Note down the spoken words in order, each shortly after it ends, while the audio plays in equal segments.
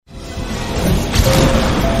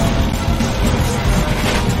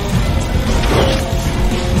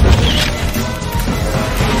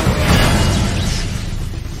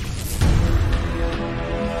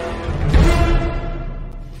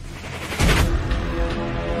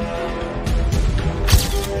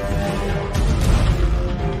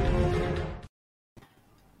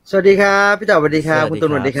สวัสดีครับพี่ต่อสวัสดีครับคุณตุล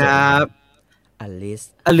สวัสดีครับอลิส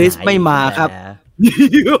อลิสไม่มาครับ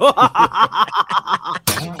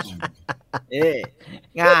เอ๊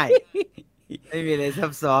ง่ายไม่มีอะไรซั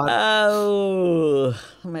บซ้อน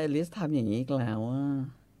ทำไมอลิสทำอย่างนี้อีกแล้วอ่ะ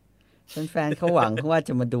แฟนๆเขาหวังว่าจ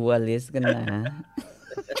ะมาดูอลิสกันนะ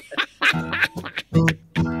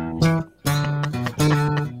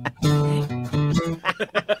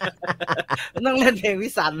ต้องเล่นเพลงวิ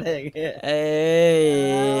สันอะไรอย่างเงี้ย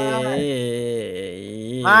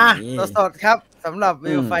มาสดๆครับสำหรับ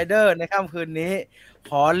วิวไฟเดอร์ในค่ำคืนนี้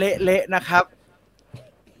ขอเละๆนะครับ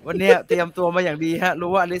วันนี้เตรียมตัวมาอย่างดีฮะรู้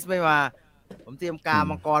ว่าอลิสไม่มาผมเตรียมกา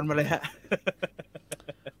มังกรมาเลยฮะ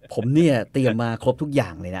ผมเนี่ยเตรียมมาครบทุกอย่า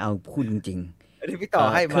งเลยนะเอาพูดจริงๆอันนี้พี่ต่อ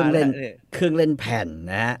ให้มาเครื่องเล่นแผ่น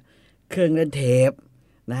นะฮะเครื่องเล่นเทป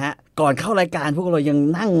นะฮะก่อนเข้ารายการพวกเรายัง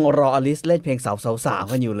นั่งรออลิสเล่นเพลงสาว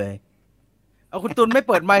ๆกันอยู่เลยเอาคุณตุลไม่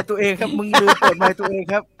เปิดไมค์ตัวเองครับมึงลืมเปิดไมค์ตัวเอง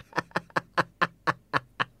ครับ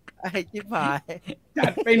ไอ้จิ๊บหายจั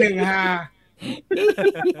ดไปหนึ่งฮา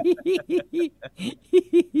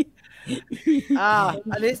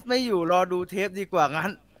อลิสไม่อยู่รอดูเทปดีกว่างั้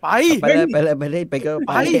นไปเลยไปก็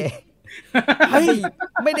ไป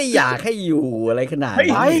ไม่ได้อยากให้อยู่อะไรขนาด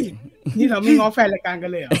นี้นี่เราไม่ง้อแฟนรายการกั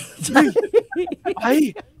นเลยเหรอไป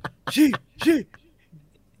ชี้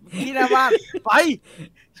ที่หน้าบ้านไป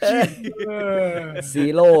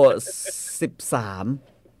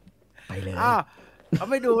013ไปเลยเขา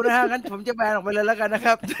ไม่ดูนะฮะงั้นผมจะแบนออกไปเลยแล้วกันนะค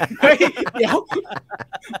รับเดี๋ยว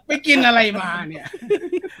ไปกินอะไรมาเนี่ย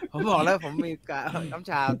ผมบอกแล้วผมมีน้ำ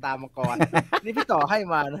ชาตามมังกรนี่พี่ต่อให้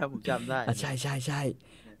มานะครับผมจำได้ใช่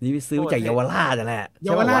นี่ไปซื้อจากเยาวราชแหละเย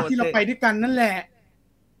าวราชที่เราไปด้วยกันนั่นแหละ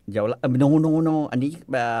เยาวราชโนอันนี้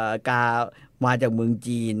กามาจากเมือง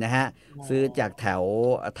จีนนะฮะซื้อจากแถว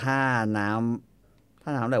ท่าน้ำอ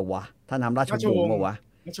ะไรวะท่าน้ำราชวงศ์ป่ะวะ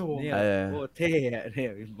เนี่ยโอ้เท่เนี่ย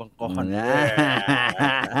มังกร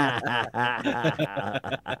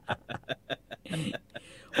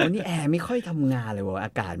วันนี้แอร์ไม่ค่อยทำงานเลยวะอ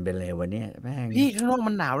ากาศเป็นเลยวันนี้แม่งพี่ข้างนอก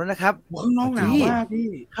มันหนาวแล้วนะครับข้างนอกหนาวมากพี่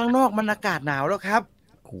ข้างนอกมันอากาศหนาวแล้วครับ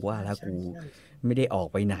กูว่าแล้วกูไม่ได้ออก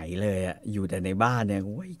ไปไหนเลยอ่ะอยู่แต่ในบ้านเนี่ย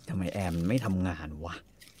ทำไมแอร์มันไม่ทำงานวะ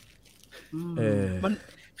มัน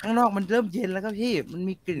ข้างนอกมันเริ่มเย็นแล้วครับพี่มัน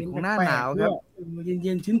มีกลิ่นของหน้าหนาวครับเ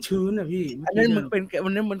ย็นชื้นๆอ่ะพี่อันนั้น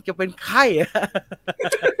มันจะเป็นไข้อะ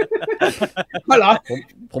เหรอ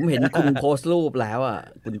ผมเห็นคุณโพสต์รูปแล้วอ่ะ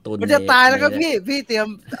คุณตุลมันจะตายแล้วครับพี่เตรียม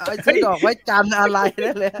ซื้อดอกไว้จันอะไรไ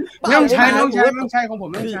ด้เลยไม่ต้องใช้ของผม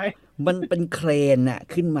ไม่ต้องใช้มันเป็นเครนน่ะ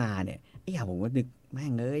ขึ้นมาเนี่ยผมก็นึกแม่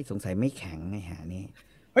งสงสัยไม่แข็งไงฮะนี่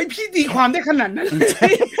เฮ้ยพี่ตีความได้ขนาดนั้น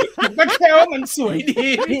ผมก็แค่ว่ามันสวยดี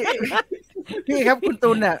พี่ครับคุณ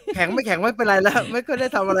ตุลเนี่ยแข็งไม่แข็งไม่เป็นไรแล้วไม่ก็ได้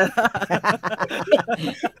ทำอะไรแล้ว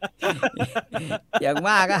อย่างม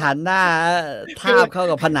ากก็หันหน้าทาบเข้า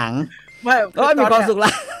กับผนังไม่ก็มีความสุขล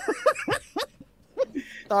ะ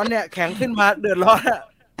ตอนเนี้ยแข็งขึ้นมาเดือดร้อน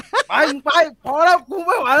ไปพอแล้วกูไ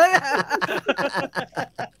ม่ไหวแล้ว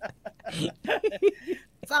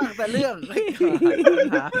สร้างแต่เรื่อง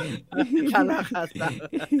คาราคาซัง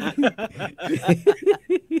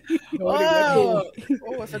โ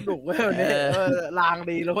อ้สนุกเว้ยวันนี้ลาง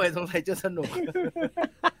ดีเลยสงสัยจะสนุก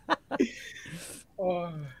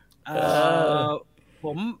ผ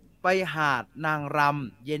มไปหาดนางร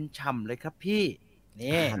ำเย็นฉ่ำเลยครับพี่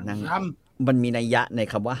นี่นางรำมันมีนัยยะใน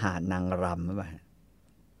คำว่าหาดนางรำไหม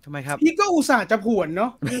ทำไมครับพี่ก็อุตส่าห์จะผวนเนา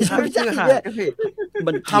ะไม่ใช่หาดพี่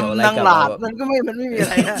มันทำนางหลาดมันไม่มีอะ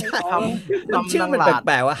ไรนะทำชื่อมันแ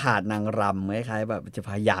ปลกๆว่าหาดนางรำคล้ายๆแบบจะพ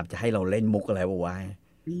ยายามจะให้เราเล่นมุกอะไรวะ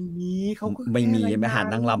เขาไม่มีไหมหาด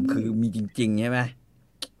นางรำคือมีจริงๆใช่ไหม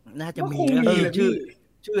น่าจะมี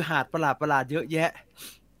ชื่อหาดประหลาดเยอะแยะ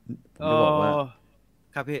ผมจะบอกว่า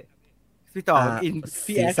ครับพี่ต่ออิน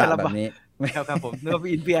พี่แอดคาราบาวครับผมเนื้อ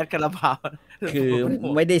พี่อินพี่แอดคาราบาวคือ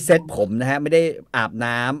ไม่ได้เซ็ตผมนะฮะไม่ได้อาบ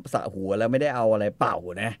น้ำสระหัวแล้วไม่ได้เอาอะไรเป่า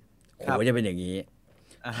นะหัวจะเป็นอย่างนี้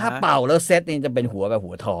ถ้าเป่าแล้วเซ็ตนี่จะเป็นหัวกับ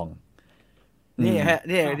หัวทองนี่ฮะ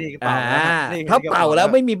นี่เป่าถ้าเป่าแล้ว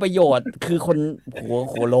ไม่มีประโยชน์คือคน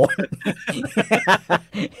หัวโล้น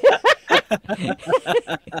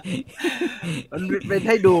มันเป็นใ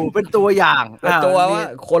ห้ดูเป็นตัวอย่างเป็นตัวว่า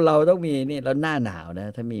คนเราต้องมีนี่แล้วหน้าหนาวนะ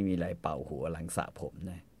ถ้ามีอะไรเป่าหัวหลังสระผม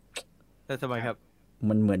นะทำไมครับ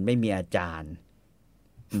มันเหมือนไม่มีอาจารย์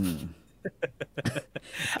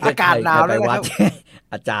อากาศหนาวเลยครับ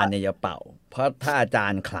อาจารย์เนี่ยจะเป่าเพราะถ้าอาจา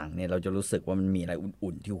รย์ขลังเนี่ยเราจะรู้สึกว่ามันมีอะไร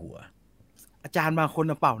อุ่นๆที่หัวอาจารย์บางคน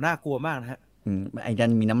เป่าน่ากลัวมากนะฮะไอ้นั่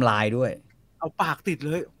นมีน้ำลายด้วยเอาปากติดเ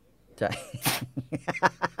ลยใช่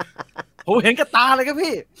ผมเห็นกับตาเลยครับ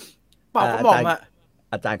พี่เป่ากระหม่อม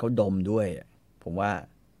อาจารย์เขาดมด้วยผมว่า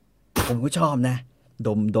ผมก็ชอบนะด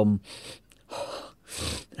ม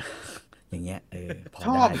อย่างเงี้ยพอ ช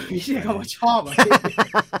อ ได้ บพี่ใช้คำว่าชอบอ่ะ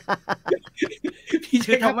พี่ คื ใ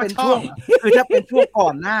ช้ อถ้า คำว่า เป็น ช ช่ อ วง บอะ คือถ้าเป็นช่วงก่อ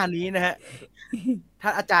นหน้านี้นะฮะถ้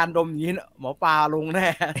าอาจารย์ดมอย่างนี้หมอปลาลงแน่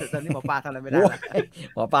แต่ตอนนี้หมอปลาทำอะไรไม่ได้ โอ้ แล้ว ย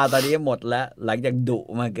หมอปลาตอนนี้หมดแล้ว หลังจากดุ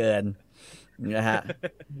มาเกินนะฮะ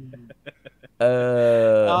เอ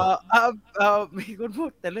อ มีคนพูด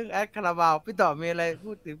แต่เรื่องแอดคาราบาวพี่ต่อมีอะไร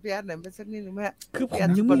พูดถึงพี่แอดหน่อยเป็นสักนิดนึงไหมฮะ คือผ พี่แอ ม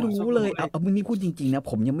ด ยังไม่รู้เลย สุพรรณบุรี เอามึงนี่พูดจริงๆนะ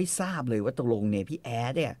ผมยังไม่ทราบเลยว่าตกลงเนี่ยพี่แอ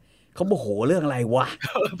ดเนี่ยเขาโมโหเรื่องอะไรวะ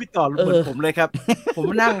พี่ต่อเหมือนผมเลยครับ ผม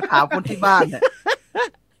มานั่งถามคนที่บ้านเนี่ย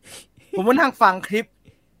ผมมานั่งฟังคลิป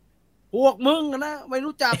พวกมึงนะไม่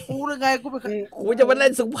รู้จักกูหรือไงกูไป กูจะมาเล่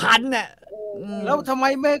นสุพรรณน่ะอืม แล้วทำไม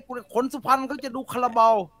แม่กูคนสุพรรณเขาจะดูคาราบา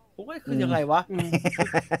วผมก็คือยังไงวะ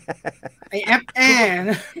ไอแอปแอร์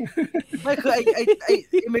นะ ไม่คือไอ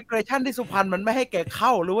อิมิเกรชันที่สุพรรณมันไม่ให้แกเข้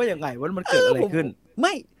าหรือว่ายังไงวะมันเกิดอะไรขึ้น ไ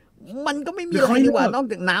ม่มันก็ไม่มี หรือ อะไร เขา ดีกว่า เลือก นอก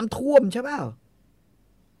จากน้ำท่วมใช่เปล่า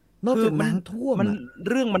นอกจากน้ำท่วม มัน อะ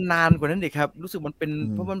เรื่องมันนานกว่านั้นดิครับ รู้สึกมันเป็น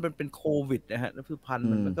อืม เพราะมันเป็นโควิดนะฮะแล้วสุพรรณ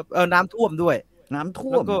อืม มันก็น้ำท่วมด้วย น้ำ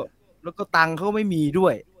ท่ว แล้ว ม ก็ตังค์เขาไม่มีด้ว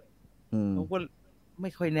ย อืม ผมก็ไม่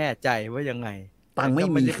ค่อยแน่ใจว่ายังไง ตังค์ไม่ แต่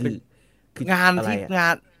ก็ มี ด้ คื เป็ อน คือง าน อะไร ที่ อะ งา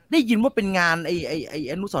นได้ยินว่าเป็นงานไอ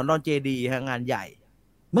อนุสรณ์ดอนเจดีย์ฮะงานใหญ่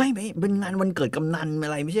ไม่เป็นงานวันเกิดกำนันอ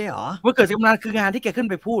ะไรไม่ใช่หรอ วันเกิดกำนันคืองานที่แกขึ้น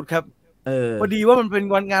ไปพูดครับ พอดีว่ามันเป็น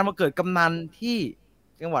วันงานวันเกิดกำนันที่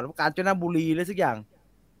จังหวัดกาญจนบุรีหรือสักอย่าง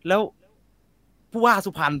แล้วผู้ว่า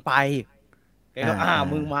สุพรรณไปแกก็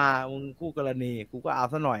มึงมามึงคู่กรณีกูก็เอา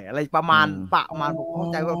ซะหน่อย อะไรประมาณผมเข้า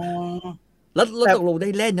ใจว่า แล้ว แต่ ตกลงได้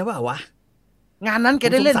เล่นนะเปล่าวะ งานนั้นแก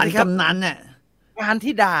ได้เล่น สงสาร สิครับ กำนันน่ะ งาน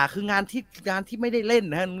ที่ด่าคืองานที่ไม่ได้เล่น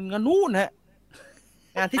นะฮะงานนู่นฮะ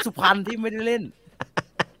งานที่สุพรรณที่ไม่ได้เล่น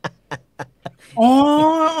อ๋อ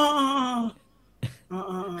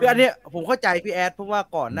คืออันเนี้ยผมเข้าใจพี่แอดเพราะว่า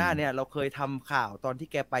ก่อนหน้าเนี่ยเราเคยทำข่าวตอนที่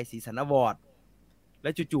แกไปศรีสันอวอร์ดแล้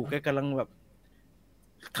วจู่ๆแกกำลังแบบ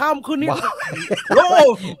ข้ามคืนนี้ ว้าว โอ้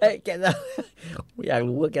เอ้ยแกจะอยาก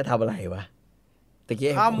รู้ว่าแกทำอะไรวะตะกี้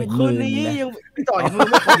ข้าม เห็น คื มื น อ นี้ นะ ยังพี่ต่อยมือ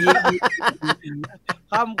ไม่ค่อยดี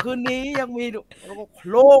ข้ามคืนนี้ยังมีแล้วก็โค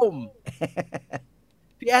รม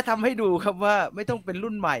พี่แอดทำให้ดูครับว่าไม่ต้องเป็น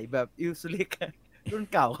รุ่นใหม่แบบอิลสลิกรุ่น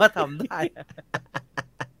เก่าก็ทำได้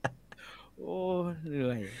โอ้เห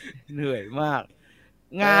นื่อยมาก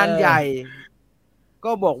งานใหญ่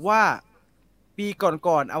ก็บอกว่าปี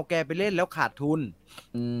ก่อนๆเอาแกไปเล่นแล้วขาดทุน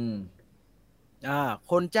อืม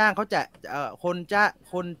คนจ้างเขาจะคน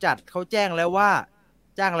จัดเขาแจ้งแล้วว่า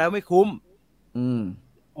จ้างแล้วไม่คุ้ม อืม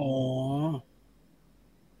อ๋อ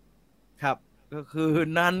ครับ ก็คือ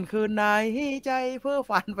นั้นคือไหนใจเพ้อ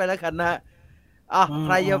ฝันไปแล้วกันนะใค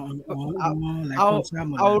รจะ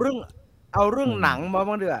เอาเรื่องหนังมา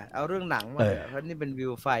บ้างดีกว่าเอาเรื่องหนังมาเพราะนี่เป็นวิ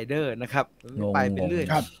วไฟเดอร์นะครับไปเป็นเรื่อย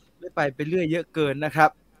ไม่ไปเป็นเรื่อยเยอะเกินนะครับ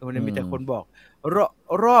วันนี้มีแต่คนบอก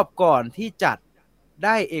รอบก่อนที่จัดไ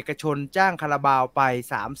ด้เอกชนจ้างคาราบาวไป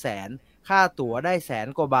300,000ค่าตั๋วได้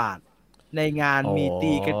100,000 กว่าบาท ในงานมี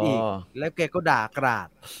ตีกันอีก แล้วแกก็ด่ากราด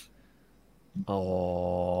อ๋อ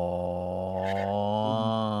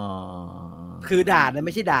คือด่าเนี่ยไ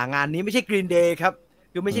ม่ใช่ด่างานนี้ไม่ใช่กรีนเดย์ครับ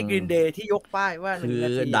คือไม่ใช่กรีนเดย์ที่ยกป้ายว่า1 คือ นา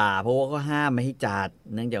ที ด่าเพราะว่าก็ห้ามไม่ให้จัด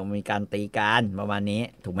เนื่องจากมีการตีกันประมาณนี้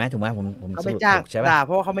ถูกไหมผม เขา ส ไม่ รุป จ้าง ถูกใช่ปะ ด่าเพ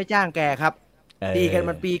ราะว่าเขาไม่จ้างแกครับ ตีกัน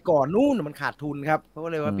มัน เออ ปีก่อนนู่นมันขาดทุนครับเขาก็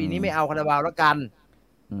เลยว่าปีนี้ไม่เอาคาราบาวแล้วกัน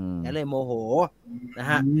อืม นั่นเลยโมโหนะ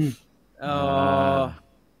ฮะ อ่า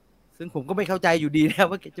ซึ่งผมก็ไม่เข้าใจอยู่ดีนะ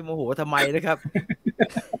ว่าแกจะโมโหทำไมนะครับ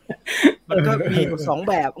มันก็มีอยู่สอง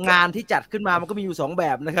แบบงานที่จัดขึ้นมามันก็มีอยู่2แบ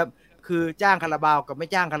บนะครับ คือจ้างคาราบาวกับไม่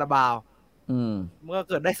จ้างคาราบาว อืม มันก็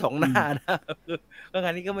เกิดได้2หน้านะก็งา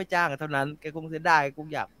นนี้ก็ไม่จ้างเท่านั้นแกคงเสียดายคง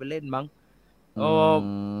อยากไปเล่นมั้ง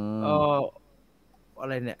อะ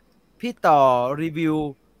ไรเนี่ยพี่ต่อรีวิว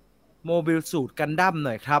โมบิลสูตรกันดั้มห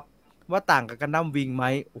น่อยครับว่าต่างกับกันดั้มวิงไหม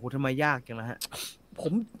โอ้โหทำไมยากจังนะฮะ ผ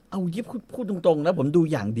มเอายิบพูดตรงๆนะผมดู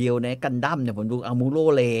อย่างเดียวนะกันดั้มเนี่ยผมดูอามูโร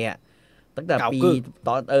เลอะตั้งแต่ปี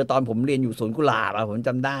ตอนผมเรียนอยู่สวนกุหลาบอะผมจ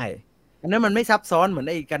ำได้ อันนั้นมันไม่ซับซ้อนเหมือน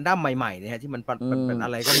ไอ้กันดั้มใหม่ๆเนี่ยที่มันเป็นอะ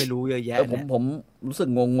ไรก็ไม่รู้เยอะแยะ ผมรู้สึก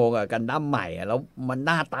งงๆอะกันดั้มใหม่อะแล้วมันห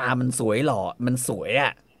น้าตามันสวยหล่อมันสวยอ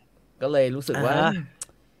ะก็เลยรู้สึกว่า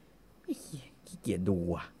ขี้เกียจดู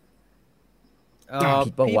อะ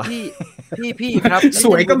ผิดปะวะ พี่ครับ ส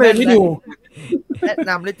วยก็ไม่ได้ดู แนะน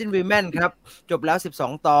ำ Little Women ครับ จบแล้ว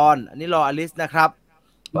12 ตอนอันนี้รออลิสนะครับ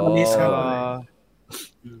อลิสครับ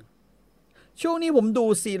ช่วงนี้ผมดู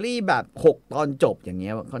ซีรีส์แบบ6 ตอนจบอย่างเงี้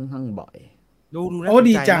ยค่อนข้างบ่อย ดูนะ โอ้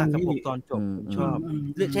ดีจัง กับ พี่ ตอนจบชอบ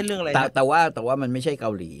ม เช่นเรื่องอะไร แต่ว่ามันไม่ใช่เก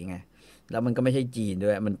าหลีไงแล้วมันก็ไม่ใช่จีนด้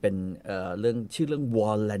วยมันเป็นเรื่องชื่อเรื่อง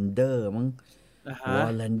Wallander มั้ง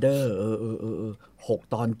Wallander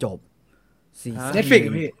 6 ตอนจบซีซั่น Netflix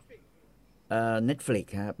พี่ Netflix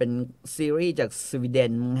ฮะเป็นซีรีส์จากสวีเด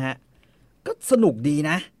นฮะก็สนุกดี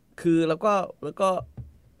นะ คือแล้วก็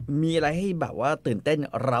มีอะไรให้แบบว่าตื่นเต้น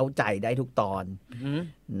เร้าใจได้ทุกตอน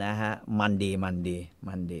นะฮะมันดี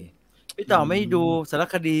พี่ต่อไม่ดูสาร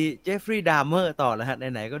คดีเจฟฟรีย์ดามเมอร์ต่อแล้วฮะ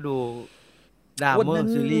ไหนๆก็ดูดาม วัน เมอ นั้น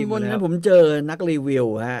ร์ซีรีส์ วัน มาแล้ นั้ วน ผมเจอนักรีวิว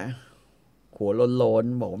ฮะหัวโล้น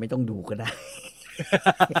ๆบอกว่าไม่ต้องดูก็ได้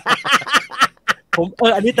ผม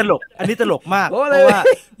อันนี้ตลกมาก โอ้ เพ เลย ราะว่า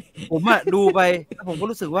ผมอะดูไปแล้วผมก็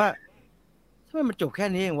รู้สึกว่าทำไมมันจบแค่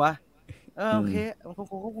นี้เองวะโอเคเขา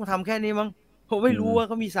คงทำแค่นี้มั้งผมไม่รู้ว่าเ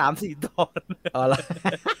ขามี3-4 ตอน อ๋อละ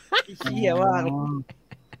เชี่ยมากเลย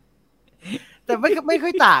แต่ไม่ค่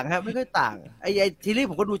อยต่างครับไม่ค่อยต่างไอ้ซีรีส์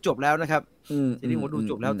ผมก็ดูจบแล้วนะครับซีรีส์ผมดู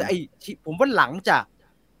จบแล้วแต่ผมว่าหลังจ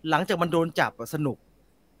ากมันโดนจับอะสนุก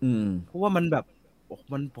เพราะว่ามันแบบ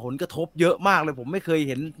มันผลกระทบเยอะมากเลยผมไม่เคย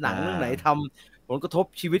เห็นหนังเรื่องไหนทำผลกระทบ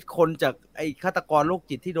ชีวิตคนจากไอ้ฆาตกรโรค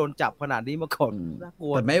จิตที่โดนจับขนาดนี้มาก่อนน่ากลั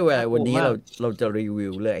ว แต่ไม่เวลาวันนี้เราจะรีวิ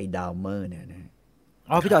วเรื่องไอ้ดาวเมอร์เนี่ยนะ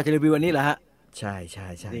พี่ต่อจะรีวิววันนี้เหรอฮะใช่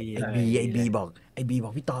ไอ้บีบอ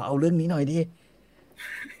กพี่ต่อเอาเรื่องนี้หน่อยดิ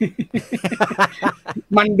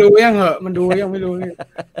มันดูยังเหรอมันดูยังไม่รู้เลย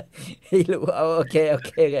ไม่รู้โอเค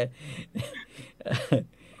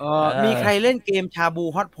มีใครเล่นเกมชาบู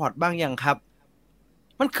ฮอตพอตบ้างยังครับ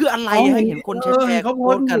มันคืออะไรฮะเห็นคนแชร์เขาโพ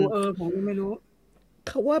สต์กันผมไม่รู้เ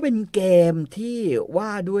ขาว่าเป็นเกมที่ว่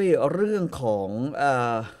าด้วยเรื่องของ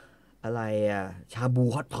อะไรชาบู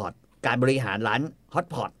ฮอตพอตการบริหารร้านฮอต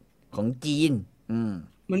พอตของจีน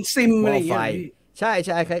เหมือนซิมอะไรอย่างเงี้ยใช่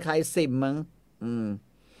คล้ายๆซิมมั้ง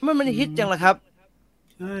มันฮิตจังล่ะครับ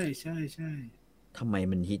ใช่ทำไม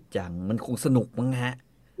มันฮิตจังมันคงสนุกมั้งฮะ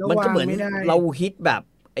มันก็เหมือนเราฮิตแบบ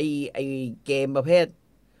ไอเกมประเภท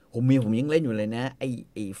ผมยังเล่นอยู่เลยนะไ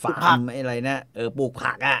อฟาร์มอะไรนะปลูก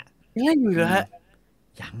ผักอ่ะยังเล่นอยู่เหรอฮะ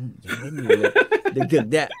ยังเล่นอยู่เลยดึก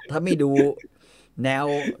ๆเนี่ยถ้าไม่ดูแ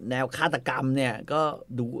นวฆาตกรรมเนี่ยก็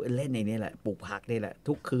ดูเล่นในนี้แหละปลูกผักนี่แหละ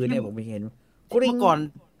ทุกคืนเนี่ยผมไปเห็นเมื่อก่อน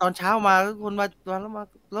ตอนเช้ามาคนมาแล้วมา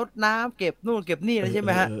รดน้ำเก็บนู่นเก็บนี่เลยใช่ไห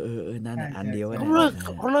มฮะนั่นอันเดียวเขา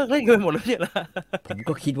เลิกเล่นกันหมดแล้วเนี่ยผม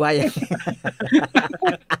ก็คิดว่าอย่าง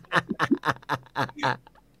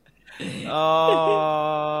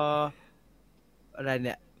อะไรเ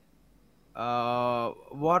นี่ย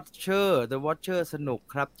Watcher The Watcher สนุก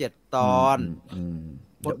ครับ7 ตอน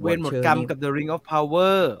หมดเวรหมดกรรมกับ The Ring of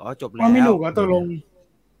Power จบแล้วไม่ถูกตกลง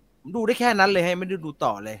ดูได้แค่นั้นเลยให้ไม่ได้ดู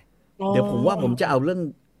ต่อเลยเดี๋ยวผมว่าผมจะเอาเรื่อง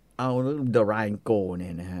The Rhine Go เนี่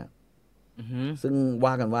ยนะฮะซึ่ง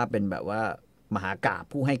ว่ากันว่าเป็นแบบว่ามหากาพย์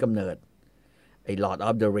ผู้ให้กำเนิดไอ้ Lord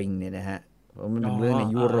of the Ring เนี่ยนะฮะเพราะมันเป็นเรื่องใน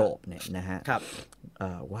ยุโรปเนี่ยนะฮะ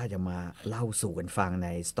ว่าจะมาเล่าสู่กันฟังใน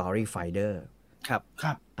Story Finder ครับ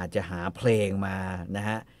อาจจะหาเพลงมานะฮ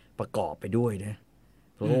ะประกอบไปด้วยนะ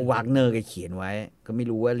เพราะว่าวากเนอร์แกเขียนไว้ก็ไม่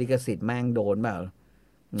รู้ว่าลิขสิทธิ์แม่งโดนเปล่า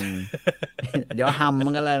เดี๋ยวฮัมมั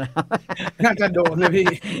นกันแล้วนะน่าจะโดนเลยพี่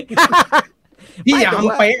อย่าฮัม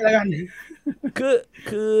เป๊ะแล้วกัน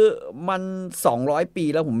คือมัน200 ปี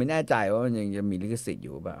แล้วผมไม่แน่ใจว่ามันยังจะมีลิขสิทธิ์อ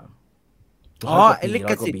ยู่เปล่าไอ้ลิ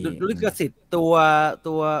ขสิทธิ์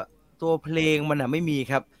ตัวเพลงมันอ่ะไม่มี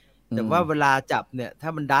ครับแต่ว่าเวลาจับเนี่ยถ้า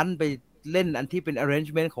มันดันไปเล่นอันที่เป็น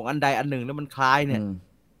arrangement ของอันใดอันหนึ่งแล้วมันคล้ายเนี่ย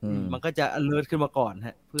มันก็จะ alert ขึ้นมาก่อนฮ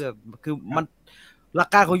ะเพื่อคือมันหลัก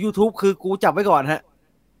การของ YouTube คือกูจับไว้ก่อนฮะ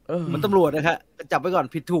มันตำรวจนะครับจับไว้ก่อน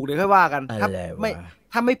ผิดถูกเดี๋ยวค่อยว่ากันถ้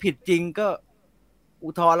าไม่ผิดจริงก็อุ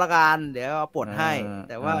ทธรณ์ละกันเดี๋ยวปลดให้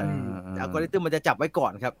แต่ว่าอัลกอริทึมมันจะจับไว้ก่อ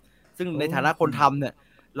นครับซึ่งในฐานะคนทำเนี่ย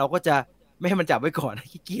เราก็จะไม่ให้มันจับไว้ก่อน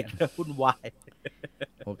ขี้เกียจวุ่นวาย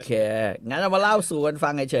โอเคงั้นเรามาเล่าสู่กันฟั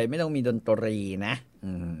งเฉยๆไม่ต้องมีดนตรีนะ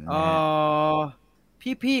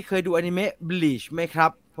พี่เคยดูอนิเมะ Bleach ไหมครั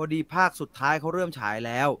บพอดีภาคสุดท้ายเขาเริ่มฉายแ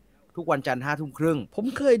ล้วทุกวันจันทร์ 5:30 ผม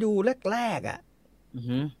เคยดูแรกๆอ่ะ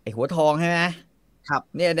ไอหัวทองใช่ไหมครับ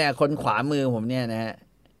เนี่ยคนขวามือผมเนี่ยนะฮะ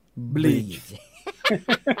Bleach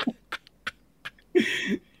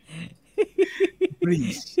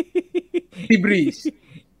Bleach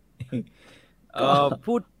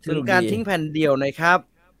พูดถึงการทิ้งแผ่นเดี่ยวหน่อยครับ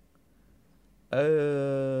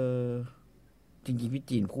จริงๆพี่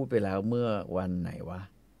จีนพูดไปแล้วเมื่อวันไหนวะ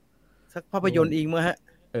สักภาพยนตร์อีกเมื่อฮะ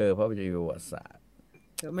ภาพยนตร์ประวัติศาสตร์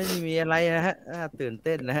ไม่มีอะไรนะฮะตื่นเ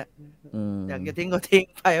ต้นนะฮะอยากจะทิ้งก็ทิ้ง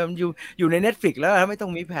ไปมันอยู่ใน Netflix แล้วไม่ต้อ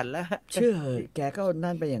งมีแผ่นแล้วเชื่อแกก็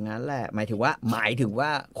นั่นไปอย่างนั้นแหละหมายถึงว่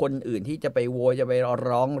าคนอื่นที่จะไปโวยจะไป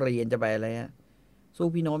ร้องเรียนจะไปอะไรสู้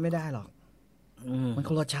พี่โน้ตไม่ได้หรอกมัน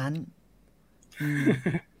คนละชั้น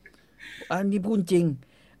อันนี้พูดจริง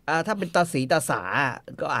ถ้าเป็นตาสีตาสา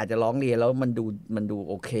ก็อาจจะร้องเรียนแล้วมันดู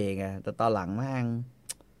โอเคไงแต่ตอนหลังแม่ง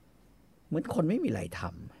เหมือนคนไม่มีอะไรท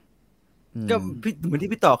ำ ก็พี่เหมือน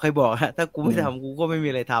ที่พี่ต่อเคยบอกฮะถ้ากูไม่ทำกูก็ไม่มี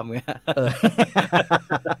อะไรทำไง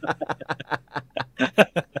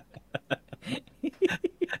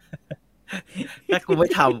ถ้ากูไม่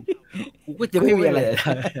ทำกูก็จะไม่มีอะไรท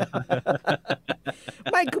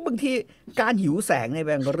ไม่คือบางทีการหิวแสงใน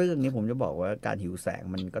บางเรื่องนี้ผมจะบอกว่าการหิวแสง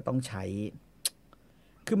มันก็ต้องใช้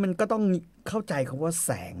คือมันก็ต้องเข้าใจคำว่าแส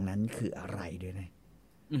งนั้นคืออะไรด้วยนะ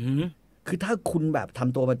คือถ้าคุณแบบท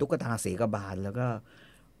ำตัวเป็นตุ๊กตาเสกบาลแล้วก็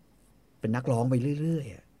เป็นนักร้องไปเรื่อย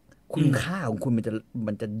ๆคุณค่าของคุณมั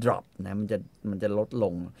นจะ drop นะมันจะลดล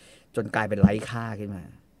ง จนกลายเป็นไร้ค่าขึ้นมา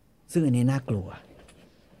ซึ่งอันนี้น่ากลัว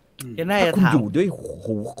ถ้าคุณอยู่ด้วย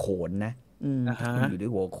หัวโขนนะถ้าคุณอยู่ด้ว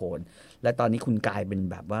ยหัวโขน และตอนนี้คุณกลายเป็น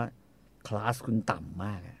แบบว่าคลาสคุณต่ำม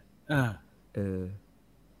าก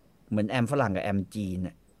เหมือนแอมฝรั่งกับแอมจีน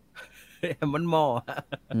อ่ะแอมบันหม้อ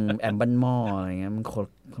แอมบันหม้ออะไรเงี้ยมัน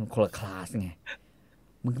คนละคลาสไง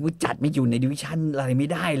มึงจัดไม่อยู่ในดิวิชั่นอะไรไม่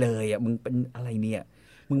ได้เลยอ่ะมึงเป็นอะไรเนี่ย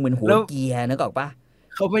มึงเหมือนหัวเกียร์นะกอกปะ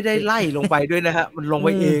เขาไม่ได้ไล่ลงไปด้วยนะฮะมันลงไป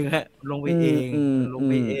เองฮะลงไปเองลง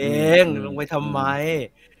ไปเองลงไปทำไม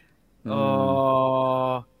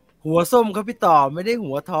หัวส้มครับพี่ต่อไม่ได้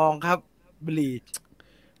หัวทองครับบลีช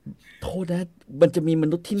โทษนะมันจะมีม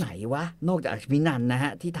นุษย์ที่ไหนวะนอกจากพี่นันนะฮ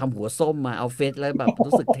ะที่ทำหัวส้มมาเอาเฟซแล้วแบบ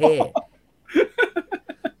รู้สึกเท่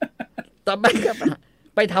แต่แม่งก็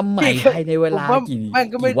ไปทำใหม่ภายในเวลากี่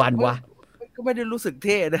วันวะก็ไม่ได้รู้สึกเ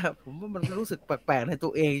ท่นะครับผมว่ามันรู้สึกแปลกๆในตั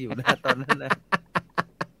วเองอยู่นะตอนนั้นนะ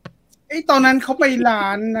ตอนนั้นเขาไปร้า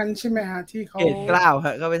นนั้นใช่ไหมฮะที่เขาเกตเก้าฮ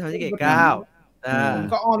ะก็ไปทำที่เกตเก้า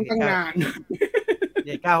ก็ออนตั้งนานเก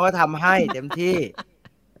ตเก้าก็ทำให้เต็มที่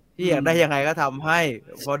พี่อยากได้ยังไงก็ทำให้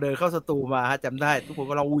พอเดินเข้าสตูมาจำได้ทุกคน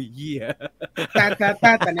ก็ร้องอุ้ยเหี้ยแต่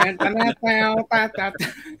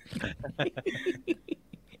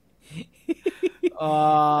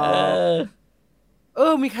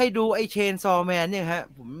มีใครดูไอเชนซอแมนเนี่ยฮะ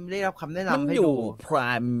ผมได้รับคำแนะนำให้ดูพร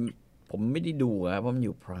ามผมไม่ได้ดูครับเพราะมันอ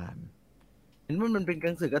ยู่พรามเห็นว่ามันเป็นห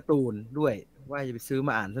นังสือการ์ตูนด้วยว่าจะไปซื้อม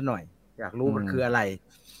าอ่านซะหน่อยอยากรู้มันคืออะไร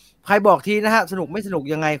ใครบอกทีนะฮะสนุกไม่สนุก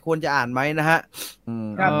ยังไงควรจะอ่านไหมนะฮะ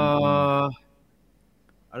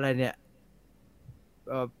อะไรเนี่ย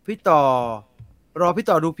พี่ต่อรอพี่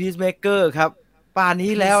ต่อดูพีซเมเกอร์ครับป่าน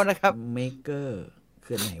นี้แล้วนะครับเมเกอร์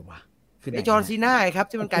คือไหนวะไอจอห์นซีน่าครับ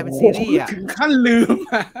ที่มันกลายเป็นซีรีส์อ่ะถึงขั้นลืม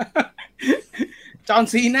จอห์น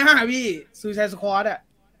ซีน่าพี่ซูไซด์สควอดอ่ะ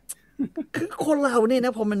คือคนเราเนี่ยน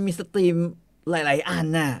ะพอมันมีสตรีมหลายๆอัน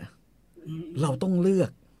น่ะเราต้องเลือ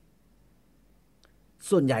ก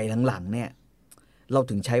ส่วนใหญ่หลังๆเนี่ยเรา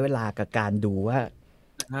ถึงใช้เวลากับการดูว่า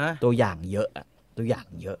ตัวอย่างเยอะตัวอย่าง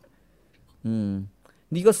เยอะ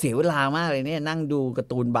นี่ก็เสียเวลามากเลยเนี่ยนั่งดูกา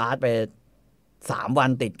ร์ตูนบาสไป3 วัน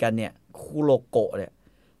ติดกันเนี่ยคูโรโกะเนี่ย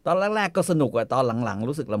ตอนแรกๆก็สนุกอะตอนหลังๆ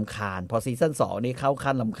รู้สึกรำคาญพอซีซั่น2นี่เข้า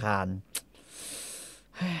ขั้นรำคาญ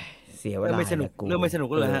เสียเวลาเริ่มไม่สนุก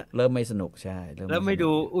เลยฮะเริ่มไม่สนุกใช่แล้วไม่ดู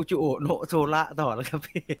อุจูโอะโนโซระต่อแล้วครับ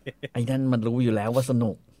พี่ไอ้นั่นมันรู้อยู่แล้วว่าส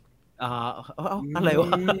นุกอะไรว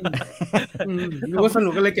ะรู้ว่าสนุ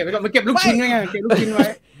กก็เลยเก็บไว้ก่อนมาเก็บลูกชิ้นไว้ไงเก็บลูกชิ้นไว้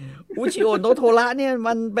อุจิโอะโนโทระเนี่ย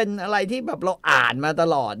มันเป็นอะไรที่แบบเราอ่านมาต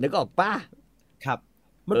ลอดนึกออกป่ะครับ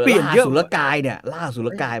มันเปลี่ยนเยอะสุรกายเนี่ยล่าสุร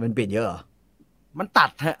กายมันเปลี่ยนเยอะเหรอมันตั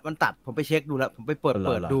ดฮะมันตัดผมไปเช็คดูแล้วผมไปเปิด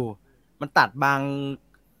ดูมันตัดบาง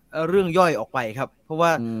เรื่องย่อยออกไปครับเพราะว่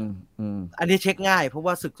าอันนี้เช็คง่ายเพราะ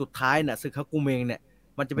ว่าศึกสุดท้ายน่ะศึกฮากุเมงเนี่ย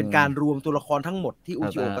มันจะเป็นการรวมตัวละครทั้งหมดที่อุ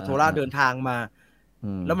จิโอะกับโทระเดินทางมา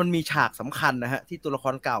แล้วมันมีฉากสำคัญนะฮะที่ตัวละค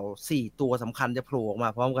รเก่า4 ตัวสำคัญจะโผล่ออกมา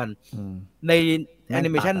พร้อมกันในแอนิ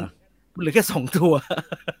เมชันเหลือแค่2 ตัว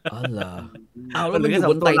อ๋อเหรอเอาแล้วมันอยู่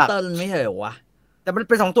บนไตเติ้ลไม่ใช่เหรอวะแต่มัน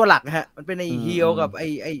เป็น2 ตัวหลักฮะมันเป็นไอ้เฮียวกับไอ้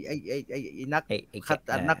นั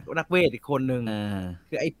กเวทอีกคนนึง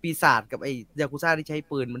คือไอ้ปีศาจกับไอ้ยากุซ่าที่ใช้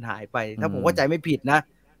ปืนมันหายไปถ้าผมเข้าใจไม่ผิดนะ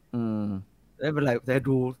ไม่เป็นไรแต่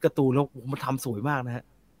ดูการ์ตูนแล้วมันทำสวยมากนะฮะ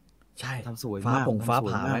ใช่ทำสวยมากฟ้า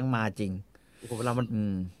ผ่าแม่งมาจริงเวลามัน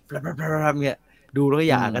เนี่ยดูแล้วก็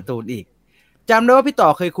อยากอ่านการ์ตูนอีกจำได้ว่าพี่ต่อ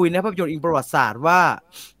เคยคุยนะภาพยนตร์อิงประวัติศาสตร์ว่า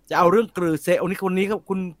จะเอาเรื่องกรือเซคนนี้ครับ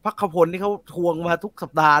คุณพักขพลที่เขาทวงมาทุกสั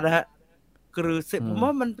ปดาห์นะฮะกรือเซผมว่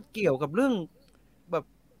ามันเกี่ยวกับเรื่องแบบ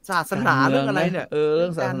ศาสนาเรื่องอะไรเนี่ยเรื่อ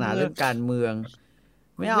งศาสนาเรื่องการเมือง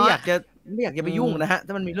ไม่อยากจะไปยุ่งนะฮะถ้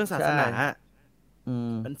ามันมีเรื่องศาสนา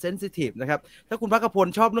มันเซนซิทีฟนะครับถ้าคุณพักขพล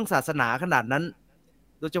ชอบเรื่องศาสนาขนาดนั้น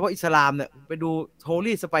โดยเฉพาะอิสลามเนี่ยไปดูโฮ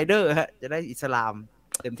ลี่สไปเดอร์ฮะจะได้อิสลาม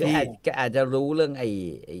เต็มที่ก็อาจจะรู้เรื่องไอ้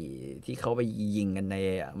ที่เขาไปยิงกันใน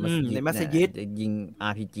มัสยิดยิง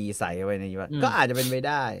RPG ใส่ไว้ในนี้ก็อาจจะเป็นไปไ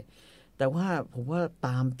ด้แต่ว่าผมว่าต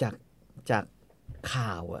ามจากข่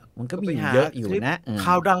าวอ่ะมันก็มีเยอะอยู่นะ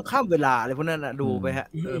ข่าวดังข้ามเวลาอะไรพวกนั้นนะดูไปฮะ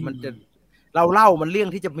มันจะ เราเล่ามันเรื่อง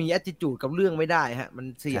ที่จะมี attitude กับเรื่องไม่ได้ฮะมัน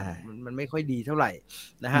เสี่ยงมันไม่ค่อยดีเท่าไหร่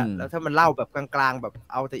นะฮะแล้วถ้ามันเล่าแบบกลางๆแบบ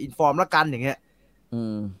เอาแต่อินฟอร์มละกันอย่างเงี้ย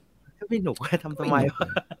ก็ไม่หนุกทำทำไมวะ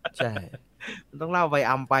ใช่มันต้องเล่าไป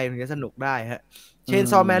อัมไปถึงจะสนุกได้ฮะเชน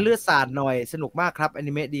ซอแมนเลือดสาดหน่อยสนุกมากครับอ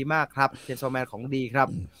นิเมะดีมากครับเชนซอแมนของดีครับ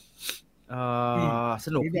ส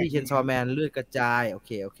นุกที่เชนซอแมนเลือดกระจายโอเค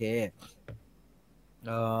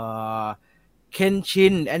เคนชิ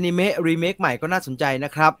นอนิเมะรีเมคใหม่ก็น่าสนใจน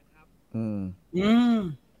ะครับ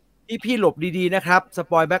พี่หลบดีๆนะครับส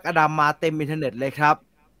ปอยแบ็กอดัมมาเต็มอินเทอร์เน็ตเลยครับ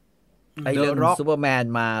ไอเรื่องซูเปอร์แมน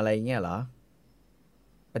มาอะไรเงี้ยเหรอ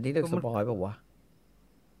อันนี้เรื่องสปอยป่าววะ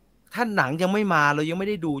ท่านหนังยังไม่มาเรายังไม่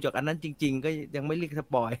ได้ดูจากอันนั้นจริงๆก็ยังไม่เรียกส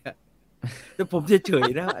ปอยแต่ผมเฉย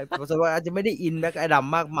ๆนะผมสปอยอาจจะไม่ได้อินแบ็กอดัม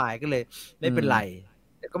มากมายก็เลยไม่เป็นไร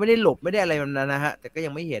แต่ก็ไม่ได้หลบไม่ได้อะไรแบบนั้นนะฮะแต่ก็ยั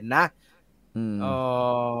งไม่เห็นนะ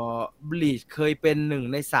บลีชเคยเป็น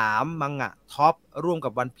1 ใน 3มังงะท็อปร่วมกั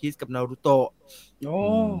บวันพีซกับนารูโตะ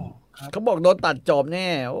เขาบอกโดนตัดจบแน่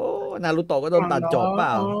โอ้นารูโตะก็โดนตัดจบเป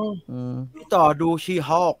ล่าต่อดูชี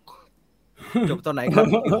ฮอคจบตอนไหนครับ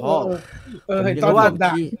ชีฮอคตอน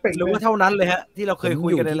หรือว่าเท่านั้นเลยฮะที่เราเคยคุ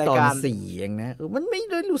ยกันในรายการตอน4เองนะมันไม่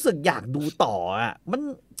ได้รู้สึกอยากดูต่ออ่ะ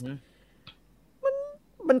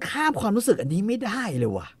มันข้ามความรู้สึกอันนี้ไม่ได้เล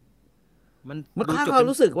ยว่ะมันข้ามความ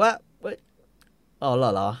รู้สึกว่าอ๋อเหร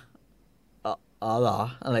ออ๋อเหรอ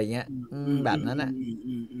อะไรเงี้ยแบบนั้นอ่ะ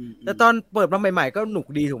แต่ตอนเปิดมาใหม่ๆก็หนุก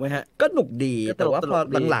ดีถูกไหมฮะก็หนุกดีแต่ว่าพอ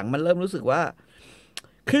หลังๆมันเริ่มรู้สึกว่า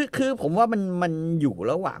คือผมว่ามันอยู่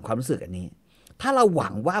ระหว่างความรู้สึกอันนี้ถ้าเราหวั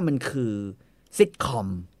งว่ามันคือซิทคอม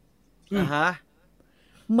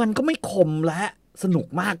มันก็ไม่คมและสนุก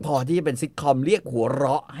มากพอที่จะเป็นซิทคอมเรียกหัวเร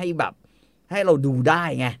าะให้แบบให้เราดูได้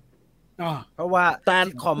ไงเพราะว่า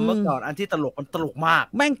ซิทคอมเมื่อก่อนอันที่ตลกมันตลกมาก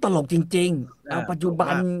แม่งตลกจริงๆเอาปัจจุบั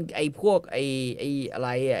นไอ้พวกไอ้อะไร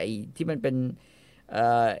ไอ้ที่มันเป็น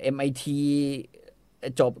MIT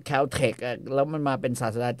จบ Caltech แล้วมันมาเป็นศา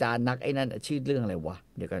สตราจารย์นักไอ้นั่นชื่อเรื่องอะไรวะ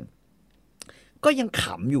เดี๋ยวกันก็ยังข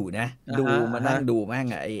ำอยู่นะดูมานั่งดูแม่ง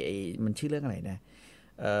ไอ้มันชื่อเรื่องอะไรนะ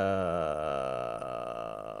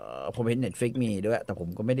ผมเห็น Netflix มีด้วยแต่ผม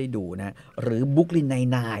ก็ไม่ได้ดูนะหรือบุ๊กลินไ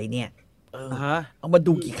นน์เนี่ยเอามา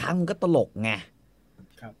ดูกี่ครั้งก็ตลกไง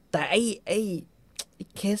แต่ไอ้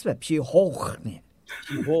เคสแบบชีโฮกเนี่ย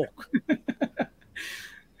ชีโฮก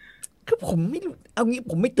คือผมไม่รู้เอางี้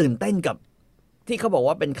ผมไม่ตื่นเต้นกับที่เขาบอก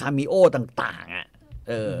ว่าเป็นคาเมโอต่างๆอ่ะ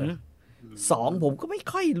2ผมก็ไม่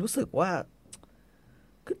ค่อยรู้สึกว่า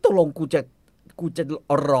คือตกลงกูจะ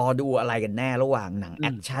รอดูอะไรกันแน่ระหว่างหนังแอ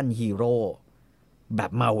คชั่นฮีโร่แบ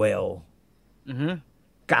บมาเวล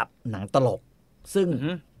กับหนังตลกซึ่ง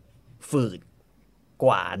ฝืดก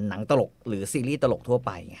ว่าหนังตลกหรือซีรีส์ตลกทั่วไ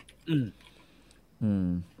ปไง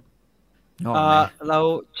เรา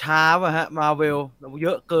ช้าป่ะฮะมาเวลเราเย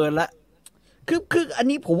อะเกินละคืออัน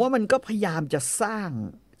นี้ผมว่ามันก็พยายามจะสร้าง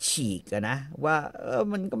ฉีกนะว่า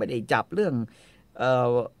มันก็ไม่ได้จับเรื่อง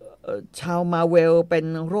ชาวมาเวลเป็น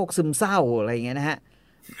โรคซึมเศร้าอะไรเงี้ยนะฮะ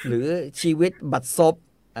หรือชีวิตบัดซบ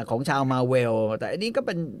ของชาวมาเวลแต่อันนี้ก็เ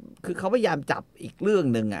ป็นคือเขาพยายามจับอีกเรื่อง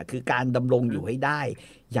หนึ่งคือการดำรงอยู่ให้ได้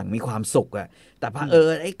อย่างมีความสุขแต่พอ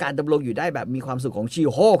ไอ้การดำรงอยู่ได้แบบมีความสุขของชี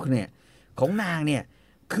โฮกเนี่ยของนางเนี่ย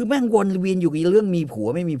คือแม่งวนเวียนอยู่กับเรื่องมีผัว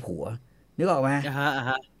ไม่มีผัวนึกออกไหม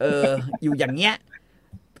อยู่อย่างเงี้ย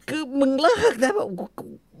คือมึงเลิกนะ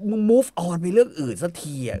มึง move on ไปเรื่องอื่นสัก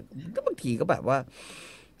ทีก็บางทีก็แบบว่า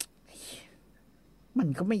มัน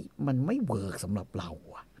ไม่เวิร์กสำหรับเรา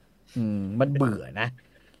มันเบื่อนะ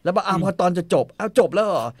แล้วพอตอนจะจบจบแล้วเ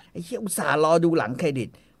หรอไอ้เหี้ยอุตส่าห์รอดูหลังเครดิต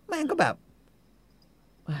แม่งก็แบบ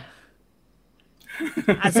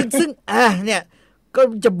ซึ่งเนี่ยก็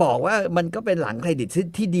จะบอกว่ามันก็เป็นหลังเครดิต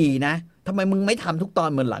ที่ดีนะทำไมมึงไม่ทำทุกตอน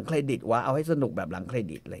เหมือนหลังเครดิตวะเอาให้สนุกแบบหลังเคร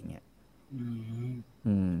ดิตอะไรเงี้ย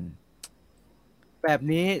แบบ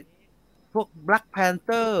นี้พวก Black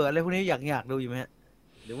Panther อะไรพวกนี้อยากดูอยู่ไหมฮะ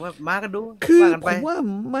หรือว่ามาก็ดูคือผมว่า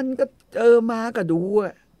มันก็มาก็ดู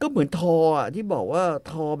ก็เหมือนทอที่บอกว่า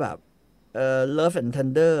ทอแบบLove and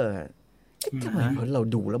Thunder ทำไมเรา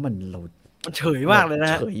ดูแล้วมันเฉยมากเลยน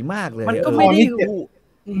ะเฉยมากเลยมันก็ไม่ได้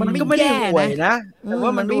มันก็ไม่ได้ห่วยนะแต่ว่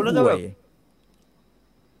ามันดูแล้วก็แบบ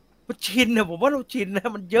ชินนะผมว่าเราชินนะ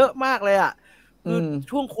มันเยอะมากเลยคือ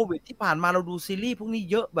ช่วงโควิดที่ผ่านมาเราดูซีรีส์พวกนี้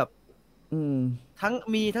เยอะแบบ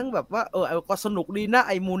ทั้งแบบว่าก็สนุกดีนะไ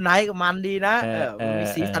อ้มูนไนท์กับมันดีนะมี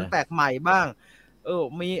สีสันแปลกใหม่บ้าง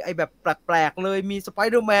มีไอ้แบบแปลกๆเลยมีสไป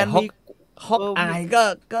เดอร์แมนมีฮอกอายก็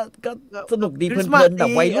สนุกดีเพลินๆแบบ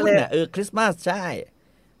วัยรุ่นน่ะคริสต์มาสใช่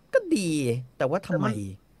ก็ดีแต่ว่าทำไม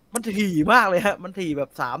มันถี่มากเลยฮะมันถี่แบบ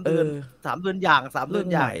3 เดือน3 เดือนอย่าง3 เดือน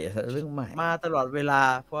อย่างเรื่องใหม่มาตลอดเวลา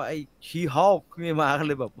พอไอ้ชีฮอลนี่มากันเ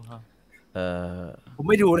ลยแบบ เออ ผม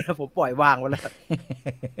ไม่ดูนะผมปล่อยวางไว้แล้ว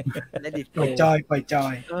แล้วดิ ปล่อยจอยปล่อยจอ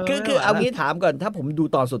ย คือเอางี้ถามก่อนถ้าผมดู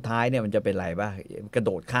ตอนสุดท้ายเนี่ยมันจะเป็นไรป่ะกระโด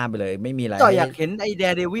ดข้ามไปเลยไม่มีอะไร ต่ออยากเห็นไอ้แด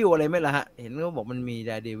ร์เดวิลอะไรไหมล่ะฮะเห็นเขาบอกมันมีแ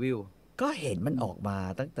ดร์เดวิล ก็เห็นมันออกมา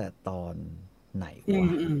ตั้งแต่ตอนไหน อื วะ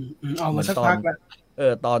มออกมาสักพักแล้ว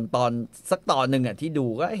ตอนสักตอนหนึ่งอ่ะที่ดู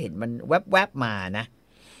ก็เห็นมันแวบๆมานะ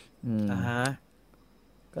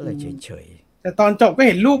ก็เลยเฉย แต่ตอนจบก็เ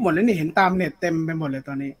ห็นรูปหมดแล้วนี่เห็นตามเน็ตเต็มไปหมดเลย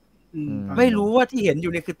ตอนนี้ไม่รู้ว่าที่เห็นอ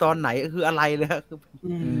ยู่เนี่ยคือตอนไหนคืออะไรเลยฮะคือ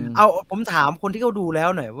เอาผมถามคนที่เขาดูแล้ว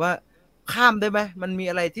หน่อยว่าข้ามได้ไหมมันมี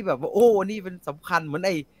อะไรที่แบบว่าโอ้นี่เป็นสำคัญเหมือน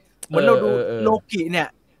เราดูโลกิเนี่ย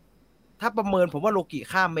ถ้าประเมินผมว่าโลกิ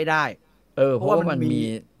ข้ามไม่ได้เพราะว่ามัน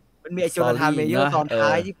มีไอโจนาธานเมเยอร์ตอนท้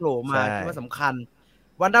ายที่โผล่มาที่ว่าสำคัญ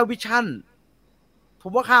วันด้าวิชั่นผ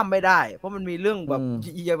มว่าข้ามไม่ได้เพราะมันมีเรื่องแบบ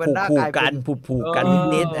วันด้ากลายเป็นผูกกัน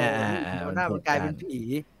นิดวันด้ามันกลายเป็นผี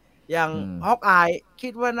อย่างฮอกอายคิ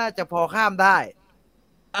ดว่าน่าจะพอข้ามได้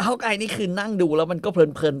ฮอกอายนี่คือนั่งดูแล้วมันก็เพ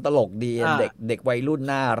ลินตลกดีเด็กวัยรุ่น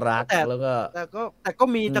น่ารักแล้วก็แต่ก็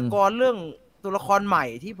มีตะกอนเรื่องตัวละครใหม่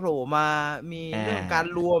ที่โผล่มามีเรื่องการ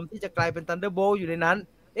รวมที่จะกลายเป็น Thunderbolt อยู่ในนั้น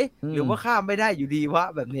หรือว่าข้ามไม่ได้อยู่ดีวะ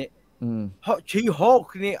แบบนี้เพราะชีโฮก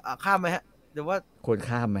นี่ข้ามไหมฮะหรือว่าควร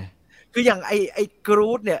ข้ามไหมคืออย่างไอ้กรู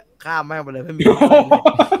ดเนี่ยข้ามไม่ไปเลยไม่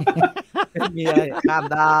มีอะไรข้าม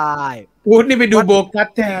ได้กรูดนี่ไปดูโบกัส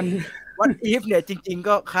แทนวัดอีฟเนี่ยจริงๆ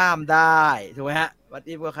ก็ข้ามได้ถูกไหมฮะวัด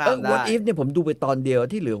อีฟก็ข้ามได้วัดอีฟเนี่ยผมดูไปตอนเดียว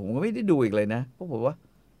ที่เหลือผมก็ไม่ได้ดูอีกเลยนะเพราะผมว่า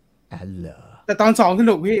เหรอแต่ตอน2ส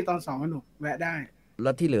นุกพี่ตอน2สนุกแวะได้แ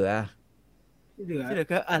ล้วที่เหลือ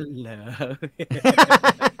ก็เหรอ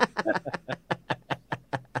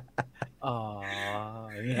อ๋อ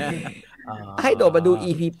ให้โดดมาดู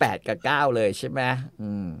EP 8 กับ 9เลยใช่ไหม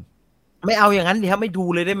ไม่เอาอย่างนั้นดิครับไม่ดู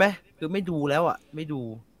เลยได้ไหมคือไม่ดูแล้วอ่ะไม่ดู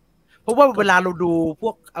เพราะว่าเวลาเราดูพ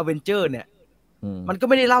วกอเวนเจอร์เนี่ยมันก็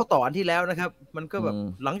ไม่ได้เล่าต่ออันที่แล้วนะครับมันก็แบบ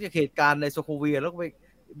หลังจากเหตุการณ์ในโซโคเวียแล้วก็ไป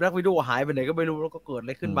แบล็ควิโดว์หายไปไหนก็ไม่รู้แล้วก็เกิดอะไ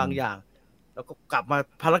รขึ้นบางอย่างแล้วก็กลับมา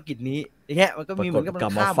ภารกิจนี้อย่างเงี้ยมันก็มีเหมือนกับมัน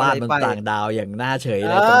ข้ามอะไรไปต่างดาวอย่างน่าเฉย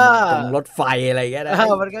เลยตรงรถไฟอะไรเงี้ยนะ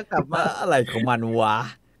มันก็กลับมาอะไรของมันวะ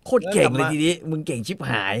โคตรเก่งเลยทีนี้มึงเก่งชิบ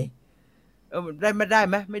หายได้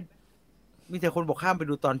ไหมไม่มีแต่คนบอกข้ามไป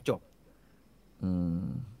ดูตอนจบ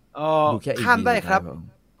ข้ามได้ครับ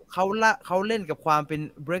เขาเล่นกับความเป็น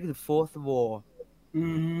Break the Fourth Wall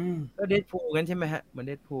ก็เดดพูลกันใช่ไหมฮะเหมือนเ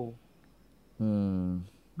ดดพูล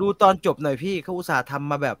ดูตอนจบหน่อยพี่เขาอุตส่าห์ท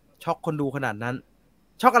ำมาแบบช็อกคนดูขนาดนั้น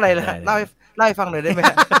ช็อกอะไรล่ะเล่าให้ฟังหน่อยได้ไหม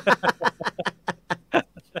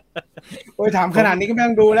โอ้ยถามขนาดนี้ก็ไม่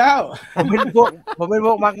ต้องดูแล้วผมเป็นพ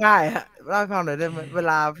วกมักง่ายฮะเล่าให้ฟังหน่อยได้ไหมเว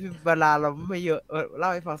ลาเราไม่เยอะเล่า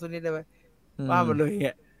ให้ฟังสักนิดได้ไหมว่ามันเลยเ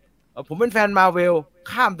นี่ยผมเป็นแฟนมาเวล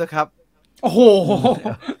ข้ามเถอะครับโอ้โห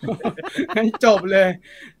งั้นจบเลย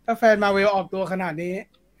ถ้าแฟนมาเวลออกตัวขนาดนี้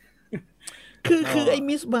คือไอ้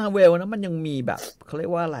มิสมาเวลนะมันยังมีแบบเขาเรีย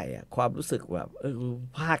กว่าอะไรอ่ะความรู้สึกแบบ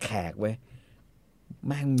ผ้าแขกเว้ยแ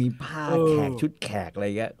ม่งมีผ้าแขกชุดแขกอะไร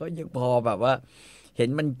เงี้ยก็ยังพอแบบว่าเห็น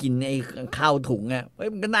มันกินไอ้ข้าวถุงอ่ะ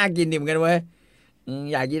มันก็น่ากินดิเหมือนกันเว้ย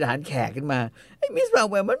อยากกินอาหารแขกขึ้นมาไอ้มิสมา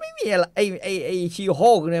เวลมันไม่มีอะไรไอ้ชีโฮ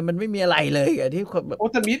กเนี่ยมันไม่มีอะไรเลยอะที่แบบโอ้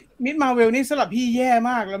แต่มิสมาเวลนี่สำหรับพี่แย่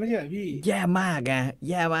มากแล้วไม่ใช่เหรอพี่แย่มากไง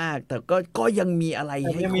แย่มากแต่ก็ยังมีอะไร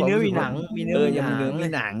ให้มีเนื้อมีหนังยังมีเนื้อมี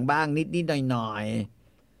หนังบ้างนิดหน่อย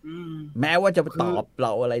แม้ว่าจะตอบเร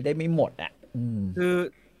าอะไรได้ไม่หมดอ่ะคือ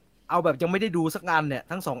เอาแบบยังไม่ได้ดูสักอันเนี่ย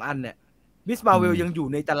ทั้ง2อันเนี่ยมิสมาเวลยังอยู่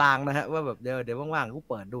ในตารางนะฮะว่าแบบเดี๋ยวว่างๆกู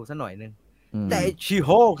เปิดดูซะหน่อยนึงแต่ชีโ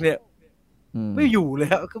ฮกเนี่ยไม่อยู่เลย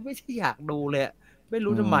ก็ไม่ใช่อยากดูเลยไม่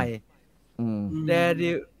รู้ทำไมแต่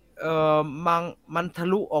มันทะ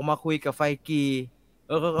ลุออกมาคุยกับไฟกี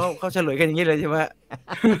เขาเฉลยกันอย่างนี้เลยใช่ไหม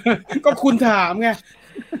ก็คุณถามไง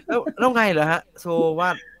แล้วไงเหรอฮะโซว่า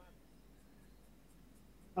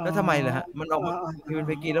แล้วทำไมเหรอฮะมันออกมาคือเป็นไ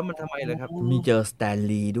ฟกีแล้วมันทำไมเหรอครับมีเจอสแตน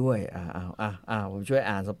ลีย์ด้วยผมช่วย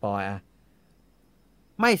อ่านสปอย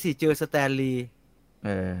ไม่สิเจอสแตนลีย์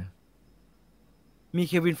มี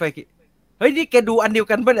เควินไฟกีเฮ้ยนี่แกดูอันเดียว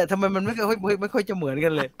กันป่ะเนี่ยทำไมมันไม่ค่อยจะเหมือนกั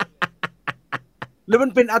นเลยแล้วมั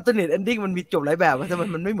นเป็น alternate ending มันมีจบหลายแบบทำไม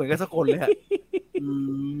มันไม่เหมือนกันสักคนเลยฮะ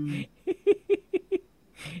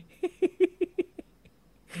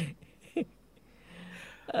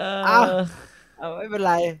เอาไม่เป็น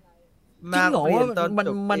ไรจริงเหรอว่า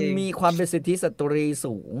มันมีความเป็นสิทธิสตรี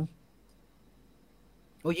สูง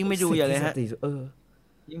โอ้ยิ่งไม่ดูอย่าเลยฮะ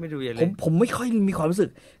ยิ่งไม่ดูอย่าเลยผมไม่ค่อยมีความรู้สึก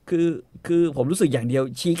คือผมรู้สึกอย่างเดียว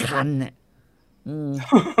ชีคันเนี่ย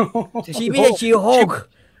ชีไม่ใช่ชีโฮก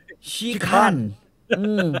ชีคัน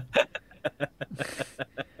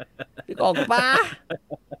ออกมา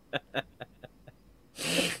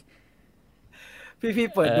พี่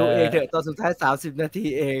เปิดดูเองเถอะตอนสุดท้าย30 นาที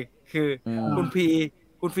เอง คือคุณ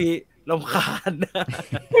พีรำคาญ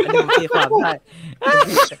อันนี้ผมตีความได้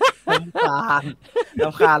รำ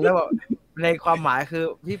คาญแล้วแบบในความหมายคือ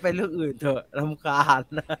พี่ไปเรื่องอื่นเถอะรำคาญ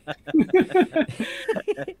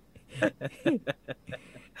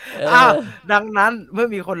ดังนั้นเมื่อ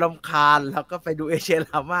มีคนรำคาญเราก็ไปดูเอเชียร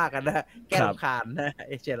าม่ากันนะแก้รำคาญนะ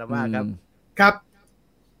เอเชียราม่าครับครับ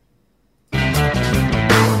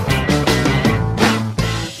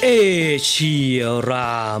เอเชียร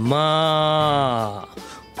ามา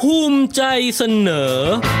ภูมิใจเสนอ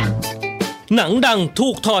หนังดังถู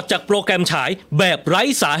กถอดจากโปรแกรมฉายแบบไร้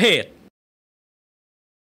สาเหตุ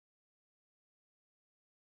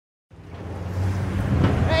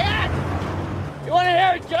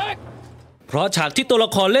เพราะฉากที่ตัวละ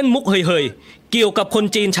ครเล่นมุกเฮยๆเกี่ยวกับคน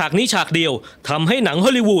จีนฉากนี้ฉากเดียวทำให้หนังฮ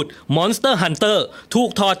อลลีวูด Monster Hunter ถูก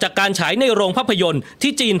ถอดจากการฉายในโรงภาพยนตร์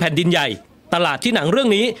ที่จีนแผ่นดินใหญ่ตลาดที่หนังเรื่อง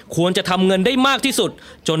นี้ควรจะทำเงินได้มากที่สุด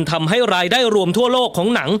จนทำให้รายได้รวมทั่วโลกของ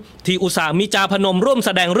หนังที่อุตส่าห์มีจาพนมร่วมแส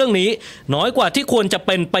ดงเรื่องนี้น้อยกว่าที่ควรจะเ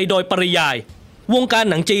ป็นไปโดยปริยายวงการ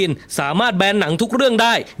หนังจีนสามารถแบนหนังทุกเรื่องไ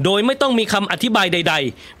ด้โดยไม่ต้องมีคำอธิบายใด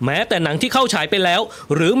ๆแม้แต่หนังที่เข้าฉายไปแล้ว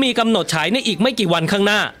หรือมีกำหนดฉายในอีกไม่กี่วันข้าง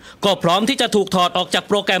หน้าก็พร้อมที่จะถูกถอดออกจาก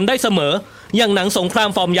โปรแกรมได้เสมออย่างหนังสงคราม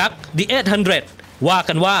ฟอร์มยักษ์ The 800ว่า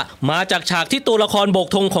กันว่ามาจากฉากที่ตัวละครโบก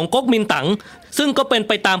ธงของก๊กมินตั๋งซึ่งก็เป็นไ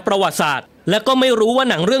ปตามประวัติศาสตร์และก็ไม่รู้ว่า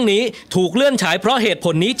หนังเรื่องนี้ถูกเลื่อนฉายเพราะเหตุผ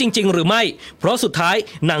ลนี้จริงๆหรือไม่เพราะสุดท้าย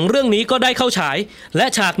หนังเรื่องนี้ก็ได้เข้าฉายและ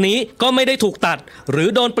ฉากนี้ก็ไม่ได้ถูกตัดหรือ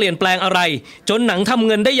โดนเปลี่ยนแปลงอะไรจนหนังทำเ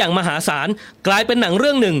งินได้อย่างมหาศาลกลายเป็นหนังเ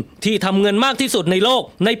รื่องหนึ่งที่ทำเงินมากที่สุดในโลก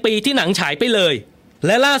ในปีที่หนังฉายไปเลยแ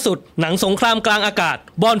ละล่าสุดหนังสงครามกลางอากาศ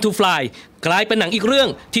Born to Fly กลายเป็นหนังอีกเรื่อง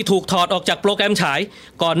ที่ถูกถอดออกจากโปรแกรมฉาย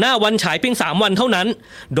ก่อนหน้าวันฉายเพียง3 วันเท่านั้น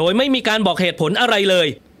โดยไม่มีการบอกเหตุผลอะไรเลย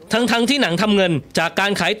ทั้งที่หนังทำเงินจากกา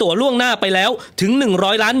รขายตั๋วล่วงหน้าไปแล้วถึง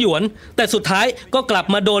100 ล้านหยวนแต่สุดท้ายก็กลับ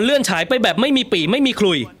มาโดนเลื่อนฉายไปแบบไม่มีปี่ไม่มีค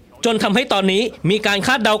ลุยจนทำให้ตอนนี้มีการค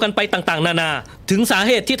าดเดากันไปต่างๆนานาถึงสาเ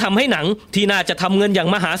หตุที่ทำให้หนังที่น่าจะทำเงินอย่าง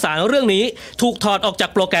มหาศาลเรื่องนี้ถูกถอดออกจา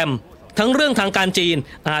กโปรแกรมทั้งเรื่องทางการจีน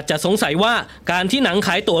อาจจะสงสัยว่าการที่หนังข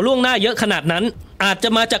ายตั๋วล่วงหน้าเยอะขนาดนั้นอาจจะ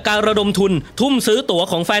มาจากการระดมทุนทุ่มซื้อตั๋ว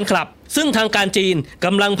ของแฟนคลับซึ่งทางการจีนก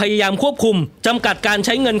ำลังพยายามควบคุมจำกัดการใ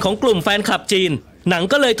ช้เงินของกลุ่มแฟนคลับจีนหนัง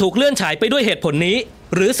ก็เลยถูกเลื่อนฉายไปด้วยเหตุผลนี้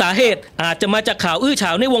หรือสาเหตุอาจจะมาจากข่าวอื้อฉ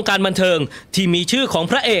าวในวงการบันเทิงที่มีชื่อของ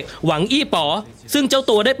พระเอกหวังอี้ป๋อซึ่งเจ้า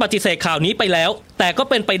ตัวได้ปฏิเสธข่าวนี้ไปแล้วแต่ก็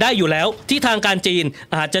เป็นไปได้อยู่แล้วที่ทางการจีน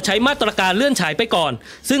อาจจะใช้มาตรการเลื่อนฉายไปก่อน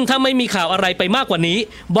ซึ่งถ้าไม่มีข่าวอะไรไปมากกว่านี้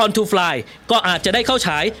Born to Fly ก็อาจจะได้เข้าฉ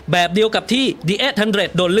ายแบบเดียวกับที่ The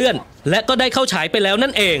 800โดนเลื่อนและก็ได้เข้าฉายไปแล้ว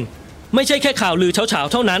นั่นเองไม่ใช่แค่ข่าวลือเฉา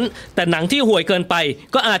ๆเท่านั้นแต่หนังที่ห่วยเกินไป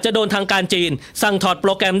ก็อาจจะโดนทางการจีนสั่งถอดโป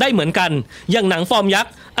รแกรมได้เหมือนกันอย่างหนังฟอร์มยัก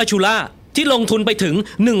ษ์อชูล่าที่ลงทุนไปถึง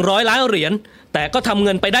100 ล้านเหรียญแต่ก็ทำเ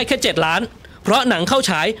งินไปได้แค่7 ล้านเพราะหนังเข้า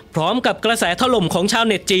ฉายพร้อมกับกระแสถล่มของชาว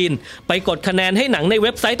เน็ตจีนไปกดคะแนนให้หนังในเ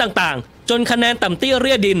ว็บไซต์ต่างๆจนคะแนนต่ำเตี้ยเ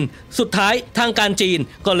รี่ยดินสุดท้ายทางการจีน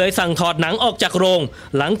ก็เลยสั่งถอดหนังออกจากโรง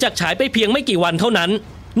หลังจากฉายไปเพียงไม่กี่วันเท่านั้น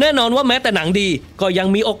แน่นอนว่าแม้แต่หนังดีก็ยัง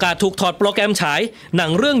มีโอกาสถูกถอดโปรแกรมฉายหนั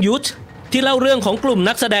งเรื่องยุทธที่เล่าเรื่องของกลุ่ม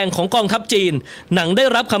นักแสดงของกองทัพจีนหนังได้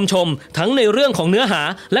รับคำชมทั้งในเรื่องของเนื้อหา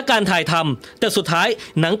และการถ่ายทำแต่สุดท้าย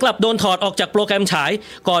หนังกลับโดนถอดออกจากโปรแกรมฉาย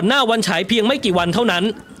ก่อนหน้าวันฉายเพียงไม่กี่วันเท่านั้น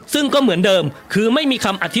ซึ่งก็เหมือนเดิมคือไม่มีค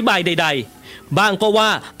ำอธิบายใดๆบางก็ว่า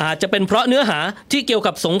อาจจะเป็นเพราะเนื้อหาที่เกี่ยว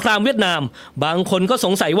กับสงครามเวียดนามบางคนก็ส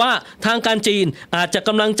งสัยว่าทางการจีนอาจจะก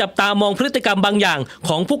ำลังจับตามองพฤติกรรมบางอย่างข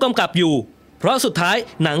องผู้กำกับอยู่เพราะสุดท้าย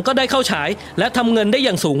หนังก็ได้เข้าฉายและทำเงินได้อ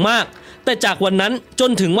ย่างสูงมากแต่จากวันนั้นจ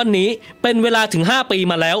นถึงวันนี้เป็นเวลาถึง5 ปี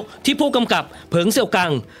มาแล้วที่ผู้กำกับเผิงเสี่ยวกั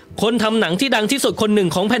งคนทำหนังที่ดังที่สุดคนหนึ่ง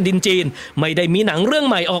ของแผ่นดินจีนไม่ได้มีหนังเรื่อง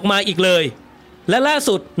ใหม่ออกมาอีกเลยและล่า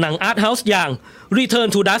สุดหนังอาร์ตเฮาส์อย่าง Return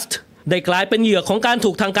to Dust ได้กลายเป็นเหยื่อของการ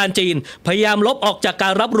ถูกทางการจีนพยายามลบออกจากกา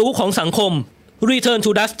รรับรู้ของสังคม Return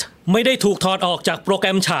to Dust ไม่ได้ถูกถอดออกจากโปรแกร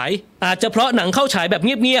มฉายอาจจะเพราะหนังเข้าฉายแบบเ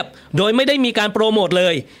งียบๆโดยไม่ได้มีการโปรโมทเล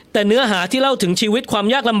ยแต่เนื้อหาที่เล่าถึงชีวิตความ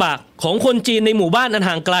ยากลำบากของคนจีนในหมู่บ้านอัน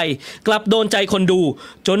ห่างไกลกลับโดนใจคนดู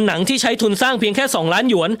จนหนังที่ใช้ทุนสร้างเพียงแค่2 ล้าน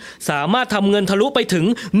หยวนสามารถทำเงินทะลุไปถึง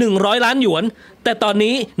100 ล้านหยวนแต่ตอน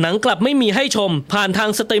นี้หนังกลับไม่มีให้ชมผ่านทาง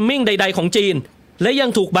สตรีมมิ่งใดๆของจีนและยัง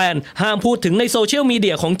ถูกแบนห้ามพูดถึงในโซเชียลมีเดี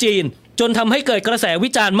ยของจีนจนทำให้เกิดกระแสวิ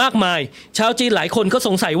จารณ์มากมายชาวจีนหลายคนก็ส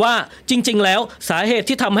งสัยว่าจริงๆแล้วสาเหตุ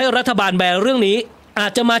ที่ทำให้รัฐบาลแบนเรื่องนี้อา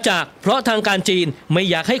จจะมาจากเพราะทางการจีนไม่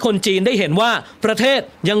อยากให้คนจีนได้เห็นว่าประเทศ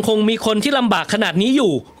ยังคงมีคนที่ลำบากขนาดนี้อ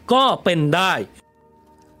ยู่ก็เป็นได้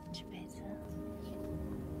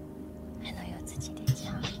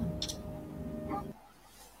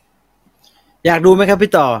อยากดูไหมครับ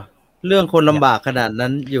พี่ต่อเรื่องคนลำบากขนาดนั้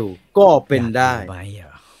นอยู่ก็เป็นได้ไม่เหร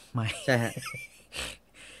อไม่ใช่ฮะ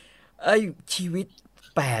ชีวิต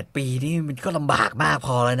 8 ปีนี่มันก็ลำบากมากพ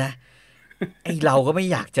อแล้วนะไอเราก็ไม่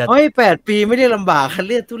อยากจะ เฮ้ย8 ปีไม่ได้ลำบาก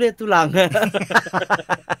เรียกทุลัง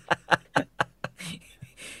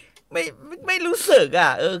ไม่รู้สึกอ่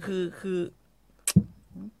ะคือ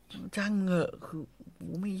ช่างเหอะคือ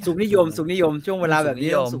ไม่อยาก สุขนิยมช่วงเวลาแบบ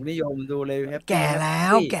นี้สุขนิยมดูเลยแฮปปี้ แก่แล้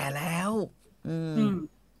ว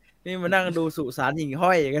นี่มานั่งดูสุสานหิ่งห้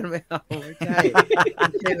อยอย่างนั้นไม่เอาไม่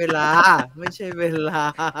ใช่เวลาไม่ใช่เวลา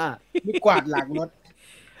มีกวาดหลังรถ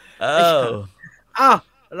อ้าว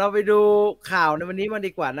เราไปดูข่าวในวันนี้มัน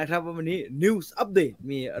ดีกว่านะครับว่าวันนี้ News Update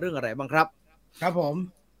มีเรื่องอะไรบ้างครับครับผม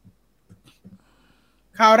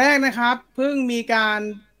ข่าวแรกนะครับเพิ่งมีการ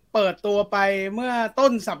เปิดตัวไปเมื่อต้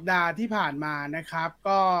นสัปดาห์ที่ผ่านมานะครับ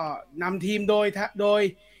ก็นำทีมโดย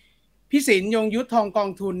พี่ศิลป์ยงยุทธทองกอง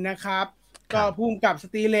ทุนนะครับก็พุ่มกับส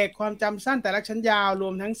ตรีเหล็กความจำสั้นแต่ละชั้นยาวร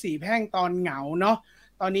วมทั้ง4แพร่งตอนเหงาเนาะ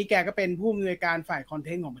ตอนนี้แกก็เป็นผู้อำนวยการฝ่ายคอนเท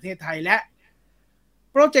นต์ของประเทศไทยและ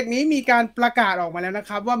โปรเจกต์นี้มีการประกาศออกมาแล้วนะ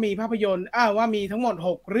ครับว่ามีภาพยนตร์ว่ามีทั้งหมด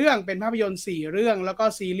6เรื่องเป็นภาพยนตร์4เรื่องแล้วก็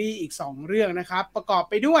ซีรีส์อีก2เรื่องนะครับประกอบ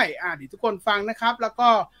ไปด้วยเดี๋ยวทุกคนฟังนะครับแล้วก็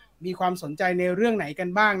มีความสนใจในเรื่องไหนกัน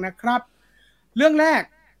บ้างนะครับเรื่องแรก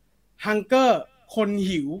Hunger คน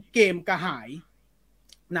หิวเกมกระหาย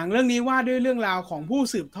หนังเรื่องนี้ว่าด้วยเรื่องราวของผู้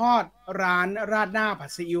สืบทอดร้านราดหน้าผั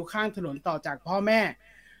ดซีอิ๊วข้างถนนต่อจากพ่อแม่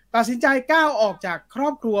ตัดสินใจก้าวออกจากครอ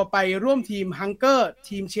บครัวไปร่วมทีม Hunger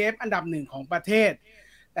ทีมเชฟอันดับ1ของประเทศ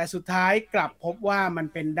แต่สุดท้ายกลับพบว่ามัน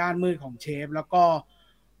เป็นด้านมืดของเชฟแล้วก็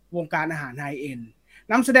วงการอาหารไฮเอ็นด์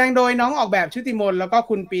นำแสดงโดยน้องออกแบบชุติมนแล้วก็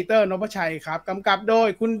คุณปีเตอร์นพชัยครับกำกับโดย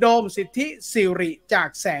คุณโดมสิทธิสิริจาก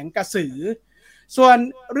แสงกระสือส่วน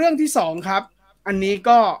เรื่องที่2ครับอันนี้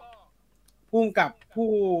ก็พุ่งกับ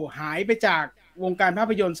ผู้หายไปจากวงการภา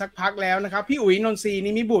พยนตร์สักพักแล้วนะครับพี่อุ๋ยนนทรี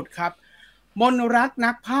นิมิบุตรครับมนรัก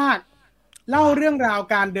นักพากย์เล่าเรื่องราว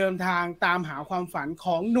การเดินทางตามหาความฝันข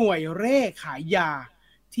องหน่วยเร่ขายยา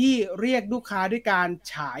ที่เรียกลูกค้าด้วยการ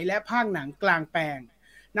ฉายและพากย์หนังกลางแปลง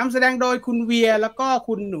นำแสดงโดยคุณเวียแล้วก็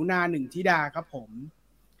คุณหนูนาหนึ่งธิดาครับผม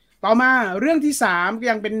ต่อมาเรื่องที่3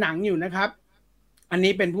ยังเป็นหนังอยู่นะครับอัน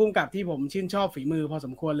นี้เป็นผู้กำกับที่ผมชื่นชอบฝีมือพอส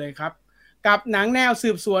มควรเลยครับกับหนังแนวสื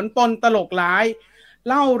บสวนปนตลกร้าย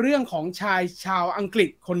เล่าเรื่องของชายชาวอังกฤษ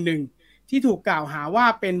คนหนึ่งที่ถูกกล่าวหาว่า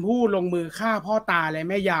เป็นผู้ลงมือฆ่าพ่อตาและ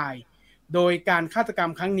แม่ยายโดยการฆาตกรร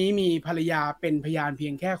มครั้งนี้มีภรรยาเป็นพยานเพี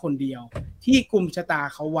ยงแค่คนเดียวที่กุมชะตา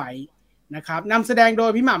เขาไว้นะครับนำแสดงโด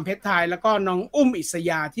ยพี่หม่ำเพชรไทยแล้วก็น้องอุ้มอิส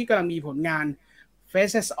ยาที่กำลังมีผลงาน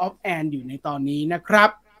Faces of Anne อยู่ในตอนนี้นะครับ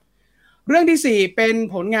เรื่องที่4เป็น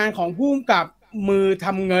ผลงานของผู้กำกับมือท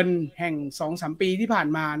ำเงินแห่ง 2-3 ปีที่ผ่าน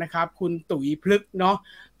มานะครับคุณตุ๋ยพลึกเนาะ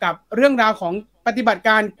กับเรื่องราวของปฏิบัติก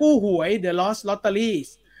ารกู้หวย The Lost Lotteries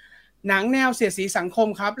หนังแนวเสียดสีสังคม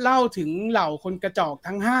ครับเล่าถึงเหล่าคนกระจอก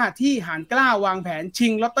ทั้ง5ที่หาญกล้าวางแผนชิ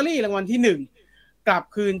งลอตเตอรี่รางวัลที่1กลับ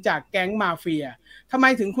คืนจากแก๊งมาเฟียทำไม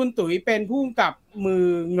ถึงคุณตุ๋ยเป็นผู้กำกับมือ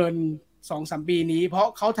เงิน 2-3 ปีนี้เพราะ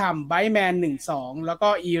เขาทำไบแมน 1-2 แล้วก็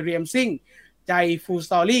อีเรียมซิ่งใจฟูลส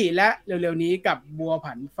ตอรี่และเร็วๆนี้กับบัว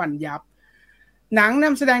ผันฟันยับหนังน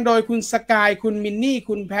ำแสดงโดยคุณสกายคุณมินนี่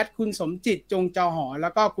คุณแพทคุณสมจิตจงจอหอแล้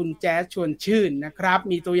วก็คุณแจ๊สชวนชื่นนะครับ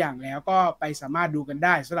มีตัวอย่างแล้วก็ไปสามารถดูกันไ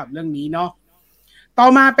ด้สำหรับเรื่องนี้เนาะต่อ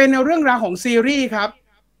มาเป็นเรื่องราวของซีรีส์ครับ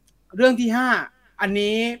เรื่องที่5อัน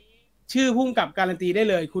นี้ชื่อผู้กำกับการันตีได้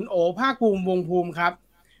เลยคุณโอภาคภูมิวงภูมิครับ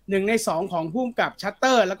1ใน2ของผู้กำกับชัตเต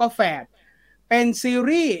อร์แล้วก็แฝดเป็นซี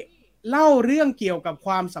รีส์เล่าเรื่องเกี่ยวกับค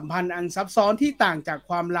วามสัมพันธ์อันซับซ้อนที่ต่างจาก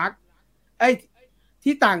ความรัก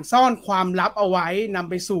ที่ต่างซ่อนความลับเอาไว้นำ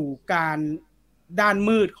ไปสู่การด้าน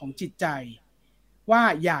มืดของจิตใจว่า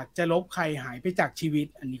อยากจะลบใครหายไปจากชีวิต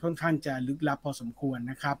อันนี้ค่อนข้างจะลึกลับพอสมควร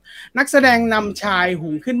นะครับนักแสดงนำชายหุ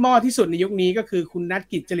งขึ้นหม้อที่สุดในยุคนี้ก็คือคุณนัท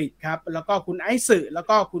กิจจริตครับแล้วก็คุณไอซ์แล้ว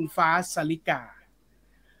ก็คุณฟ้าสลิกา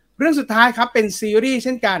เรื่องสุดท้ายครับเป็นซีรีส์เ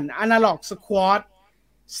ช่นกัน Analog Squad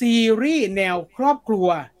ซีรีส์แนวครอบครัว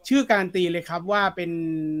ชื่อการตีเลยครับว่าเป็น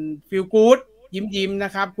ฟีลกู๊ดยิ้มน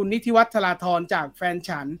ะครับคุณนิติวัฒน์ธราธรจากแฟน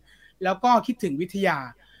ฉันแล้วก็คิดถึงวิทยา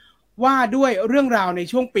ว่าด้วยเรื่องราวใน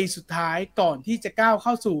ช่วงปีสุดท้ายก่อนที่จะก้าวเข้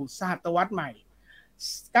าสู่ศตวรรษให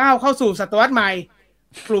ม่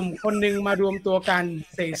กลุ่มคนหนึ่งมารวมตัวกัน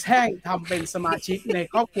เสแสร้งทำเป็นสมาชิกใน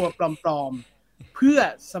ครอบครัวปลอมๆเพื่อ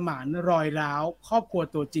สมานรอยร้าวครอบครัว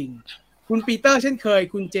ตัวจริงคุณปีเตอร์เช่นเคย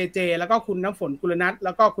คุณเจแล้วก็คุณน้ำฝนกุลนัทแ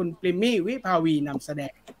ล้วก็คุณปริมมี่วิภาวีนำแสด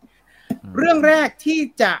งเรื่องแรกที่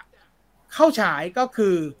จะเข้าฉายก็คื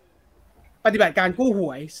อปฏิบัติการกู้ห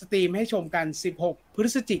วยสตรีมให้ชมกัน16พฤ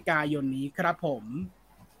ศจิกายนนี้ครับผม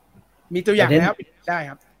มีตัวอย่างแล้วได้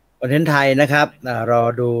ครับคอนเทนต์ไทยนะครับรอ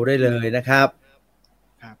ดูได้เลยนะครับ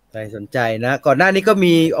ใครสนใจนะก่อนหน้านี้ก็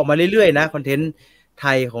มีออกมาเรื่อยๆนะคอนเทนต์ไท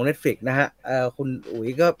ยของ Netflix นะฮะคุณอุ๋ย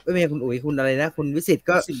ก็ไม่ใช่คุณอุ๋ยคุณอะไรนะคุณวิสิต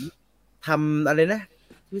ก็ทำอะไรนะ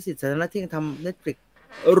วิสิตสันที่ทำ Netflix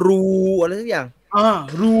รูอะไรทุกอย่าง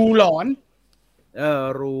รูหลอน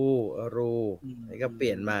รูนี่ก็เป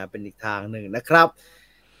ลี่ยนมาเป็นอีกทางหนึ่งนะครับ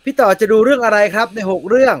พี่ต่อจะดูเรื่องอะไรครับใน6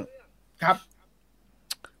เรื่องครับ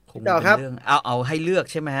พี่ต่อครับเอาให้เลือก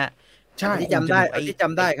ใช่ไหมฮะใช่ที่จำไ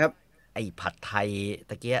ด้ครับไอ้ผัดไทย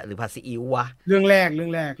ตะเกียหรือผัดซีอิ๊ววะเรื่องแรก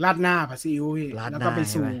ราดหน้าผัดซีอิ๊วพี่แล้วก็ไป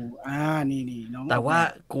สู่นี่น้องแต่ว่า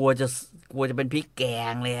กลัวจะเป็นพริกแก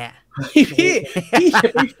งเลยฮะพี่จะ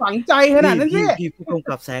ไปฝังใจขนาดนั้นพี่ผู้กำ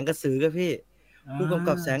กับแสงกระสือครับพี่ผู้กำ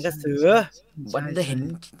กับแสงกระสือวันได้เห็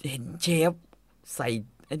นเชฟใส่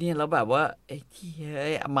ไอ้นี่แล้วแบบว่าไอ้ที่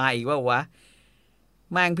มาอีกว่าวะ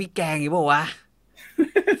แม่งพริกแกงอีกว่าวะ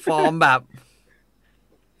ฟอร์มแบบ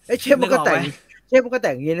ไอ้เชฟมันก็แต่ง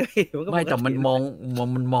อย่างนี้นะพี่ไม่แต่มัน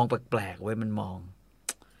มองแปลกๆเว้ยมั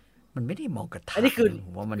นไม่ได้มองกระทะอันนี้คือ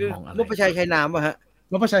ว่ามันมองอะไรนพชัยชัยนามป่ะฮะ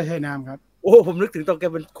นพชัยชัยนามครับโอ้ผมนึกถึงตอนแก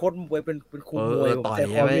เป็นโค้ชมวยเป็นครูมวยต่อย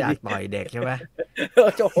ใช่ไหมอยากต่อยเด็กใช่ไหม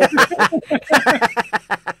โจ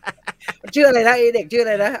ชื่ออะไรนะไอเด็กชื่ออะ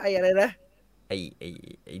ไรนะไออะไรนะไอ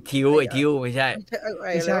ทิวไม่ใช่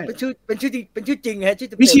เป็นชื่อจริงฮะชื่อ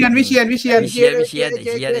วิเชียน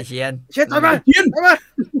ต่อยมา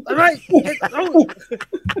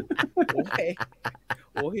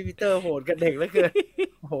โอ้พี่พีเตอร์โหดกับเด็กแล้วเกิน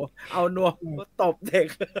โอ้เอานัวตบเด็ก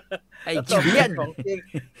ไอ้เชียนของจริง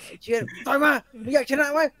เชียนต่อยมามึงอยากชนะ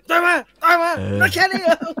ไหมต่อยมาแล้วแค่นี้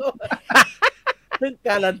ซึ่งก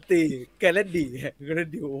ารันตีแกเล่นดี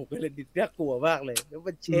น่ากลัวมากเลยแล้วเ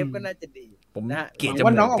ป็นเชฟก็น่าจะดีผมเกลียดจ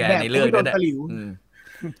มูกแกในเรื่องนั้นนะ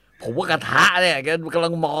ผมว่ากระทะเนี่ยแกกำลั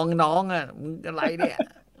งมองน้องอ่ะมึงอะไรเนี่ย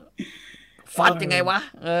ฟัดยังไงวะ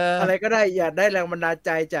อะไรก็ได้อย่าได้แรงบันดาลใจ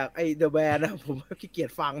จากไอ้เดอะแบร์นะผมขี้เกียจ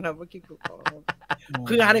ฟังนะเมื่อกี้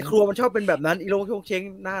คืองานในครัวมันชอบเป็นแบบนั้นอีโรงเชง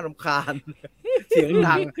หน้ารำคาญเสียง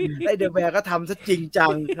ดังไอ้เดอะแบร์ก็ทำซะจริงจั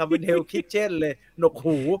งทำเป็นเฮลคิทเช่นเลยหนก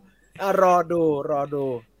หูรอดู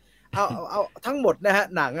เอาทั้งหมดนะฮะ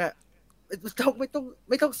หนังอ่ะไ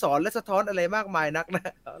ม่ต้องสอนและสะท้อนอะไรมากมายนักน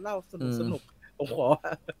ะเล่าสนุกผมขอ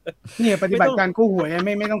เนี่ยปฏิบัติการกู้หวย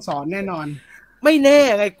ไม่ต้องสอนแน่นอนไม่แน่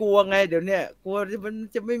ไงกลัวไงเดี๋ยวเนี้ยกลัวมัน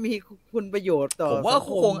จะไม่มีคุณประโยชน์ต่อผมว่า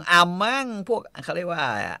คงมั่งพวกเขาเรียกว่า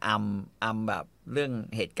แบบเรื่อง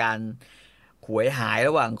เหตุการณ์หวยหายร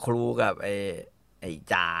ะหว่างครูกับไอ้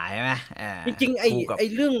จ่าใช่ไหมจริงๆไอ้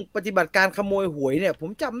เรื่องปฏิบัติการขโมยหวยเนี่ยผม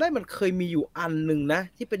จำได้มันเคยมีอยู่อันหนึ่งนะ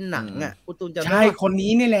ที่เป็นหนังอ่ะคุณตูนจำได้ใช่คน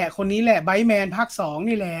นี้นี่แหละไบท์แมนภาค2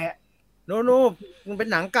นี่แหละโนมันเป็น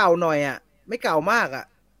หนังเก่าหน่อยอ่ะไม่เก่ามากอ่ะ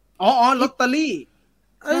ลอตเตอรี่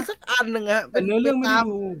สักอันหนึ่งอะเป็นเนื้อเรื่อง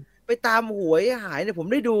ไปตามหวยหายเนี่ยผม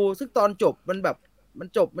ได้ดูซึ่งตอนจบมันแบบ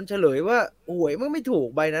มันเฉลยว่าหวยมันไม่ถูก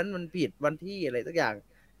ใบนั้นมันผิดวันที่อะไรสักอย่าง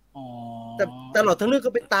แต่ตลอดทั้งเรื่อง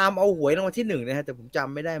ก็ไปตามเอาหวยรางวัลที่1นะฮะแต่ผมจ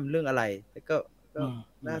ำไม่ได้มันเรื่องอะไรแต่ก็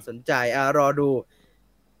น่าสนใจรอดู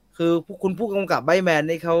คือคุณผู้กำกับไบแมน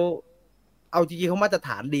นี่เขาเอาจริงๆเขามาตรฐ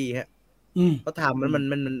านดีฮะเขาทำ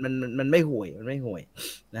มันไม่ห่วย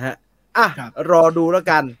นะฮะรอดูแล้ว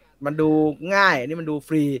กันมันดูง่ายนี่มันดูฟ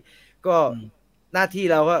รีก็หน้าที่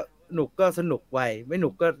เราก็หนุกก็สนุกไปไม่หนุ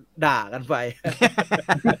กก็ด่ากันไป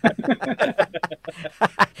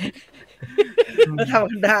ทำ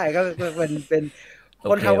กันได้ก็เป็น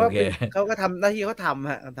คนทำก็เขาก็ทำหน้าที่เขาทำ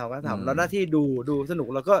ฮะทำแล้วหน้าที่ดูสนุก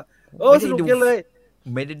แล้วก็สนุกจังเลย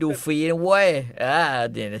ไม่ได้ดูฟรีนะเว้ย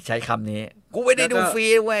เดี๋ยวใช้คำนี้กูไม่ได้ดูฟรี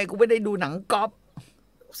เว้ยกูไม่ได้ดูหนังก๊อป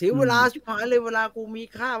เสียเวลาชิบหายเลยเวลากูมี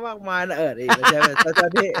ค่ามากมายนะนี่ใช่ไหมแต่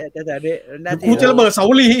นี่กูจะระเบิดเสา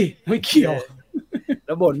ลีไม่เกี่ยวแ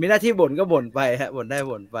ล้วบ่นมีหน้าที่บ่นก็บ่นไปฮะบ่นได้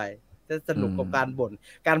บ่นไปจะสนุกกับการบ่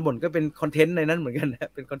นก็เป็นคอนเทนต์ในนั้นเหมือนกันนะ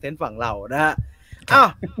เป็นคอนเทนต์ฝั่งเรานะฮะ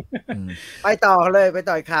ไปต่อ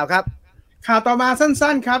ข่าวครับข่าวต่อมา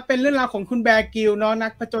สั้นๆครับเป็นเรื่องราวของคุณแบร์กิลเนาะนั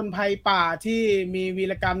กผจญภัยป่าที่มีวี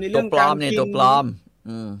รกรรมในเรื่องการกินตัวปลอม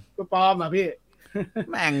พี่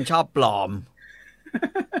แม่งชอบปลอม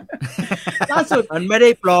ล่าสุดมันไม่ได้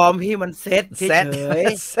ปลอมพี่มันเซตเฉย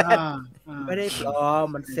ไม่ได้ปลอม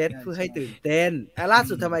มันเซตเพื่อให้ตื่นเต้นล่า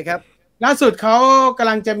สุดทำไมครับล่าสุดเขากำ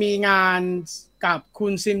ลังจะมีงานกับคุ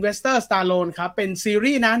ณซิลเวสเตอร์สตาโลนครับเป็นซี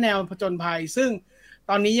รีส์นะแนวผจญภัยซึ่ง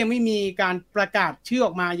ตอนนี้ยังไม่มีการประกาศชื่ออ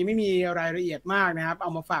อกมายังไม่มีรายละเอียดมากนะครับเอา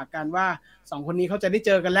มาฝากกันว่า2คนนี้เขาจะได้เ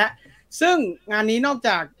จอกันแล้วซึ่งงานนี้นอกจ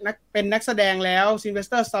ากเป็นนักแสดงแล้วซิลเวส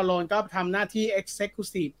เตอร์สตาโลนก็ทำหน้าที่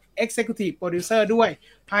Executive Producer ด้วย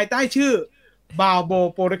ภายใต้ชื่อ Balbo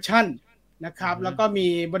Production นะครับแล้วก็มี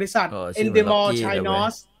บริษัท Endemol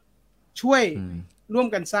Chinos ช่วยร่วม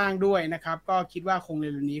กันสร้างด้วยนะครับก็คิดว่าคงเร็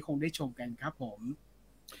วๆนี้คงได้ชมกันครับผม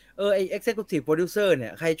ไอ้ executive producer เนี่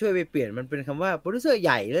ยใครช่วยไปเปลี่ยนมันเป็นคำว่า producer ใ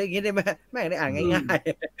หญ่เลยอย่างงี้ได้ไหมแม่งได้อ่านง่าย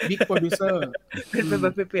ๆ บิ๊กโปรดิวเซอร์ เป็น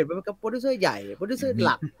เปลี่ยนเป็นกับ producer ใหญ่ producer ห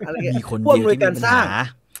ลักอะไรเงี้ย มีคน พวก เดียว หน่วย ที่ กา มี ร ปัญ สร้าง หา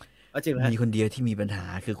เอาจริงเหรอฮะ มีคนเดียวที่มีปัญหา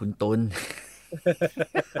คือคุณตุล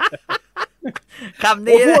คำ โ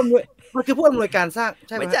อ้ นี้ ผู้อำนวยมันคือผู้อำนวยการสร้างใ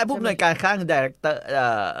ช่ไหม ไม่ใช่ผู้อำนวยการข้างดีเรคเตอร์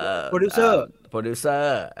โปรดิวเซอร์ โปรดิวเซอ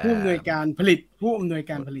ร์ ผู้อำนวยการผลิตผู้อำนวย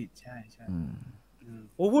การผลิตใช่ใช่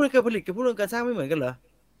โอ้ผู้อำนวยการผลิตกับผู้อำนวยการสร้างไม่เหมือนกันเหรอ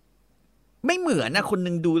ไม่เหมือนนะคนห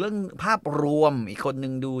นึ่งดูเรื่องภาพรวม อีกคนหนึ่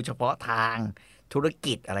งดูเฉพาะทางธุร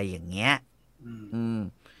กิจอะไรอย่างเงี้ย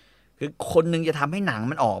คือคนหนึ่งจะทำให้หนัง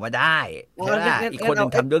มันออกมาได้ใช่ไหมอีกคนหนึ่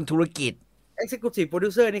งทำเรื่องธุรกิจ executive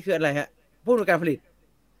producer นี่คืออะไรฮะผู้อำนวยการผลิต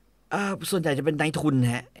ส่วนใหญ่จะเป็นนายทุน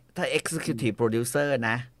ฮะถ้า executive producer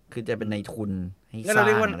นะคือจะเป็นนายทุนให้สร้าง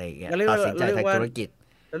อะไรอย่างเงี้ยตัดสินใจทางธุรกิจ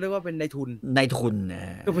เราเรียกว่าเป็นนายทุน นายทุนนะ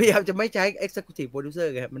คือพยายามจะไม่ใช้ executive producer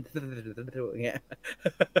ไงมันอย่างเงี้ย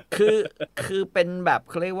คือเป็นแบบ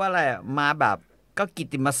เขาเรียกว่าอะไรมาแบบก็กิต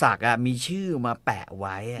ติมศักดิ์มีชื่อมาแปะไ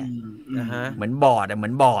ว้เหมือนบอร์ดเหมื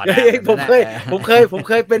อนบอร์ด ผมเ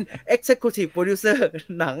คยเป็น executive producer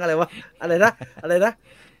หนังอะไรวะอะไรนะ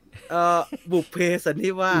บุพเพสัน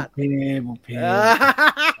นิวาสบุพเพ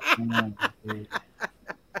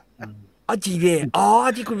จริงดิ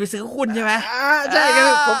ที่คุณไปซื้อหุ้นใช่ไหมใช่ครั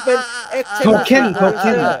บผมเป็น โทเค็น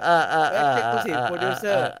executive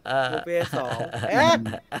producer บุพเพ2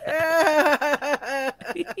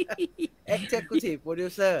 executive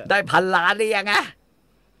producer ได้1,000,000,000ได้ยังไง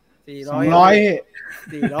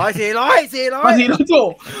400โจ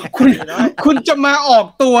คุณจะมาออก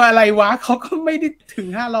ตัวอะไรวะเขาก็ไม่ได้ถึง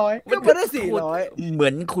500ก็ไม่ได้400เหมื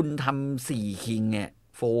อนคุณทำ4 คิงอ่ะ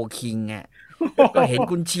4 คิงอ่ะก็เห็น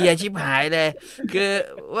คุณเชียร์ชิบหายเลยคือ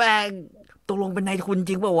ว่าตกลงเป็นนายทุน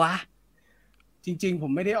จริงเปล่าวะจริงๆผ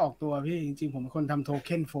มไม่ได้ออกตัวพี่จริงๆผมเป็นคนทำโทเ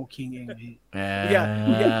ค็น4 คิงเองพี่อย่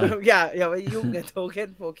าไปยุ่งกับโทเค็น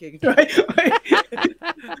4 คิง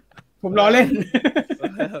ผมล้อเล่น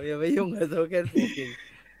อย่าไปยุ่งกับโทเค็น4 คิง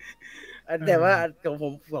แต่ว่า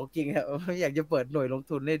ของจริงครับอยากจะเปิดหน่วยลง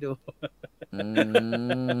ทุนให้ดู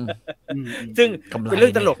ซึ่งเป็นเรื่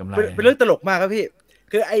องตลกเป็นเรื่องตลกมากครับพี่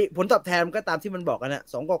คือไอ้ผลตอบแทนมันก็ตามที่มันบอกกันนะ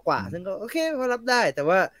2 กว่าซึ่งก็โอเคพอรับได้แต่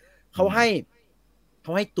ว่าเขาใ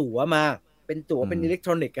ห้ตั๋วมาเป็นตั๋วเป็นอิเล็กท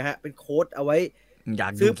รอนิกส์ฮะเป็นโค้ดเอาไว้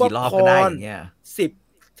ซื้อป๊อปคอร์น10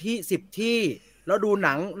 ที่แล้วดูห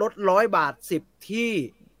นังลด100 บาท10 ที่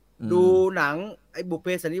ดูหนังไอ้บุพเพ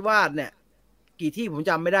สันนิวาสเนี่ยกี่ที่ผม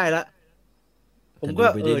จำไม่ได้ละผมก็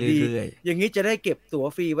ดีอย่างนี้จะได้เก็บตั๋ว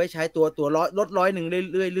ฟรีไว้ใช้ตัวลด100เ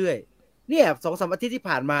รื่อยๆเนี่ย 2-3 อาทิตย์ที่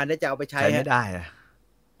ผ่านมาเนี่ยจะเอาไปใช้ไม่ได้อะ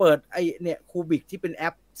เปิดไอเนี่ยคูบิกที่เป็นแอ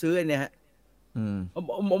ปซื้อไอเนี่ยฮะ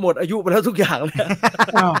หมดอายุไปแล้วทุกอย่างเลย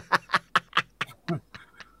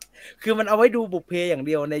คือมันเอาไว้ดูบุพเพอย่างเ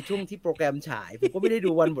ดียวในช่วงที่โปรแกรมฉายผมก็ไม่ได้ดู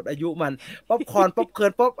วันหมดอายุมันป๊อปคอร์นป๊อปเคิร์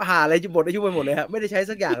นป๊อปหาอะไรจะหมดอายุไปหมดเลยฮะไม่ได้ใช้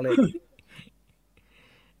สักอย่างเลย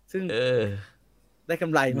ซึ่งได้กำ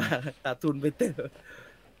ไรมากขาดทุนไปเต็ม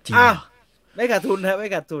ไม่ขาดทุนนะไม่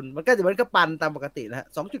ขาดทุนมันก็จะมันก็ปันตามปกตินะฮะ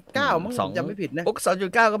 2.9 มั้งจำไม่ผิดนะ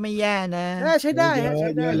2.9 ก็ไม่แย่นะใช้ได้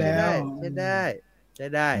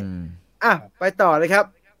ไปต่อเลยครับ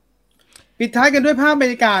ปิดท้ายกันด้วยภาพบร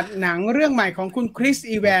รยากาศหนังเรื่องใหม่ของคุณคริส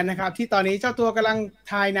อีแวนนะครับที่ตอนนี้เจ้าตัวกำลัง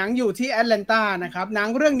ถ่ายหนังอยู่ที่แอตแลนตานะครับหนัง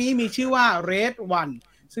เรื่องนี้มีชื่อว่า Red One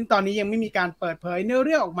ซึ่งตอนนี้ยังไม่มีการเปิดเผยเนื้อเ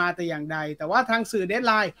รื่องออกมาแต่อย่างใดแต่ว่าทางสื่อ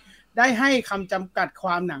Deadline ได้ให้คำจำกัดคว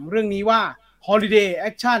ามหนังเรื่องนี้ว่า Holiday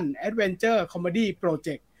Action Adventure Comedy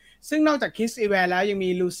Project ซึ่งนอกจากคริสอีแวนแล้วยังมี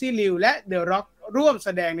ลูซี่ลิวและเดอะร็อกร่วมแส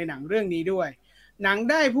ดงในหนังเรื่องนี้ด้วยหนัง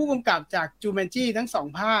ได้ผู้กำกับจากจูแมนจี้ทั้ง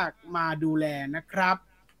2 ภาคมาดูแลนะครับ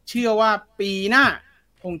เชื่อว่าปีหน้า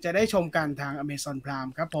คงจะได้ชมกันทาง Amazon Prime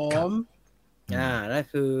ครับผมนั่น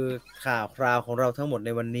คือข่าวคราวของเราทั้งหมดใน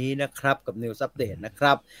วันนี้นะครับกับ News Update นะค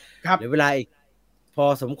รับเหลือเวลาอีกพอ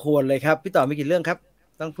สมควรเลยครับพี่ต่อมีกี่เรื่องครับ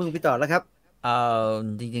ต้องพึ่งพี่ต่อแล้วครับ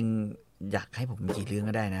จริงๆอยากให้ผมมีกี่เรื่อง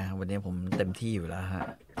ก็ได้นะวันนี้ผมเต็มที่อยู่แล้วฮะ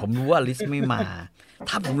ผมรู้ว่าลิสต์ไม่มา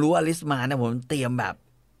ถ้าผมรู้ว่าลิสต์มานะผมเตรียมแบบ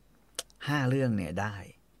5 เรื่องเนี่ยได้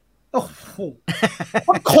โอ้โห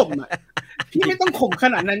ขมอ่ะพี่ไม่ต้องขมข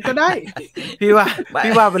นาดนั้นก็ได้พี่ว่า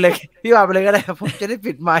ไปเลยก็ได้ผมจะได้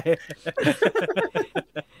ปิดไมค์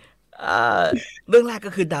เรื่องแรก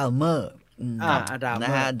ก็คือดาวเมอร์นะ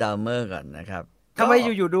ฮะดาวเมอร์ก่อนนะครับทำไมอ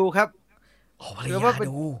ยู่ๆดูครับภรรยา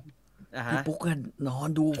ดูพี่ปุ๊กก็นอน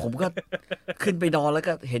ดูผมก็ขึ้นไปนอนแล้ว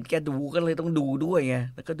ก็เห็นแกดูก็เลยต้องดูด้วยไง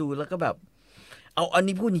แล้วก็ดูแล้วก็แบบเอาอัน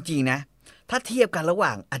นี้พูดจริงๆนะถ้าเทียบกันระหว่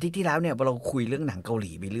างอาทิตย์ที่แล้วเนี่ยเราคุยเรื่องหนังเกาห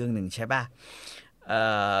ลีไปเรื่องหนึ่งใช่ป่ะ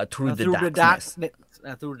Through the Darkness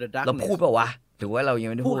เราพูดเปล่าวะหรือว่าเรายัง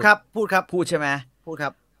ไม่ได้พูดครับพูดใช่ไหมพูดครั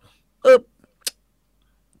บ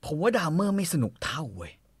ผมว่าดาวเมอร์ไม่สนุกเท่าเว้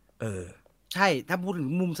ย ใช่ถ้าพูดถึง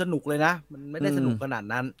มุมสนุกเลยนะมันไม่ได้สนุกขนาด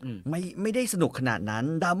นั้นไม่ได้สนุกขนาดนั้น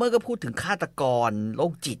ดาวเมอร์ก็พูดถึงฆาตกรโร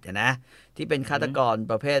คจิตนะที่เป็นฆาตกร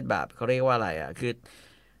ประเภทแบบเขาเรียกว่าอะไรอ่ะ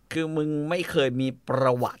คือมึงไม่เคยมีปร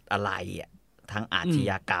ะวัติอะไรอ่ะทางอาช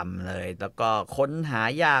ญากรรมเลย แล้วก็ค้นหา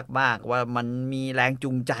ยากมากว่ามันมีแรงจู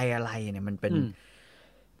งใจอะไรเนี่ยมันเ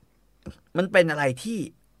ป็นอะไร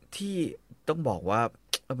ที่ต้องบอกว่า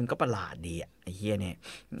มันก็ประหลาดดีอ่ะไอ้เฮียเนี่ย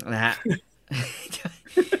นะฮะ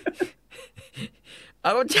เอ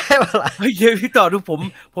าใช่ป่ะล่ะเฮ้ยพี่ต่อดูผ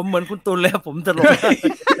มเหมือนคุณตุลเลยผมตลก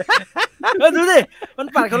ดูสิมัน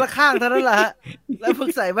ปัดคนละข้างเท่านั้นแหละฮะแล้วเพิ่ง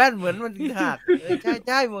ใส่แว่นเหมือนมันหักใ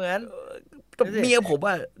ช่เหมือนแต่เมียผม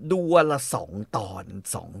ว่าดูวันละ2 ตอน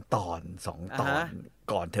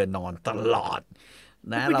ก่อนเธอนอนตลอด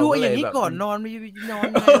นะเราดูอย่างนี้ก่อนนอนไม่นอน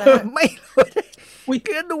ไม่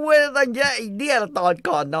ก็ดูตอนเยอะไอ้เดียตอน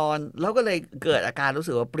ก่อนนอนแล้วก็เลยเกิดอาการรู้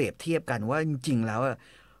สึกว่าเปรียบเทียบกันว่าจริงๆแล้ว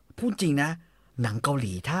พูดจริงนะหนังเกาห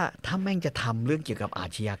ลีถ้าแม่งจะทำเรื่องเกี่ยวกับอา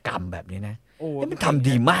ชญากรรมแบบนี้นะมันทำ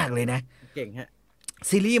ดีมากเลยนะเก่งฮะ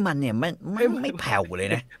ซีรีส์มันเนี่ยไม่แผ่วเลย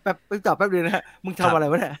นะไปตอบแป๊บเดียวนะมึงทำอะไร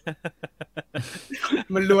วะเนี่ย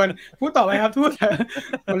มันลวนพูดต่อไปครับพูด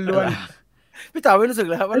มันลวนพี่ต่อไม่รู้สึก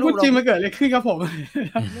เลยครับว่าพูดจริงมันเกิดอะไรขึ้นครับผม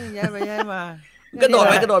นี่ย้ายไปย้ายมาก ระโ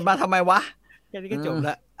ดดมาทำไมวะแค่นี้ก็จบแ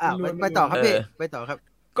ล้วไปต่อครับพี่ไปต่อครับ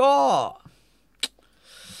ก็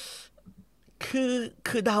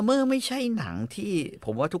คือดาวเมอร์ไม่ใช่หนังที่ผ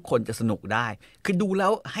มว่าทุกคนจะสนุกได้คือดูแล้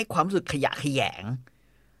วให้ความรู้สึกขยะแขยง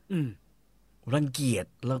รังเกียจ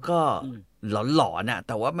แล้วก็หลอนๆน่ะแ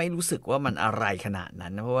ต่ว่าไม่รู้สึกว่ามันอะไรขนาดนั้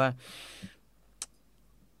นนะเพราะว่า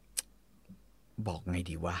บอกไง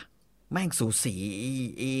ดีวะแม่งสูสี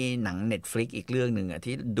หนัง Netflix อีกเรื่องหนึ่งอ่ะ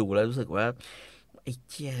ที่ดูแล้วรู้สึกว่าไอ้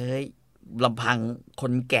เจ้ยลำพังค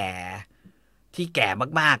นแก่ที่แก่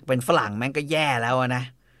มากๆเป็นฝรั่งแม่งก็แย่แล้วนะ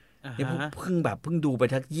นี่เพิ่งดูไป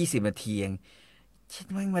ทัก20 นาทีเองฉัน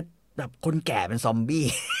แม่งมาแบบคนแก่เป็นซอมบี้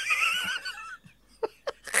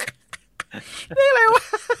นี่อะไรวะ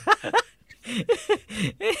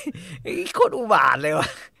โคตรอุบาทเลยวะ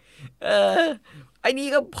ไอ้นี่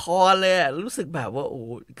ก็พอเลยรู้สึกแบบว่าโอ้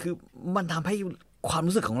คือมันทำให้ความ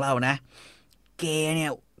รู้สึกของเรานะเกย์เนี่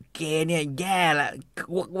ยแย่ละ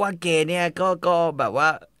ว่าเกย์เนี่ยก็แบบว่า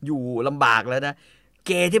อยู่ลำบากแล้วนะเ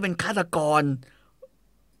กย์ที่เป็นฆาตกร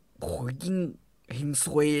โอ้ยยิ่งหิงซ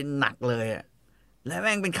วยหนักเลยอ่ะและแ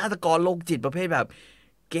ม่งเป็นฆาตกรโรคจิตประเภทแบบ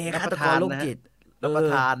เกย์ฆาตกรโรคจิตรับประ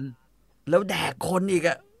ทานแล้วแดกคนอีก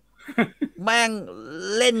อ่ะแม่ง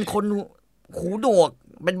เล่นคนหูหนวก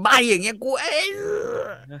เป็นใบอย่างเงี้ยกู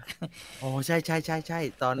โอ้ใช่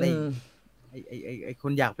ตอนไอ้ค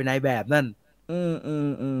นอยากเป็นนายแบบนั่น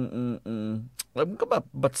แล้วมันก็แบบ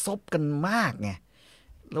บัดซบกันมากไง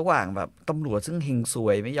ระหว่างแบบตำรวจซึ่งเฮงซว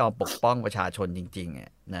ยไม่ยอมปกป้องประชาชนจริงๆอ่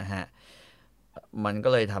ะนะฮะมันก็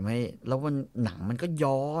เลยทำให้แล้วมันหนังมันก็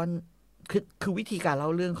ย้อนคือวิธีการเล่า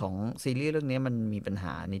เรื่องของซีรีส์เรื่องนี้มันมีปัญห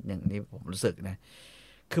านิดหนึ่งที่ผมรู้สึกนะ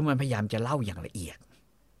คือมันพยายามจะเล่าอย่างละเอียด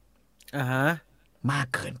มาก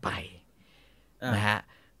เกินไปนะฮะ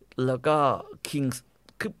แล้วก็คิง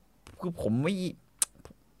คือผม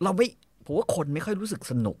ว่าคนไม่ค่อยรู้สึก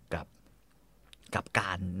สนุกกับก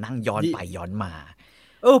ารนั่งย้อนไปย้อนมา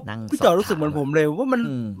พี่จอรู้สึกเหมือนผมเลยว่า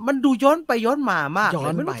มันดูย้อนไปย้อนมามากย้อ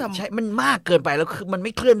นไปใช่มันมากเกินไปแล้วคือมันไ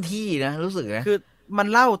ม่เคลื่อนที่นะรู้สึกนะคือมัน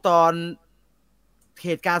เล่าตอนเห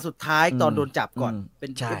ตุการณ์สุดท้ายตอนโดนจับก่อนเป็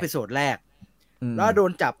นเอพิโซดแรกแล้วโด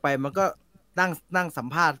นจับไปมันก็นั่งสัม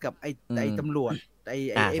ภาษณ์กับไอ้ตำรวจไอ้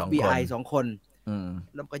FBI 2 คน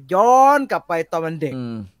แล้วก็ย้อนกลับไปตอนมันเด็ก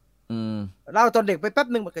เล่าตอนเด็กไปแป๊บ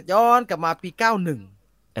นึงมันก็ย้อนกลับมาปี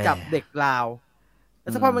91จับเด็กลาวแล้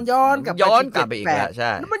วสักพักมันย้อนกลับไปอีกแล้วใ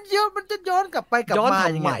ช่แล้วมันจะย้อนกลับไปกลับมา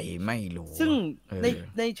อย่างไงไม่รู้ซึ่ง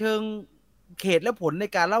ในเชิงเหตุและผลใน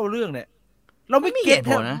การเล่าเรื่องเนี่ยเราไม่เก็ต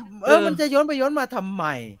นะมันจะย้อนไปย้อนมาทำไม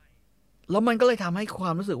แล้วมันก็เลยทำให้ควา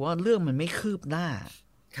มรู้สึกว่าเรื่องมันไม่คืบหน้า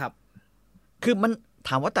ครับคือมันถ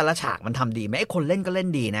ามว่าแต่ละฉากมันทำดีไหมไอ้คนเล่นก็เล่น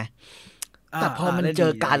ดีนะแต่พอมันเจ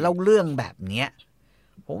อการเล่าเรื่องแบบเนี้ย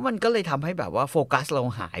ผมมันก็เลยทำให้แบบว่าโฟกัสเรา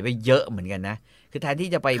หายไปเยอะเหมือนกันนะคือแทนที่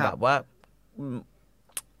จะไปแบบว่า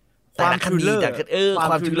แต่ละคดีแต่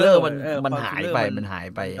ความทริลเลอร์มันหายไ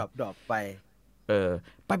ปดรอปไป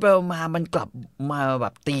ไปมามันกลับมาแบ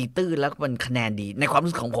บตีตื้นแล้วมันคะแนนดีในความรู้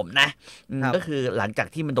สึกของผมนะก็คือหลังจาก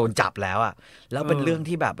ที่มันโดนจับแล้วอ่ะแล้วเป็นเรื่อง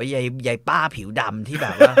ที่แบบยายป้าผิวดำที่แบ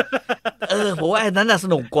บว่าผมว่าอันนั้นน่ะส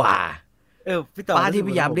นุกกว่าป้าที่พ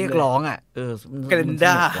ยายามเรียกร้องอ่ะเกรน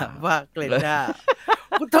ด้าว่าเกรนด้า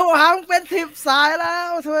คุณโทรหาเป็น10 สายแล้ว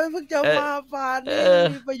ทำไมเพิ่งจะมาป่านนี้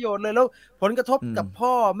มีประโยชน์เลยแล้วผลกระทบกับ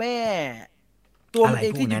พ่อแม่ตัวมันเอ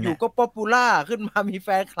งที่อยู่ก็ป๊อปปูล่าขึ้นมามีแฟ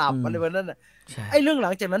นคลับอะไรแบบนั้นน่ะไอ้เรื่องหลั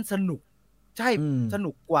งจากนั้นสนุก ใช่ส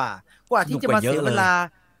นุกกว่าที่จะมาเสียเวลา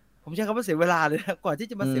ผมใช้คำว่าเสียเวลาเลยนะกว่าที่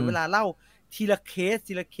จะมาเสียเวลาเล่าทีละเค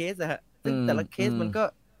สอะฮะซึ่งแต่ละเคสมัน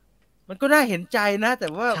ก็น่าเห็นใจนะแต่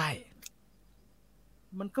ว่า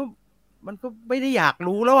มันก็ไม่ได้อยาก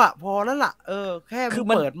รู้แล้วอะพอแล้วล่ะแค่คือ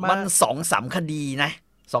เปิดมามัน 2-3 คดีนะ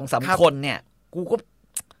 2-3 คนเนี่ยกู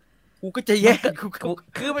ก็จะแย่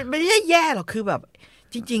คือมันไม่ได้แย่หรอกคือแบบ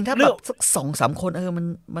จริงๆถ้าแบบสัก 2-3 คน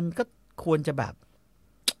มันก็ควรจะแบบ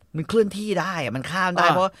มันเคลื่อนที่ได้อะมันข้ามได้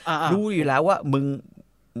เพราะรู้อยู่แล้วว่า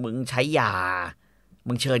มึงใช้ยา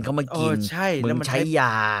มึงเชิญเขามากินมึงใช้ย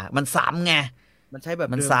ามันซ้ำไงมันใช้แบบ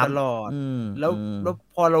เดิมตลอดแล้ว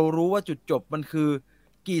พอเรารู้ว่าจุดจบมันคือ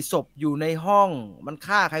กี่ศพอยู่ในห้องมัน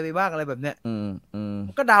ฆ่าใครไปบ้างอะไรแบบเนี้ย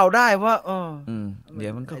มันก็เดาได้ว่าเดี๋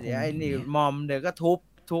ยวมันก็ไอ้นี่มอมเดี๋ยวก็ทุบ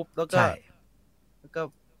แล้วก็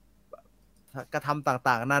กระทำ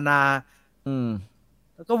ต่างๆนานา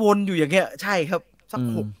แล้วก็วนอยู่อย่างเงี้ยใช่ครับสัก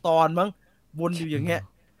6 ตอนมั้งวนอยู่อย่างเงี้ย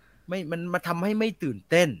มันมาทำให้ไม่ตื่น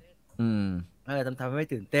เต้นทำให้ไม่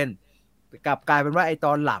ตื่นเต้นกลับกลายเป็นว่าไอ้ต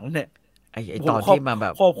อนหลังเนี่ยไอ้ตอนที่มาแบ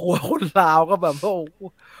บครอบครัวคนลาวก็แบบ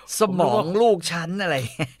สมองลูกฉันอะไร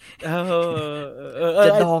จ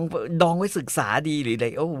ะดองไว้ศึกษาดีหรืออะไร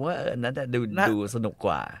ผมว่านั้นดูสนุกก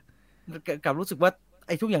ว่ากับรู้สึกว่าไ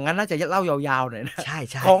อ้ทุกอย่างนั้นน่าจะเล่ายาวๆหน่อยนะใช่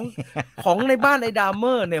ของในบ้านไอ้ดามเม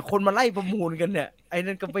อร์เนี่ยคนมาไล่ประมูลกันเนี่ยไอ้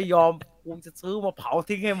นั่นก็ไม่ยอมกูจะซื้อมาเผา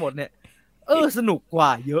ทิ้งให้หมดเนี่ยสนุกกว่า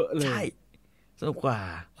เยอะเลยใช่สนุกกว่า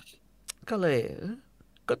ก็เลย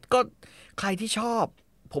ก็ใครที่ชอบ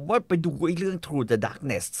ผมว่าไปดูไอ้เรื่อง True the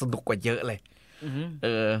Darkness สนุกกว่าเยอะเลย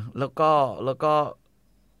แล้วก็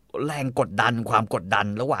แรงกดดันความกดดัน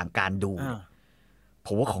ระหว่างการดูผ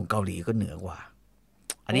มว่าของเกาหลีก็เหนือกว่า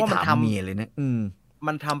อันนี้ถามเมียเลยนะ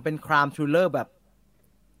มันทำเป็นครามทริลเลอร์แบบ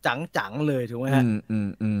จังๆเลยถูกไหมฮะ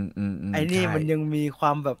ไอ้นี่มันยังมีคว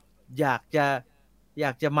ามแบบอยาก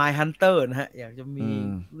จะ My Hunter นะฮะอยากจะมี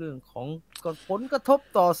เรื่องของผลกระทบ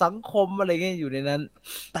ต่อสังคมอะไรเงี้ยอยู่ในนั้น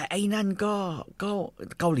แต่ไอ้นั่นก็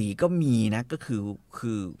เกาหลีก็มีนะก็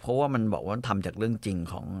คือเพราะว่ามันบอกว่าทำจากเรื่องจริง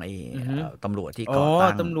ของไอ้ตำรวจที่ก่อตั้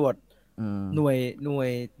งตำรวจหน่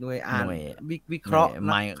วยอ่านวิเคราะห์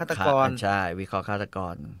ฆาตกรใช่วิเคราะห์ฆาตก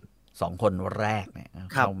ร2 คนแรกเนี่ย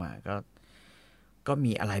เข้ามาก็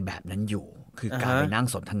มีอะไรแบบนั้นอยู่คือการไปนั่ง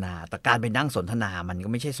สนทนาแต่การไปนั่งสนทนามันก็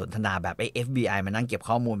ไม่ใช่สนทนาแบบไอ้ FBI มานั่งเก็บ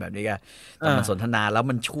ข้อมูลแบบนี้แต่มันสนทนาแล้ว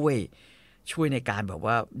มันช่วยในการแบบ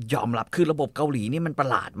ว่ายอมรับคือระบบเกาหลีนี่มันประ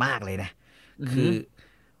หลาดมากเลยนะคือ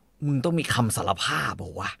มึงต้องมีคำสารภาพบ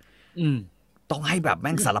อกว่าต้องให้แบบแ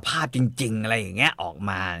ม่งสารภาพจริงๆอะไรอย่างเงี้ยออก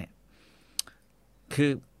มาเนี่ยคือ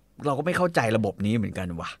เราก็ไม่เข้าใจระบบนี้เหมือนกัน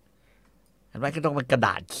ว่ะเห็นไหมก็ต้องเป็นกระด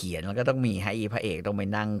าษเขียนแล้วก็ต้องมีให้พระเอกต้องไป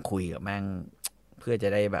นั่งคุยกับแม่งเพื่อจะ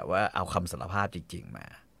ได้แบบว่าเอาคำสารภาพจริงๆมา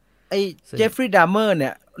ไอ้เจฟฟรีย์ ดามเมอร์เนี่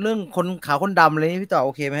ยเรื่องคนขาวคนดำอะไรนี่พี่ต่อโอ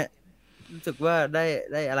เคไหมรู้สึกว่าไ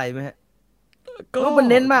ด้อะไรไหมฮะก็มัน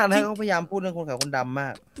เน้นมากนะเขาพยายามพูดเรื่องคนขาวคนดำมา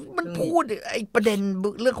กมันพูดไอ้ประเด็น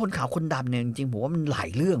เรื่องคนขาวคนดำเนี่ยจริงๆผมว่ามันหลาย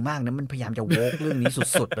เรื่องมากนะมันพยายามจะโวกเรื่องนี้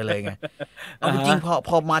สุดๆไปเลยไงเอาจริงๆพ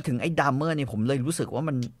อมาถึงไอ้ดามเมอร์เนี่ยผมเลยรู้สึกว่า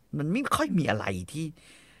มันไม่ค่อยมีอะไรที่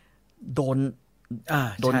โ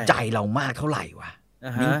ดนใจเรามากเท่าไหร่ว่ะ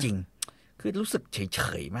จริงๆคือรู้สึกเฉ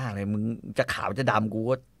ยๆมากเลยมึงจะขาวจะดำกู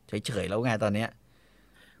ก็เฉยๆแล้วไงตอนเนี้ย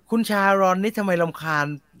คุณชารอนนี่ทำไมรำคาญ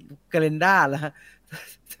เกเรนด้าล่ะ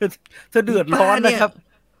เธอเดือดร้อนนะครับ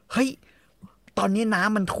เฮ้ยตอนนี้น้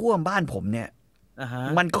ำมันท่วมบ้านผมเนี่ย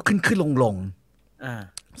มันก็ขึ้นลง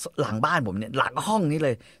หลังบ้านผมเนี่ยหลังห้องนี้เล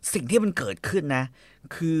ยสิ่งที่มันเกิดขึ้นนะ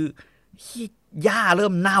คือหญ้าเริ่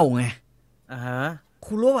มเน่าไง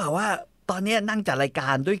คุณรู้เปล่าว่าตอนนี้นั่งจัดรายกา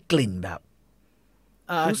รด้วยกลิ่นแบบ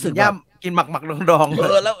รู้สึกย่ำกินหมักดองแล้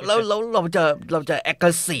วเราจะ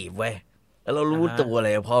aggressive เว้ยแล้วเรารู้ตัวเล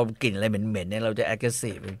ยพอกลิ่นอะไรเหม็นๆเนี่ยเราจะ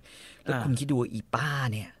aggressive แล้วคุณคิดดูอีป้า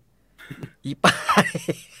เนี่ย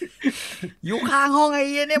อยู่ข้างห้องไอ้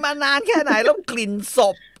เนี่ยมานานแค่ไหนแล้วกลิ่นศ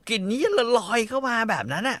พกลิ่นนี้ลอยเข้ามาแบบ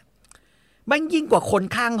นั้นอ่ะมันยิ่งกว่าคน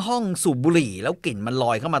ข้างห้องสูบบุหรี่แล้วกลิ่นมันล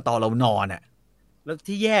อยเข้ามาตอนเรานอนอ่ะแล้ว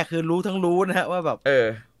ที่แย่คือรู้นะฮะว่าแบบ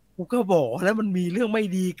กูก็บอกแล้วมันมีเรื่องไม่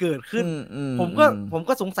ดีเกิดขึ้นผม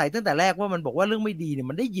ก็สงสัยตั้งแต่แรกว่ามันบอกว่าเรื่องไม่ดีเนี่ย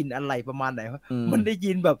มันได้ยินอะไรประมาณไหนวะมันได้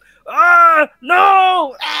ยินแบบno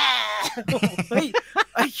เฮ้ย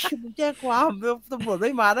ไอ้มึงแจ้งความตำรวจไ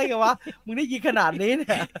ม่มาได้ไงวะมึงได้ยินขนาดนี้เ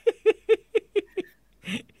นี่ย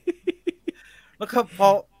แล้วก็พ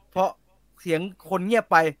อเสียงคนเงียบ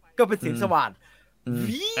ไปก็เป็นเสียงสว่าน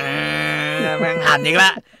แม่งหันอีกล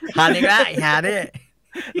ะหาดิ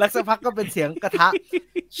แล้วสักพักก็เป็นเสียงกระทะ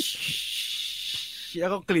แล้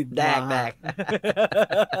วก็กลิ่นแดก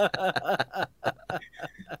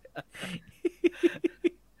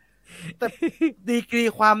แต่ดีกรี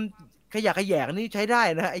ความ ขยะแขยงนี่ใช้ได้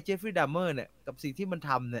นะไอ้เจฟฟรีย์ดัมเมอร์เนี่ยกับสิ่งที่มันท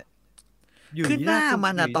ำเนี่ยคือหน้ามั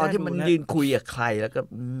นอะตอนที่มันยืนคุยกับใครแล้วก็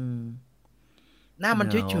หน้ามัน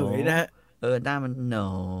เฉยๆนะฮะหน้ามัน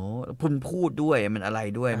พูดด้วยมันอะไร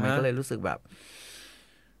ด้วยมันก็เลยรู้สึกแบบ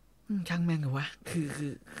ช่างแม่งเหรอวะคือ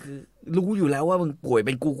รู้อยู่แล้วว่ามึงป่วยเ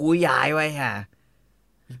ป็นกูย้ายไว้ค่ะ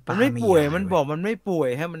มันไม่ป่วยมันบอกมันไม่ป่วย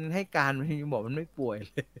ฮะมันให้การมันบอกมันไม่ป่วยเ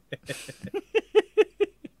ลย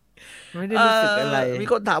ไม่ได้รู้สึกอะไรมี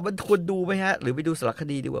คนถามว่าควรดูไหมฮะหรือไปดูสารค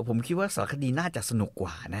ดีดีกว่าผมคิดว่าสารคดีน่าจะสนุกก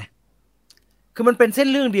ว่านะคือมันเป็นเส้น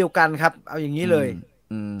เรื่องเดียวกันครับเอาอย่างนี้เลย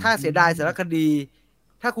ถ้าเสียดายสารคดี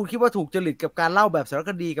ถ้าคุณคิดว่าถูกจริตกับการเล่าแบบสาร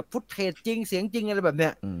คดีกับฟุตเทจจริงเสียงจริงอะไรแบบเนี้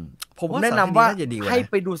ยผมแนะนำว่าให้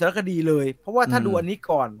ไปดูสารคดีเลยเพราะว่าถ้าดูอันนี้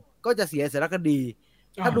ก่อนก็จะเสียสารคดี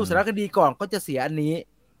ถ้าดูสารคดีก่อนก็จะเสียอันนี้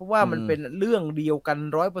เพราะว่ามันเป็นเรื่องเดียวกัน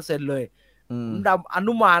 100% เลยอ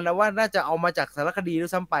นุมานนะว่าน่าจะเอามาจากสารคดีด้ว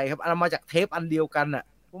ยซ้ำไปครับเอามาจากเทปอันเดียวกันน่ะ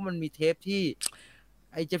เพราะมันมีเทปที่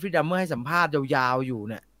ไอ้เจฟฟรีย์ดัมเมอร์ให้สัมภาษณ์ยาวๆอยู่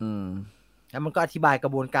เนี่ยแล้วมันก็อธิบายกร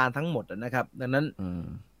ะบวนการทั้งหมดนะครับดังนั้น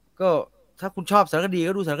ก็ถ้าคุณชอบสารคดี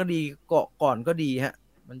ก็ดูสารคดีก่อนก็ดีฮะ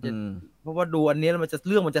มันจะเพราะว่าดูอันนี้แล้วมันจะ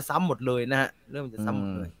เรื่องมันจะซ้ำหมดเลยนะฮะเรื่องมันจะซ้ำหม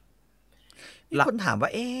ดเลยมีคนถามว่า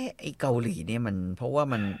ไอ้เกาหลีเนี่ยมันเพราะว่า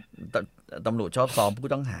มันตำรวจชอบซ้อมผู้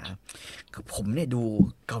ต้องหาคือผมเนี่ยดู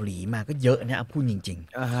เกาหลีมาก็เยอะนะพูดจริงๆ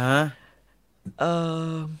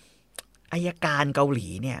อัยการเกาหลี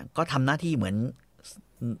เนี่ยก็ทำหน้าที่เหมือน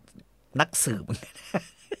นักสืบ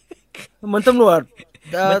เหมือนตำรวจ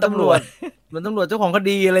เหมือนตำรวจเจ้าของค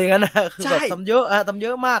ดีอะไรเงี้ยนะคือแบบทำเยอะทำเย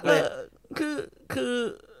อะมากเลยคือ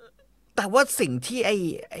แต่ว่าสิ่งที่ไ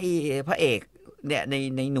อ้พระเอกเนี่ย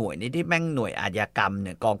ในหน่วยนี้ที่แม่งหน่วยอาชญากรรมเ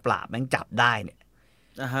นี่ยกองปราบแม่งจับได้เนี่ย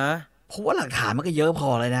เพราะว่าหลักฐานมันก็เยอะพอ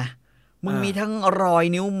เลยนะมึงมีทั้งรอย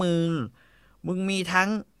นิ้วมือมึงมีทั้ง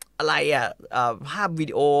อะไรภาพวิ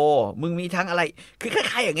ดีโอมึงมีทั้งอะไรคือคล้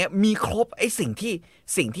ายๆอย่างเงี้ยมีครบไอ้สิ่ง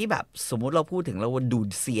ที่แบบสมมุติเราพูดถึงเราดู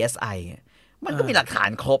CSI มันก็มีหลักฐาน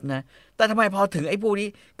ครบนะแต่ทำไมพอถึงไอ้พวกนี้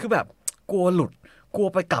คือแบบกลัวหลุดกลัว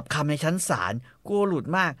ไปกลับคำในชั้นศาลกลัวหลุด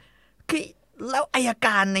มากคือแล้วอัยก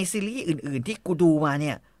ารในซีรีส์อื่นๆที่กูดูมาเ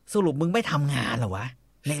นี่ยสรุปมึงไม่ทำงานเหรอวะ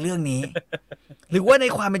ในเรื่องนี้ หรือว่าใน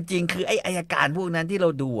ความเป็นจริงคือไอ้อัยการพวกนั้นที่เรา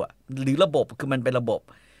ดูหรือระบบคือมันเป็นระบบ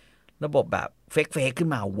แบบเฟกขึ้น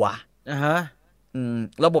มาวะ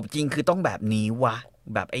ระบบจริงคือต้องแบบนี้วะ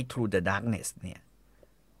แบบไอ้ True the Darkness เนี่ย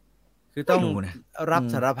คือต้องรับ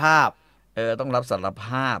สารภาพต้องรับสารภ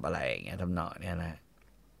าพอะไรอย่างเงี้ยทำนองเนี่ยนะ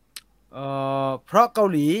เพราะเกา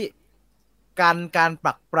หลีการป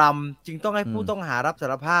รักปรำจึงต้องให้ผู้ต้องหารับสา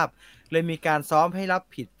รภาพเลยมีการซ้อมให้รับ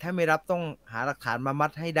ผิดถ้าไม่รับต้องหาหลักฐานมามั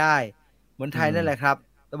ดให้ได้เหมือนไทยนั่นแหละครับ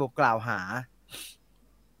ระบบกล่าวหา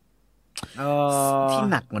ที่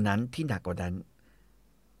หนักกว่านั้น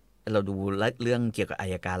เราดูเรื่องเกี่ยวกับอั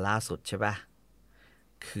ยการล่าสุดใช่ป่ะ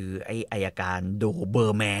คือไอ้อัยการโดเบอ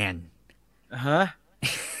ร์แมน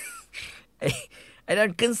ไอ้นั่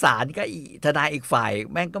นขึ้นศาลก็ทนายอีกฝ่าย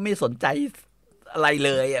แม่งก็ไม่สนใจอะไรเ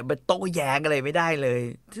ลยมันโต้แย้งอะไรไม่ได้เลย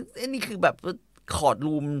นี่คือแบบคอร์ด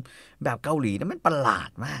รูมแบบเกาหลีนะมันประหลา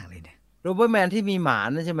ดมากเลยเนี่ยโดเบอร์แมนที่มีหมา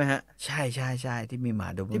นั่นใช่ไหมฮะใช่ที่มีหมา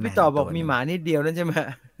โดเบอร์แมนที่พี่ต่อบอกมีหมานิดเดียวนั่นใช่ไหม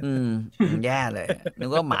แย่เลยนึก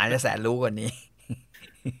ว่าหมาจะแสนรู้กว่านี้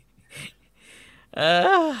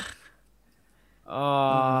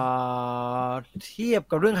เทียบ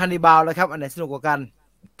กับเรื่องฮันนิบาลแล้วครับอันไหนสนุกกว่ากัน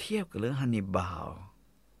เทียบกับเรื่องฮันนิบาล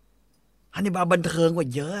บันเทิงกว่า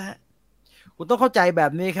เยอะคุณต้องเข้าใจแบ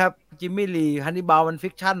บนี้ครับจิมมี่ลีฮันนิบาลมันฟิ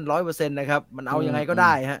กชั่น 100% นะครับมันเอายังไงก็ไ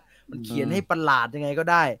ด้ฮะมันเขียนให้ประหลาดยังไงก็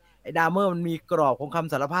ได้ไอ้ดาเมอร์มันมีกรอบของค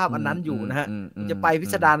ำสารภาพอันนั้นอยู่นะฮะมันจะไปพิ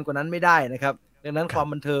สดารกว่านั้นไม่ได้นะครับดังนั้นความ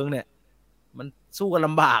บันเทิงเนี่ยมันสู้กันล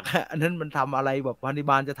ำบากฮะอันนั้นมันทำอะไรแบบฮันนิ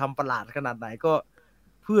บาลจะทำประหลาดขนาดไหนก็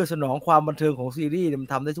เพื่อสนองความบันเทิงของซีรีส์มัน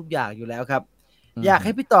ทำได้ทุกอย่างอยู่แล้วครับอยากใ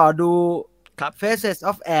ห้พี่ต่อดู Faces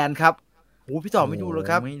of Anne ครับโอ้พี่ต่อไม่ดูเลย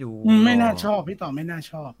ครับไม่น่าชอบพี่ต่อไม่น่า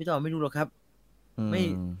ชอบพี่ต่อไม่ดูหรอกครับไ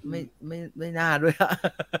ม่น่าด้วย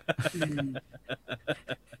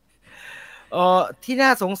ที่น่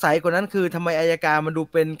าสงสัยกว่านั้นคือทำไมอัยการมันดู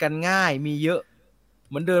เป็นกันง่ายมีเยอะ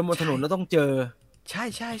เหมือนเดินบนถนนแล้วต้องเจอใ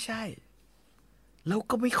ช่แล้ว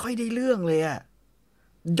ก็ไม่ค่อยได้เรื่องเลยอะ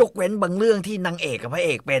ยกเว้นบางเรื่องที่นางเอกกับพระเอ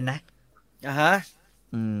กเป็นนะ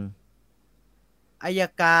อัย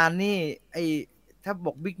การนี่ไอถ้าบ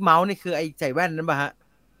อกบิ๊กเมาส์นี่คือไอใส่แว่นนั่นป่ะฮะ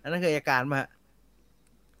อันนั้นคืออัยการป่ะฮะ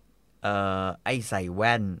ไอใส่แ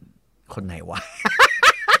ว่นคนไหนวะ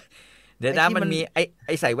เดี๋ยวนะมันมีไอ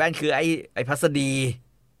ใส่แว่นคือไอพัสดี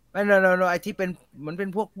ไม่ไอที่เป็นเหมือนเป็น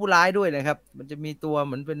พวกผู้ร้ายด้วยนะครับมันจะมีตัวเ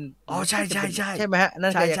หมือนเป็นใช่ใช่ไหมฮะนั่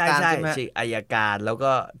นคืออัยการใช่ไหมอัยการแล้ว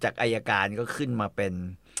ก็จากอัยการก็ขึ้นมาเป็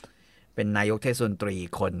นนายกเทศมนตรี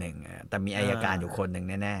คนหนึ่งแต่มีอัยการอยู่คนหนึ่ง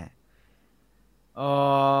แน่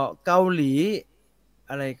เกาหลี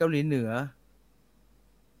อะไรเกาหลีเหนือ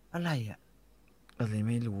อะไรอ่ะ อะไร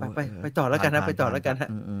ไม่รู้ ไปต่อแล้วกันนะไปต่อแล้วกันฮะ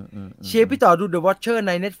ๆๆๆ เชียร์พี่ต่อดู The Watcher ใ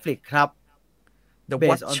น Netflix ครับ The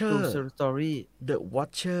based on Watcher true story The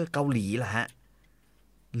Watcher เกาหลีเหรอฮะ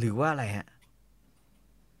หรือว่าอะไรฮะ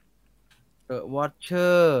The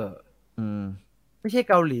Watcher ไม่ใช่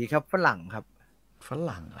เกาหลีครับฝรั่งครับ ฝ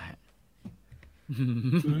รั่งเหรอฮะ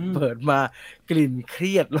เปิดมากลิ่นเค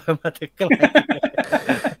รียดลอยมาถึงไกล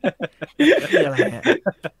คืออะไรฮะ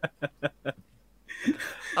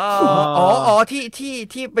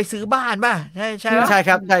ที่ไปซื้อบ้านป่ะใช่ใช่ ใช่ค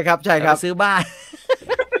รับใช่ครับใช่ครับ ไปซื้อบ้าน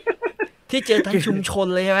ที่เจอทั้งชุมชน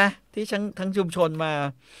เลยใช่ไหมที่ทั้งชุมชนมา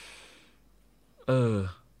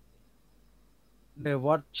The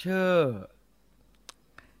Watcher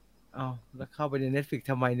เอาแล้วเข้าไปใน Netflix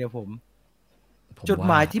ทำไมเนี่ยผมจด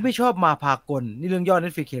หมายที่ไม่ชอบมาพากลนี่เรื่องย่อ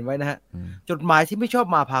Netflix เขียนไว้นะฮะจดหมายที่ไม่ชอบ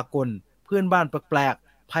มาพากลเพื่อนบ้านแปลก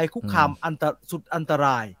ๆภัยคุกคามสุดอันตร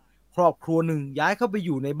ายครอบครัวหนึ่งย้ายเข้าไปอ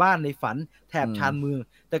ยู่ในบ้านในฝันแถบชานเมือง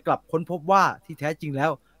แต่กลับค้นพบว่าที่แท้จริงแล้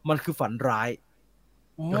วมันคือฝันร้าย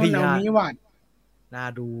แนวนี้ว่ะน่า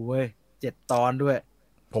ดูเว้ย7 ตอนด้วย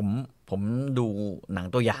ผมดูหนัง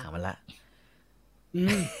ตัวอย่างมาแล้ว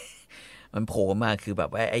มันโผล่มาคือแบบ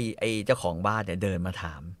ว่าไอ้เจ้าของบ้านเนี่ยเดินมาถ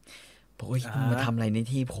ามบอกว่ามึงมาทำอะไรใน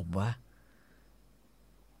ที่ผมวะ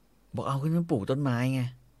บอกเอาขึ้นมาปลูกต้นไม้ไง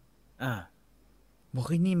บอกเ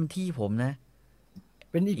ฮ้ยนี่มันที่ผมนะ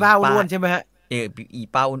เป็นอีป้าอ้วนใช่ไหมฮะอี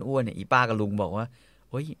ป้าอ้วนๆเนี่ยอีป้ากับลุงบอกว่า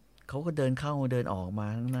เฮ้ยเขาก็เดินเข้าเดินออกมา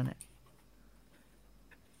ทั้งนั้นแหละ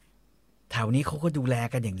แถวนี้เขาก็ดูแล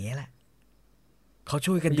กันอย่างนี้แหละเขา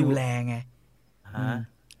ช่วยกันดูแลไง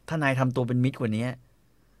ถ้านายทำตัวเป็นมิตรกว่านี้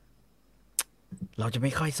เราจะไ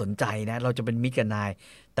ม่ค่อยสนใจนะเราจะเป็นมิตรกับนาย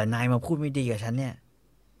แต่นายมาพูดไม่ดีกับฉันเนี่ย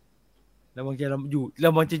แล้วมันจ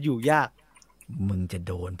ะอยู่ยากมึงจะ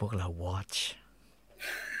โดนพวกเรา watch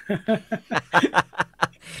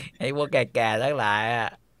ไอ้พวกแก่ๆทั้งหลายอ่ะ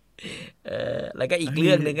แล้วก็อีกเ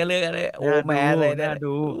รื่องหนึ่งก็เรื่องอะไรโอแมนเลยนะ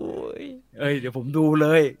ดูเดี๋ยวผมดูเล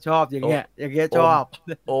ยชอบอย่างเงี้ยชอบ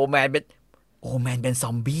โอแมนเป็นซ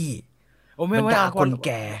อมบี้มันด่าคนแ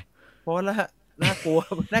ก่เพราะแล้วน่ากลัว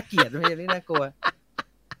น่าเกลียดไม่ใช่นี่น่ากลัว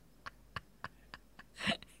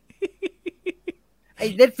ไอ้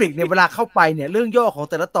Netflix เนี่ยเวลาเข้าไปเนี่ยเรื่องย่อของ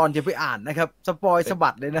แต่ละตอนจะไปอ่านนะครับสปอยสะบั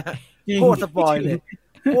ดเลยนะโคตรสปอยเลย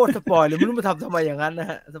ไม่รู้มาทำไมอย่างนั้นนะ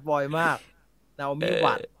ฮะสปอยมากนาโอมิ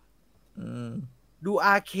วัตดูอ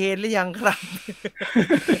าร์เคนหรือยังครับ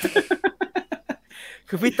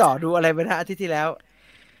คือพี่ต่อดูอะไรไปนะอาทิตย์ที่แล้ว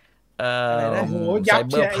อะไรนะไซ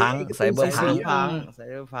เบอร์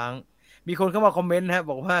พังมีคนเข้ามาคอมเมนต์นะ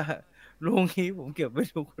บอกว่าลุงนี้ผมเก็บไว้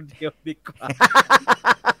ดูคนเดียวดีกว่า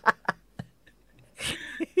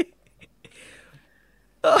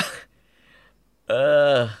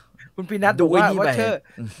คุณพีนัทดูว่า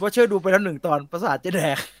เชอร์ดูไปแล้ว1 ตอนประสาทจะแด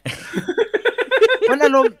กมันอ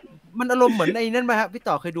ารมณ์เหมือนไอ้นั่นไหมครับพี่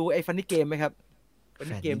ต่อเคยดูไอ้ฟันนี่เกมไหมครับฟัน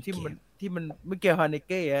นี่เกมที่มันไม่เกี่ยวฮานิ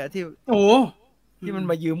เก้ฮะที่มัน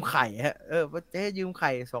มายืมไข่ฮะว่าจะให้ยืมไ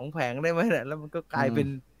ข่2 แผงได้ไหมเนี่ยแล้วมันก็กลายเป็น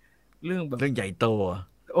เรื่องแบบเรื่องใหญ่โต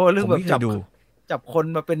เรื่องแบบจับคน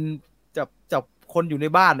มาเป็นจับคนอยู่ใน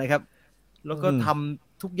บ้านนะครับแล้วก็ท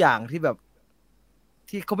ำทุกอย่างที่แบบ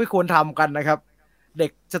ที่เขาไม่ควรทำกันนะครับเด็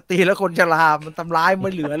กสตรีและคนชรามันทำร้ายไ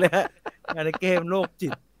ม่เหลือเลยฮะในเกมโรคจิ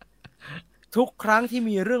ตทุกครั้งที่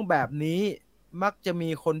มีเรื่องแบบนี้มักจะมี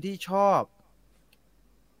คนที่ชอบ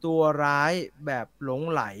ตัวร้ายแบบหลง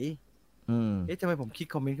ไหลทำไมผมคลิก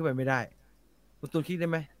คอมเมนต์ขึ้นไปไม่ได้คุณตูนคลิกได้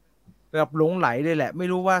ไหมแบบหลงไหลเลยแหละไม่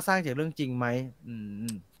รู้ว่าสร้างจากเรื่องจริงไหม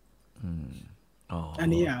อัน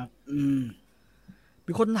นี้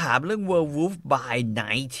มีคนถามเรื่อง Werewolf by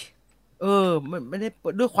Night ไม่ได้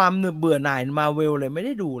ด้วยความเบื่อหน่ายมาเวลเลยไม่ไ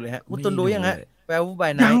ด้ดูเลยฮะคุณตูนดูยังฮะ Werewolf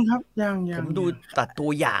by Night ยังครับยังผมดูตัดตั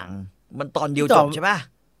วอย่างมันตอนเดียวจบใช่ป่ะ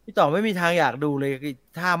พี่ต่อไม่มีทางอยากดูเลย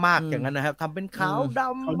ท่ามากอย่างนั้นนะครับทำเป็นขาวด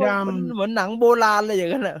ำเหมือนหนังโบราณอะไรอย่า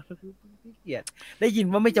งนั้นแหละขี้เกียจได้ยิน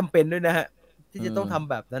ว่าไม่จำเป็นด้วยนะฮะที่จะต้องทำ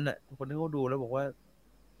แบบนั้นอ่ะคนที่เขาดูแล้วบอกว่า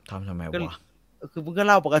ทำไมวะคือมึงก็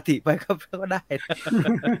เล่าปกติไปก็ได้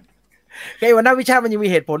ไอ้วันนั้นวิชามันยังมี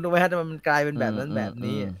เหตุผลถูกไหมฮะแต่มันกลายเป็นแบบนั้นแบบ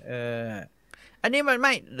นี้อันนี้มันไ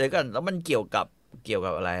ม่เดี๋ยวก่อนแล้วมันเกี่ยวกับ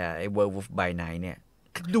อะไรอะไอ้ Werewolf by Night เนี่ย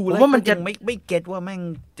ดูแล้วมันจะไม่เก็ตว่าแม่ง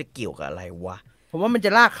จะเกี่ยวกับอะไรวะผมว่ามันจ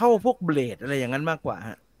ะลากเข้าพวกเบลดอะไรอย่างนั้นมากกว่าฮ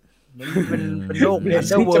ะเป็นโลก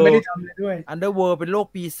อันเดอร์เวิลด์เป็นโลก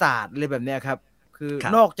ปีศาจอะไรแบบเนี้ยครับคือ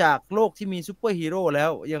นอกจากโลกที่มีซูเปอร์ฮีโร่แล้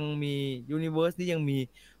วยังมียูนิเวอร์สนี้ยังมี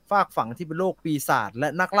ฝากฝั่งที่เป็นโลกปีศาจและ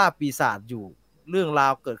นักล่าปีศาจอยู่เรื่องรา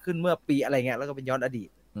วเกิดขึ้นเมื่อปีอะไรเงี้ยแล้วก็เป็นย้อนอดีต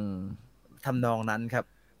ทำนองนั้นครับ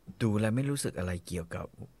ดูแล้วไม่รู้สึกอะไรเกี่ยวกับ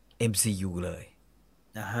MCU เลย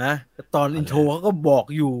ฮะตอนอินโทรเขาก็บอก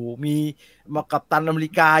อยู่มีมากัปตันอเม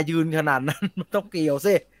ริกายืนขนาดนั้น มันต้องเกี่ยว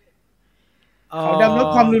สิเขาดำลด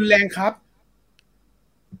ความรุนแรงครับ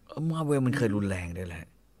มาเวลมันเคยรุนแรงด้วยแหละ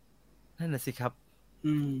นั่นน่ะสิครับ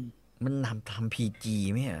มันทำพีจี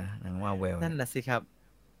ไหมอ่ะหนังมาเวลนั่นน่ะสิครับ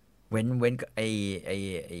เว้นไอ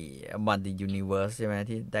มันดิยูนิเวิร์สใช่ไหม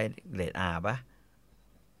ที่ได้เรทอาร์ป่ะ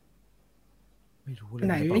ไม่รู้เลย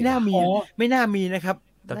ไม่น่ามีนะครับ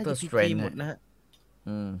ด็อกเตอร์สเตรนจ์หมดนะฮะ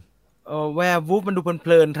แวร์วูฟมันดูเพ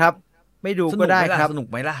ลินๆครับไม่ดูก็ได้ครับสนุก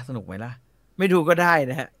ไหมล่ะไม่ดูก็ได้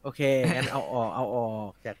นะฮะโอเคงั้นเอาออ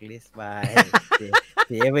กจากลิสต์ไปเ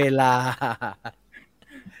สียเวลา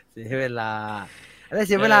อะไรเ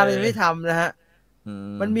สียเวลาเราไม่ทำนะฮะ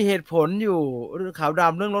มันมีเหตุผลอยู่ขาวด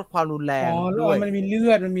ำเรื่องลดความรุนแรงด้วยมันมีเลื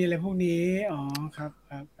อดมันมีอะไรพวกนี้อ๋อครับ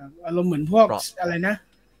อารมณ์เหมือนพวกอะไรนะ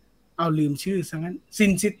เอาลืมชื่อซะงั้นซิ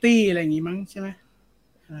นซิตี้อะไรอย่างงี้มั้งใช่ไหม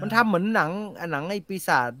มันทำเหมือนหนังไอ้ปีศ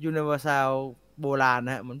าจยูนิเวอร์แซลโบราณน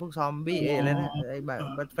ะฮะเหมือนพวกซอมบี้อะไรนะไอ้แบบ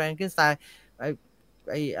แฟรงเกนสไตน์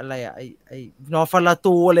ไอ้อะไรอ่ะไอ้นอร์ฟารา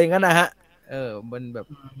ตูอะไรงั้นนะฮะมันแบบ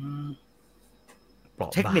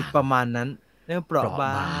เทคนิคประมาณนั้นเปราะบ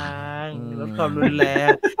างลดความรุนแรง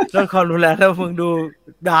แล้วมึงดู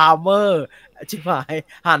ดามเมอร์ชิบหาย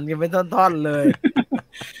หั่นกันเป็นท่อนๆเลย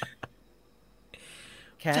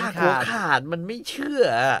แขนขาดมันไม่เชื่อ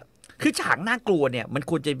คือฉากน่ากลัวเนี่ยมัน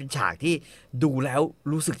ควรจะเป็นฉากที่ดูแล้ว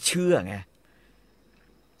รู้สึกเชื่อไง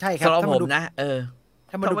ใช่ครับสำหรับผมนะ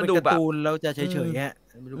ถ้ามันดูเป็นการ์ตูนเราจะเฉยๆฮะ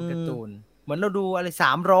มันดูเป็นการ์ตูนเหมือนเราดูอะไร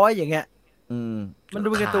300อย่างเงี้ยมันดู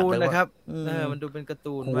เป็นการ์ตูนนะครับมันดูเป็นการ์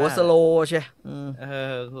ตูนหัวสโลใช่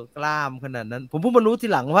กล้ามขนาดนั้นผมเพิ่งมารู้ที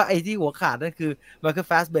หลังว่าไอ้ที่หัวขาดนั่นคือไมเคิล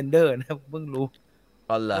ฟาสเบนเดอร์นะเพิ่งรู้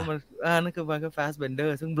มันนั่นคือไมเคิลฟาสเบนเดอ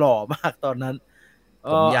ร์ซึ่งหล่อมากตอนนั้นเ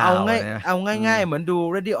อาง่ายเหมือนดู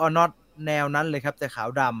Ready or Not แนวนั้นเลยครับแต่ขาว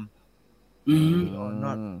ดำ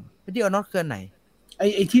Ready or Not คือไหนไ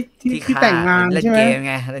อ้ที่แต่งงานใช่ไหมเล่นเกม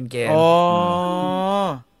ไงเล่นเกม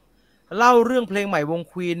เล่าเรื่องเพลงใหม่วง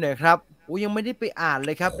ควีนหน่อยครับยังไม่ได้ไปอ่านเ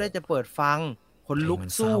ลยครับได้จะเปิดฟังคนลุก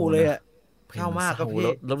สู้เลยอ่ะเข้ามากครับพี่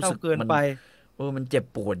เศร้าเกินไปมันเจ็บ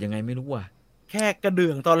ปวดยังไงไม่รู้อ่ะแค่กระเดื่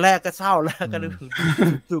องตอนแรกก็เศร้าแล้วกระเดื่อง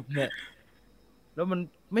สุบเนี่ยแล้วมัน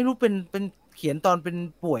ไม่รู้เป็นเขียนตอนเป็น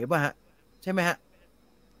ป่วยป่ะฮะใช่ไหมฮะ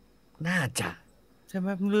น่าจะใช่ไหม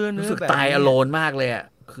เรื่องรู้สึกตายอโลนมากเลยอ่ะ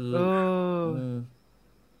คือ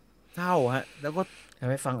เศร้าฮะแล้วก็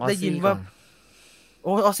ไปฟังได้ยินว่าอ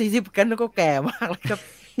อซี่ที่กันแล้วก็แก่มากเลยครับ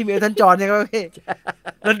ที่เมลทันจอนใช่ไหมพี่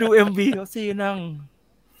แล้วดู MV ออซี่นั่ง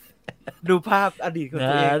ดูภาพอดีตของ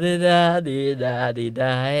ตัวเองดี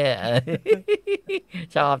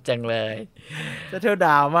ชอบจังเลยจะเท่าด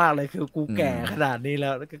าวมากเลยคือกูแก่ขนาดนี้แล้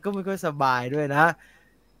วก็ไม่ค่อยสบายด้วยนะ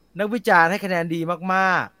นักวิจารณ์ให้คะแนนดีม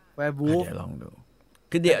ากๆแวร์วูฟเดี๋ยวลองดู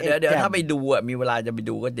คือเดี๋ยวถ้าไปดูอ่ะมีเวลาจะไป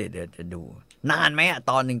ดูก็เดี๋ยวจะดูนานไหมอ่ะ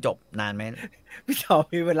ตอนหนึ่งจบนานไหมพี่ชอบ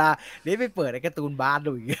มีเวลาเดี๋ยวไปเปิดไอ้การ์ตูนบาส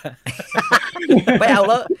ดูอีกไปเอา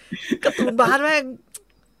แล้วการ์ตูนบาสแม่ง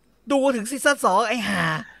ดูถึงซีซั่น2ไอ้ห่า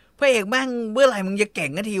พระเอกแม่งเมื่อไหร่มึงจะเก่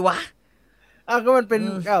งกันทีวะก็มันเป็น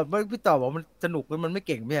พี่ต่อบอกมันสนุกมันไม่เ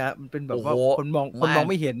ก่งไหมฮะมันเป็นแบบว่าคนมอง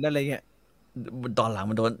ไม่เห็นอะไรเงี้ยตอนหลัง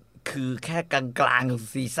มันโดนคือแค่กลาง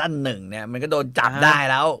ๆซีซั่น1เนี่ยมันก็โดนจับได้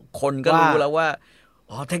แล้วคนก็รู้แล้วว่า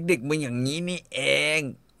เทคนิคมึงอย่างนี้นี่เอง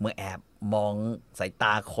เมื่อแอบมองสายต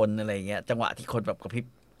าคนอะไรเงี้ยจังหวะที่คนแบบกระพริ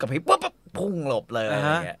บปุ๊บพุ่งหลบเลยอะไร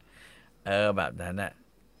เงี้ยแบบนั้นน่ะ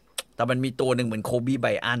แต่มันมีตัวหนึ่งเหมือนโคบี้ไบ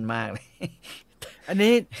อันมากเลยอัน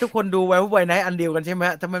นี้ทุกคนดูไว้ไวไนท์อันเดียวกันใช่ไหม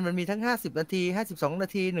แต่มันมีทั้ง50 นาที52 นา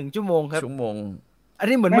ที1 ชั่วโมงครับชั่วโมงอัน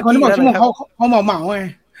นี้เหมือนเมื่อกี้แล้วนะครับเขาเหมาไง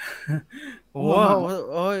โอ้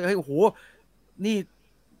โหนี่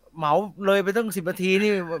เหมาเลยไปตั้ง10 นาที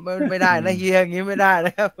นี่ไม่ได้นะเฮียอย่างงี้ไม่ได้น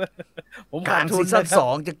ะครับผมขาดทุนซีซั่น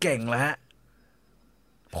2จะเก่งแล้ว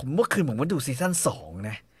ผมเมื่อคืนผมมาดูซีซั่น2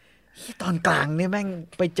นะตอนกลางนี่แม่ง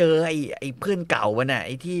ไปเจอไอ้เพื่อนเก่ามันน่ะไ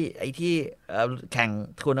อ้ที่แข่ง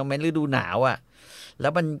ทัวร์นาเมนต์ฤดูหนาวอ่ะแล้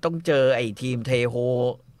วมันต้องเจอไอ้ทีมเทโฮ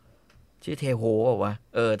ชื่อเทโฮป่าววะ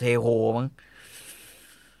เทโฮมั้ง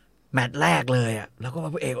แมตช์แรกเลยอ่ะแล้วก็ม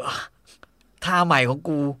าพระเอกท่าใหม่ของ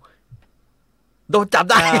กูโดนจับ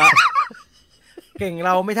ได้เก่งเร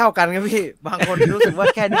าไม่เท่ากันครับพี่บางคนรู้สึกว่า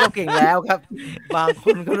แค่นี้ก็เก่งแล้วครับบางค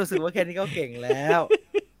นก็รู้สึกว่าแค่นี้ก็เก่งแล้ว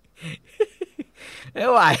ไม่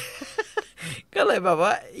ไหวก็เลยแบบ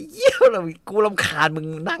ว่าเยี่ยมเลยกูรำคาญมึง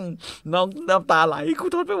นั่งน้องน้ำตาไหลกู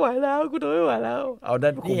ทนไม่ไหวแล้วเอาด้า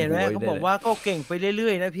นนี่เห็นไหมเขาบอกว่าก็เก่งไปเรื่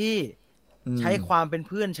อยๆนะพี่ใช้ความเป็นเ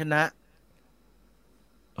พื่อนชนะ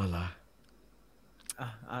อะไร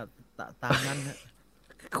ตามนั้นนะ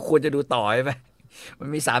ควรจะดูต่อไหมมัน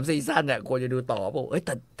มี3 ซีซั่นอ่ะควรจะดูต่อป่ะแ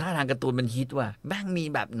ต่ถ้าทางการ์ตูนมันฮิตว่ะแม่งมี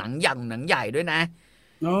แบบหนังใหญ่ด้วยนะ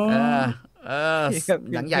อ๋อ เออเออ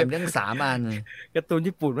หนังใหญ่เรื่อง3 อัน การ์ตูน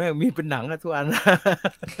ญี่ปุ่นแม่งมีเป็นหนังอะทุกอัน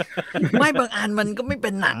ไม่บางอันมันก็ไม่เป็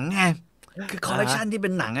นหนังไงคือคอลเลกชัน อ่าฮะ ที่เป็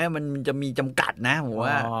นหนังอะมันจะมีจำกัดนะผม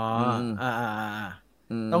ว่า อ๋อ ม อ่า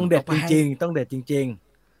ม ต้องเด็ด ไป จ ให้ ริงๆต้องเด็ดจริง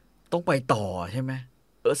ต้องไปต่อใช่ไหม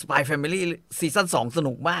สปายแฟมิลี่ซีซั่น2ส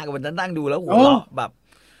นุกมากวันนั้นนั่งดูแล้วหัวเราะแบบ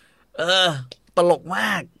ตลกม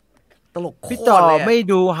าก ตลก ๆ โค พี่ ต ต่อ รเลยอะ ไม่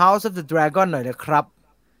ดู House of the Dragon หน่อยนะครับ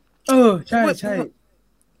ใช่ใช่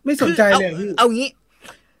ไม่สนใจเลยพี่ เอางี้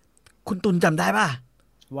คุณตุลจำได้ป่ะ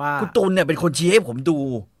ว่า คุณตุลเนี่ยเป็นคนชี้ให้ผมดู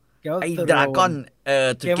Game of ไอ้ Thrones ดราก้อน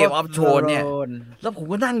เกมออฟโทนเนี่ย Thrones แล้วผม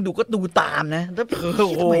ก็นั่งดูก็ดูตามนะแล้ว โอ้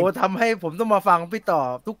โหทำให้ผมต้องมาฟังพี่ต่อ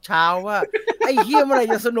ทุกเช้าว่า ไอ้เฮียเมื่อไหร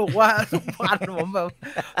จะสนุกว่าทุกวันผมแบบ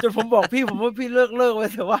จนผมบอกพี่ผมว่าพี่เลิกไป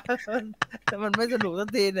เถอะว่าแต่มันไม่สนุกสัก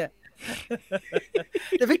ทีเนี่ย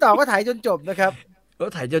แต่พี่ต่อก็ถ่ายจนจบนะครับ ก็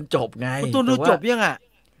ถ่ายจนจบไง คุณตูนดู แต่ว่า จบยังอ่ะ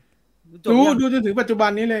จบ ดู ยัง ดูจนถึงปัจจุบัน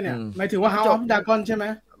นี้เลยเนี่ย อืม หมายถึงว่า House จบ of Dragon ใช่ไหม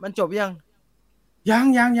มันจบยัง ยัง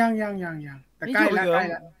แต่ใกล้ นี่ แล้ว จบเหรอ ใกล้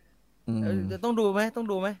แล้ว อืม จะต้องดูไหมต้อง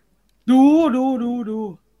ดูไหม ดู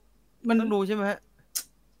มัน ต้องดูใช่ไหมฮะ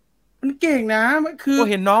มันเก่งนะมันคือ ก็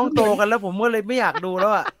เห็นน้องโตกันแล้วผมก็เลยไม่อยากดูแล้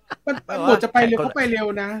วอ่ะ มัน แบบว่า บทจะไปเร็วเขาไปเร็ว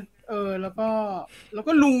นะแล้ว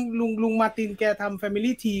ก็ลุงมาร์ตินแกทำ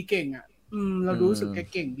Family T เก่งอ่ะเรารู้สึกแก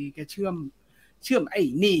เก่งดีแกเชื่อมไอ้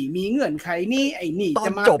นี่มีเงื่อนไขนี่ไอ้นี่ ตอน จ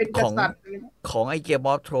ะมา จบ เป็นก ของ ษัตริย์ ของไอเกมอ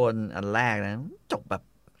อฟโทนอันแรกนะจบแบบ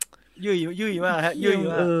ยุ่ยมากฮะยุ่ย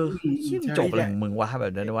มาก เชี่ยจบอะไรของมึงวะแบ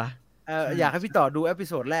บนั้นวะ อยากให้พี่ต่อดูเอพิ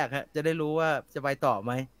โซดแรกฮะจะได้รู้ว่าจะไปต่อไห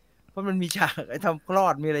มเพราะมันมีฉากไอ้ทำคลอ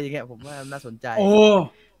ดมีอะไรอย่างเงี้ยผมว่าน่าสนใจ โอ้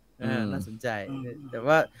น่าสนใจ อืม แต่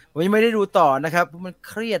ว่าผมยังไม่ได้ดูต่อนะครับเพราะมัน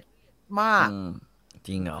เครียดมาก จ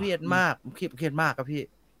ริงเหรอ เครียดมากเครียดมากครับพี่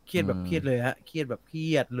เครียดแบบเครียดเลยฮะเครียดแบบเครี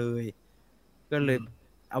ยดเลย ก็เลย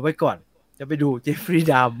เอาไว้ก่อนจะไปดูเจฟฟรีย์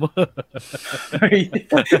ดัม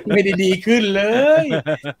ไม่ได้ดีขึ้นเลย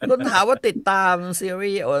ต้นถามว่าติดตามซี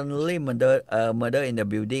รีส์ Only Murder in the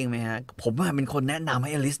Building ไหมฮะ ผมว่าเป็นคนแนะนำให้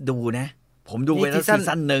อลิสดูนะ ผมดูไปแล้วซี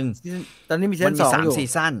ซั่นหนึ่ง ตอนนี้มีซี มั ซั่น มี สอง 3 อยู่ ซี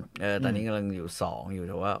ซั่นตอนนี้กำลังอยู่2อยู่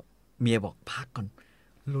แต่ว่า เมียบอกพักก่อน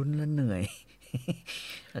ลุ้นแล้วเหนื่อย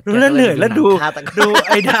ดูแล้วเหนื่อยแล้วดู ฆาตกรรม ดูไ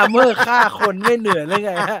อ้ดามเมอร์ฆ่าคนไม่เหนื่อยเลยไ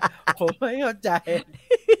งฮะผมไม่เข้าใจ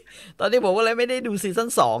ตอนนี้ผมก็เลยไม่ได้ดูซีซั่น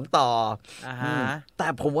2ต่อ อ่า อื ฮะ มแต่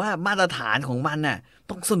ผมว่ามาตรฐานของมันน่ะ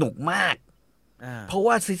ต้องสนุกมาก อ่า เพราะ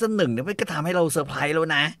ว่าซีซั่น1เนี่ยมันก็ทำให้เราเซอร์ไพรส์แล้ว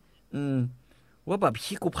นะ ว่าแบบ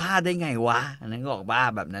พี่กูพลาดได้ไงวะ อันนั้นก็ออกบ้า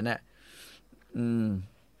แบบนั้นน่ะ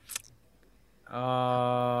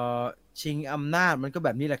ชิงอำนาจมันก็แบ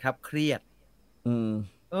บนี้แหละครับ เครียด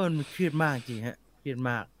มันเครียดมากจริงฮะเครียด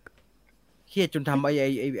มากเครียดจนทำไ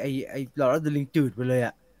อ้หลอดเดลิงจืดไปเลย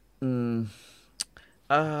อ่ะ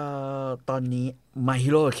ตอนนี้ My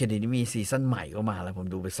Hero Academia มีซีซั่นใหม่ก็มาแล้วผม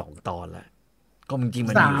ดูไป2 ตอนแล้ว ก็จริงๆ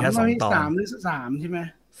มันมีแค่2 ตอน 3หรือ3ใช่ไหม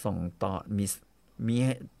 2 ตอนมี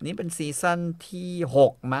นี่เป็นซีซั่นที่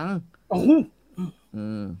6มั้ง โอ้โห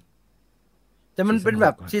แต่มันเป็นแบ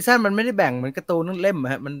บ ซี ซี ซั่น ซั่นมันไม่ได้แบ่งเหมือนการ์ตูนเล่มอ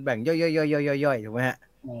ะฮะมันแบ่งย่อยๆถูกไหมฮะ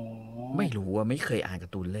อ๋อ ไม่รู้ว่าไม่เคยอ่านกา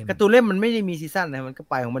ร์ตูนเล่ม การ์ตูนเล่มมันไม่ได้มีซีซั่นนะมันก็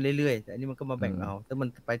ไปของมันเรื่อยๆแต่อันนี้มันก็มาแบ่งเอาแต่มัน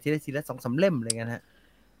ไปทีละ2-3 เล่มอะไรเงี้ยฮะ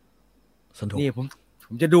สนุก นี่ผ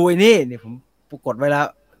มจะดูไอ้นี่ผมกดไว้แล้ว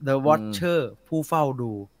The Watcher ผู้เฝ้า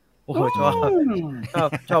ดูโอ้โหช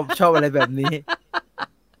อบอะไรแบบนี้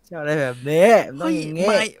ชอบอะไรแบบนี้ต้อ เฮ้ ง ย อย่างงี้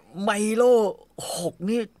ไมโล6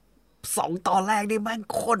นี่2 ตอนแรกนี่มัน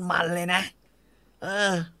โคตรมันเลยนะ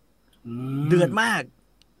เดือดมาก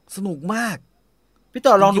สนุกมาก พี่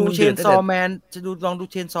ต่อลองดู จริงๆมัน เช เดือด นซอแมนลองดู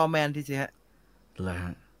เชนซอแมนทีสิฮะ เลยฮ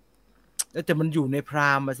ะ แต่มันอยู่ในพร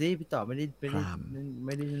ามมาสิพี่ต่อไม่ได้ พราม ไ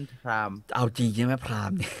ม่ได้พราม เอาจริงใช่ไหมพรา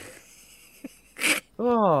มเนี่ย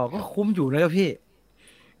ก็คุ้มอยู่นะครับพี่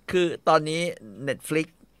คือตอนนี้ Netflix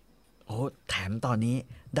แถมตอนนี้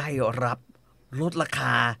ได้รับลดราค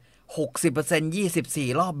า 60%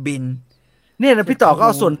 24 รอบบิน เนี่ยนะพี่ต่อก็เ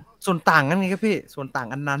อาส่วนต่างนั้นไงครับพี่ส่วนต่าง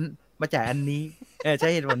อันนั้นมาจ่ายอันนี้ใช่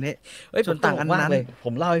เหตุผลนี้ ส่วนต่างอันนั้น ผ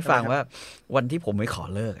มเล่าให้ฟังว่า วันที่ผมไปขอ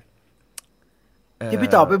เลิก ที่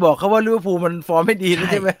พี่ต่อไปบอกเขาว่าลิเวอร์พูลมันฟอร์มไม่ดีแล้ว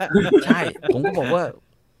ใช่ไหม ใช่ ผมก็บอกว่า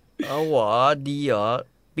เอาเหรอดีเหรอ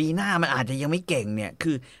ปีหน้ามันอาจจะยังไม่เก่งเนี่ย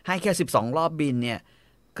คือให้แค่12 รอบบินเนี่ย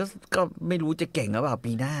ก็ไม่รู้จะเก่งหรือเปล่า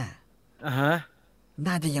ปีหน้า ฮะ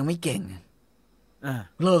น่าจะยังไม่เก่ง อ่า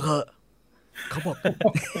เลิกเถอะเขาบอก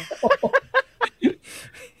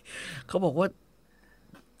เขาบอกว่า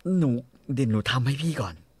เดี๋ยวหนูทำให้พี่ก่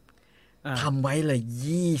อนทำไว้เลย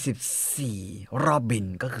24 รอบบิน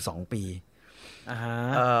ก็คือ2 ปี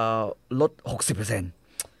ลด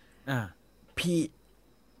 60%พี่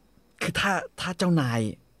คือถ้าเจ้านาย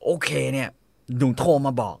โอเคเนี่ยหนูโทรม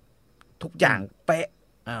าบอกทุกอย่างเป๊ะ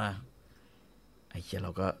ไอ้เหี้ยเร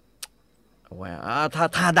าก็ว่า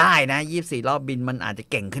ถ้าได้นะ24 รอบบินมันอาจจะ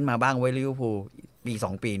เก่งขึ้นมาบ้างไว้ลิเวอร์พูลปี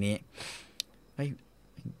2 ปีนี้เฮ้ย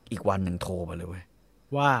อีกวันหนึ่งโทรมาเลยเว้ย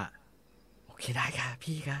ว่าโอเคได้ค่ะ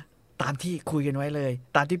พี่คะตามที่คุยกันไว้เลย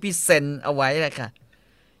ตามที่พี่เซ็นเอาไว้เลยค่ะ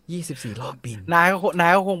24 รอบบินนาย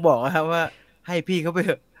ก็คงบอกครับว่าให้พี่เขาไปเถ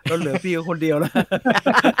อะเราเหลือพี่เขาคนเดียวแล้ว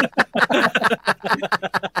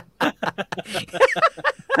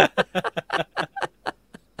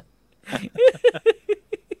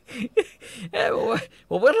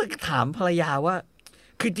ผมก็ถามภรรยาว่า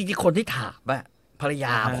คือจริงๆคนที่ถามอะภรรย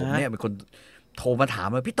าผมเนี่ยเป็นคนโทรมาถาม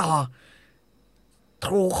ว่าพี่ต่อโท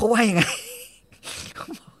รเขาว่ายังไง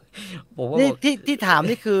ผมว่าที่ถาม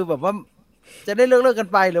นี่คือแบบว่าจะได้เลิกกัน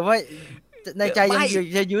ไปหรือว่าในใจยัง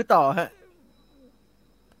จะยื้อต่อฮะ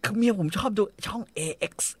คือเมียผมชอบดูช่อง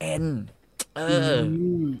AXN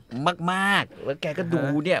มากๆแล้วแกก็ดู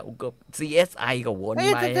เนี่ยกับ CSI กับวนไป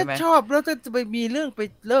ใช่ไหมชอบแล้วจะไปมีเรื่องไป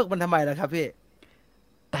เลิกมันทำไมล่ะครับพี่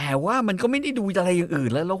แต่ว่ามันก็ไม่ได้ดูอะไรอย่างอื่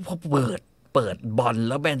นแล้วพอเปิดบอล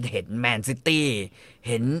แล้วแมนเห็นแมนซิตี้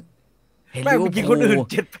เห็นลิเวอร์พูลยิงคนอื่น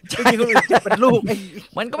เป็นลูก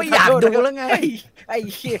มันก็ไม่อยากดูแล้วไงไอ้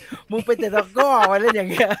มึงไปแต่ตะก้อไว้เล่นอย่าง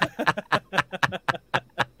เงี้ย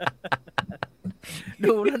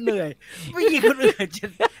ดูแล้วเหนื่อยไม่ยิงคนอื่น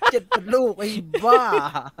เจ็ดเป็นลูกไอ้บ้า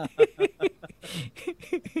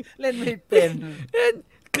เล่นไม่เป็น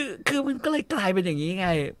คือมันก็เลยกลายเป็นอย่างนี้ไง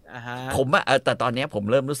ผมอะแต่ตอนนี้ผม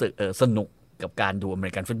เริ่มรู้สึกสนุกกับการดูอเม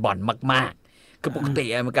ริกันฟุตบอลมากๆคือปกติ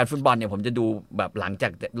อเมริกันฟุตบอลเนี่ยผมจะดูแบบหลังจา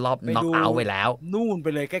กรอบน็อกเอาท์ไปแล้วนู่นไป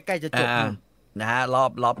เลยใกล้ๆจะจบนะฮะรอ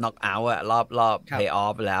บน็อกเอาท์อะรอบเพลย์ออ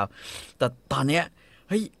ฟไปแล้วแต่ตอนเนี้ย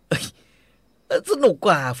เฮ้ยสนุกก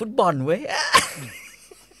ว่าฟุตบอลเว้ย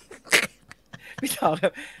พี่ต่อครั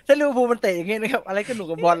บถ้าลิเวอร์พูลมันเตะอย่างเงี้ยนะครับอะไรก็หนุก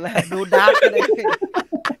กับบอลแล้วดูดาร์กก็ได้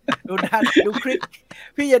ดูดาร์กดูคริก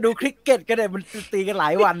พี่อย่าดูคริกเก็ตก็ได้มันตีกันหลา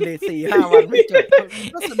ยวันเลย4-5 วันไม่จบ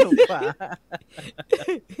ก็สนุกกว่า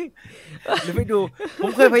หรือไปดูผม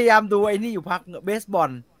เคยพยายามดูไอ้นี่อยู่พักเบสบอ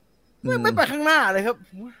ลไม่ไปข้างหน้าเลยครับ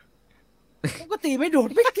ผมก็ตีไม่โดน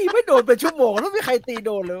เป็นชั่วโมงแล้วไม่มีใครตีโ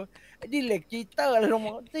ดนเลยดิเล็กจีเตอร์อะไรลงม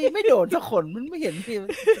าตีไม่โดนสักคนมันไม่เห็นที่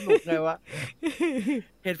สนุกไงวะ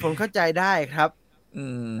เหตุผลเข้าใจได้ครับ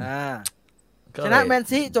ชนะแมน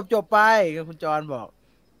ซีจบไปคุณจอนบอก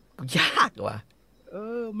ยากว่ะ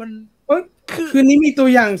มันคืนนี้มีตัว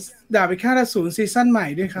อย่างดาบพิฆาตอสูรซีซั่นใหม่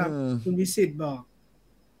ด้วยครับคุณวิสิตบอก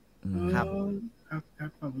ครับ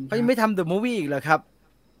ขอบคุณเขายังไม่ทำเดอะมูฟวี่อีกเหรอครับ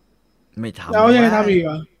ไม่ทำแล้วยังทำอีกเห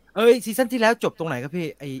รอซีซั่นที่แล้วจบตรงไหนครับพี่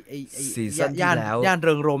ไอซีซั่นที่แล้วย่านเ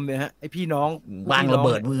ริงรมเนี่ยฮะไอพี่น้องวางระเ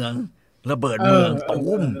บิดเมือง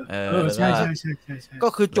ตุ้มใช่ก็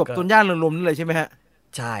คือจบตรงย่านเริงรมนั่นเลยใช่ไหมฮะ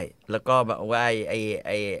ใช่แล้วก็แบบว่า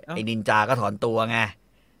ไอนินจาก็ถอนตัวไง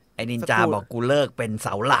ไอนินจาบอกกูเลิกเป็นเส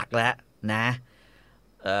าหลักแล้วนะ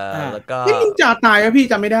แล้วก็นินจาตายอะพี่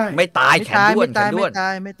จำไม่ได้ไม่ตายแขนด้วนแขน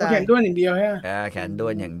ด้วนอย่างเดียวฮะแขนด้ว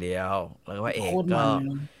นอย่างเดียวแล้วก็เอก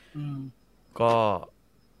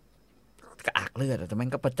ก็อักเลือดแต่มัน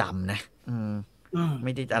ก็ประจำนะไ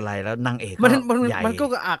ม่ได้อะไรแล้วนางเอกมันก็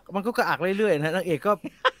กระอักเรื่อยๆนะนางเอกก็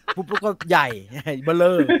ปุ๊บก็ใหญ่เบล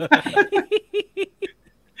อ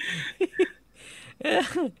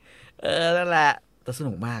นั่นแหละแต่ส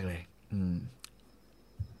นุกมากเลย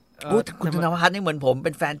คุณธนวัฒน์นี่เหมือนผมเ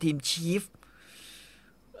ป็นแฟนทีมชีฟ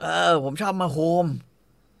ผมชอบมาโฮม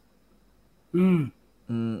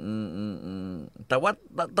แต่ว่า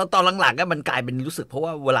ตอนหลังๆก็มันกลายเป็นรู้สึกเพราะว่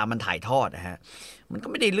าเวลามันถ่ายทอดนะฮะมันก็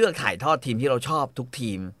ไม่ได้เลือกถ่ายทอดทีมที่เราชอบทุก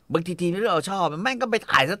ทีมบางทีทีมที่เราชอบแม่งก็ไป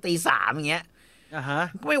ถ่ายสักตี 3อย่างเงี้ย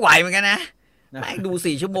ก็ไม่ไหวเหมือนกันนะแม่งดู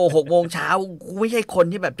4 ชั่วโมง 6 โมงเช้ากูไม่ใช่คน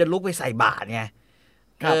ที่แบบจะลุกไปใส่บาตรไง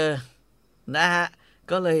นะฮะ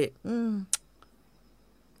ก็เลย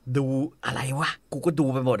ดูอะไรวะกูก็ดู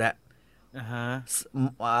ไปหมดอะ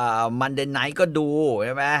มันเดย์ไนท์ก็ดูใ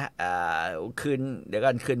ช่ไหมเดี๋ยว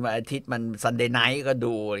กันคืนวันอาทิตย์มันซันเดย์ไนท์ก็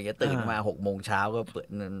ดูอะไรเงี้ยตื่นมา6 โมงเช้าก็เปิด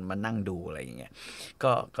มันนั่งดูอะไรอย่างเงี้ย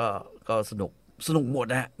ก็สนุกหมด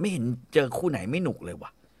นะไม่เห็นเจอคู่ไหนไม่หนุกเลยว่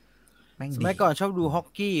ะสมัยก่อนชอบดูฮอก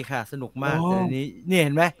กี้ค่ะสนุกมากแต่เดี๋ยวนี้เนี่ยเ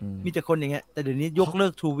ห็นไหมมีแต่คนอย่างเงี้ยแต่เดี๋ยวนี้ยกเลิ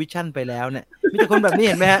ก True Vision ไปแล้วเนี่ยมีแต่คนแบบนี้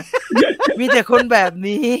เห็นไหมฮะมีแต่คนแบบ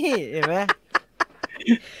นี้เห็นไหม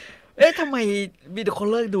ทำไมมีแต่คน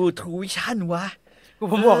เลิกดู True Vision วะ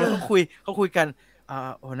ผมบอกแล้วเขาคุยกัน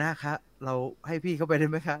หัวหน้าคะเราให้พี่เข้าไปได้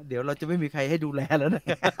ไหมคะเดี๋ยวเราจะไม่มีใครให้ดูแลแล้วนะ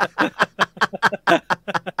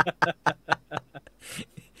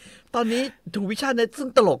ตอนนี้ True Vision เนี่ยซึ่ง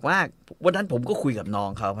ตลกมากวันนั้นผมก็คุยกับน้อง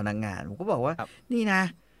เขาพนักงานผมก็บอกว่านี่นะ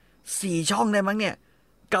4 ช่องได้มั้งเนี่ย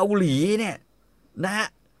เกาหลีเนี่ยนะฮะ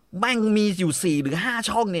แม่งมีอยู่4 หรือ 5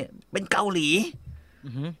 ช่องเนี่ยเป็นเกาหลี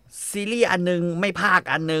ซีรีส์อันนึงไม่ภาค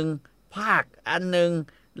อันนึง ภาคอันนึง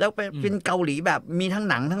แล้วเป็นเกาหลีแบบมีทั้ง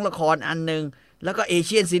หนังทั้งละครอันนึงแล้วก็เอเ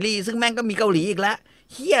ชียนซีรีส์ซึ่งแม่งก็มีเกาหลีอีกแล้ว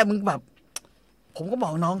เฮียมึงแบบ ผมก็บอ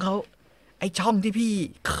กน้องเขาไอช่องที่พี่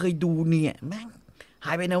เคยดูเนี่ยแม่งห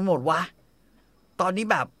ายไปไหนหมดวะตอนนี้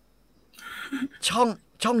แบบช่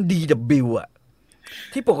อง DW อ่ะ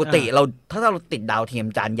ที่ปกติถ้าเราติดดาวเทียม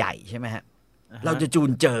จานใหญ่ใช่ไหมฮะเราจะจูน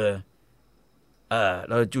เจอ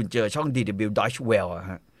เราจะจูนเจอช่อง DW Deutsche Welle อะ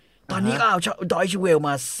ฮะตอนนี้ก็เอาช่อง Deutsche Welle ม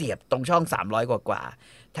าเสียบตรงช่อง300กว่า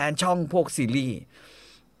แทนช่องพวกซีรีส์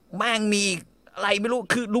แม่งมีอะไรไม่รู้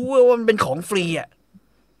คือรู้ว่ามันเป็นของฟรีอ่ะ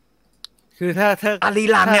คือถ้าอารี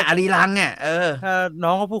ลังเนี่ยถ้าน้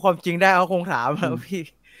องเขาพูดความจริงได้เขาคงถามแล้วพี่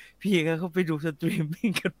เขาไปดูสตรีมมิ่ง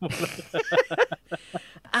กันหมดเลย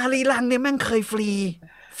อารีลังเนี่ยแม่งเคยฟ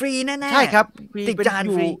รีแน่ๆใช่ครับติดจาน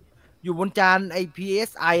ฟรีอยู่บนจานไอ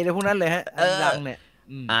PSI อะไรพวกนั้นเลยฮะอารีลังเนี่ย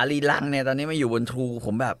อารีลังเนี่ยตอนนี้มาอยู่บนทรูผ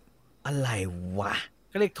มแบบอะไรวะ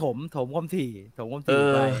ก็เรียกถมความถี่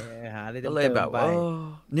ไปหาอะไรก็เลยแบบ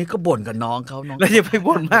นี่ก็บ่นกับน้องเขาน้องเราจะไป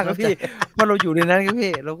บ่นมากครับพี่เพราะเราอยู่ในนั้นครับ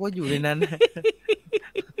พี่เราก็อยู่ในนั้น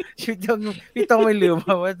พี่ต้องไม่ลืม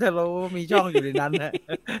ว่าถ้าเรามีช่องอยู่ในนั้นนะ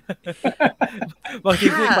บางที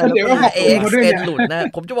พูดไปเดี๋ยวถ้า AXN หลุดนะ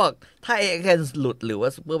ผมจะบอกถ้า AXN หลุดหรือว่า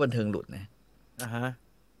ซุปเปอร์บันเทิงหลุดนะ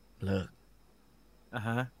เลิก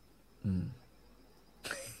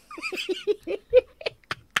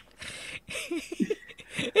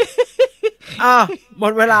หม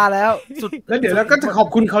ดเวลาแล้วแล้วเดี๋ยวเราก็จะขอบ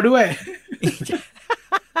คุณเขาด้วย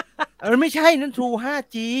ไม่ใช่นั่น True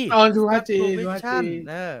 5G True 5G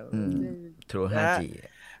True 5G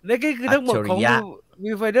นี่ก็คือทั้งหมดของ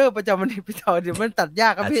วิวไฟเดอร์ประจำวันนี้พี่ต่อเดี๋ยวมันตัดยา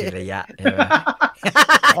กครับพี่อัจฉริยะ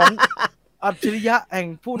ของอัจฉริยะแห่ง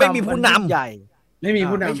ผู้นำไม่มีผู้นำใหญ่ไม่มี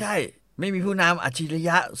ผู้นำไม่ใช่ไม่มีผู้นำอัจฉริย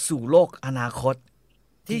ะสู่โลกอนาคต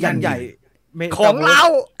ที่ยังใหญ่ของเรา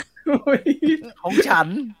ของฉัน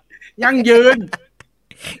ยั่งยืน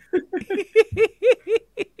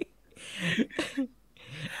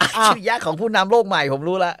อัจฉริยะของผู้นำโลกใหม่ผม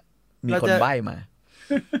รู้ละมีคนใบ้มา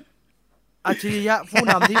อัจฉริยะผู้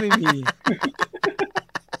นำที่ไม่มี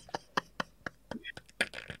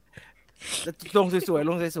ลงสว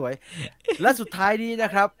ยและสุดท้ายนี้น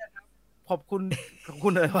ะครับขอบคุณ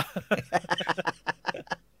เลยว่า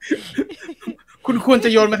คุณควรจะ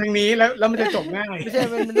โยนมาทางนี้แล้วมันจะจบง่ายไม่ใช่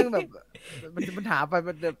มันเรื่องแบบมันถามไป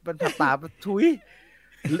มันถามทุย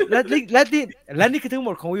และนี่คือทั้งหม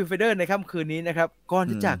ดของวิวไฟเดอร์ในค่ำคืนนี้นะครับก่อน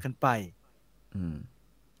จะจากกันไป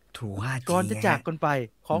True 5G ก่อนจะจากกันไป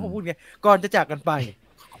ขอพูดไงก่อนจะจากกันไป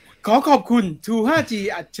ขอขอบคุณ True 5G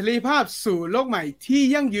อัจฉริยภาพสู่โลกใหม่ที่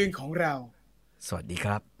ยั่งยืนของเราสวัสดีค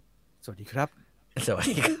รับสวัสดีครับสวัส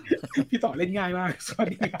ดีครับพี่ต่อเล่นง่ายมากสวัส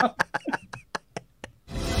ดีครับ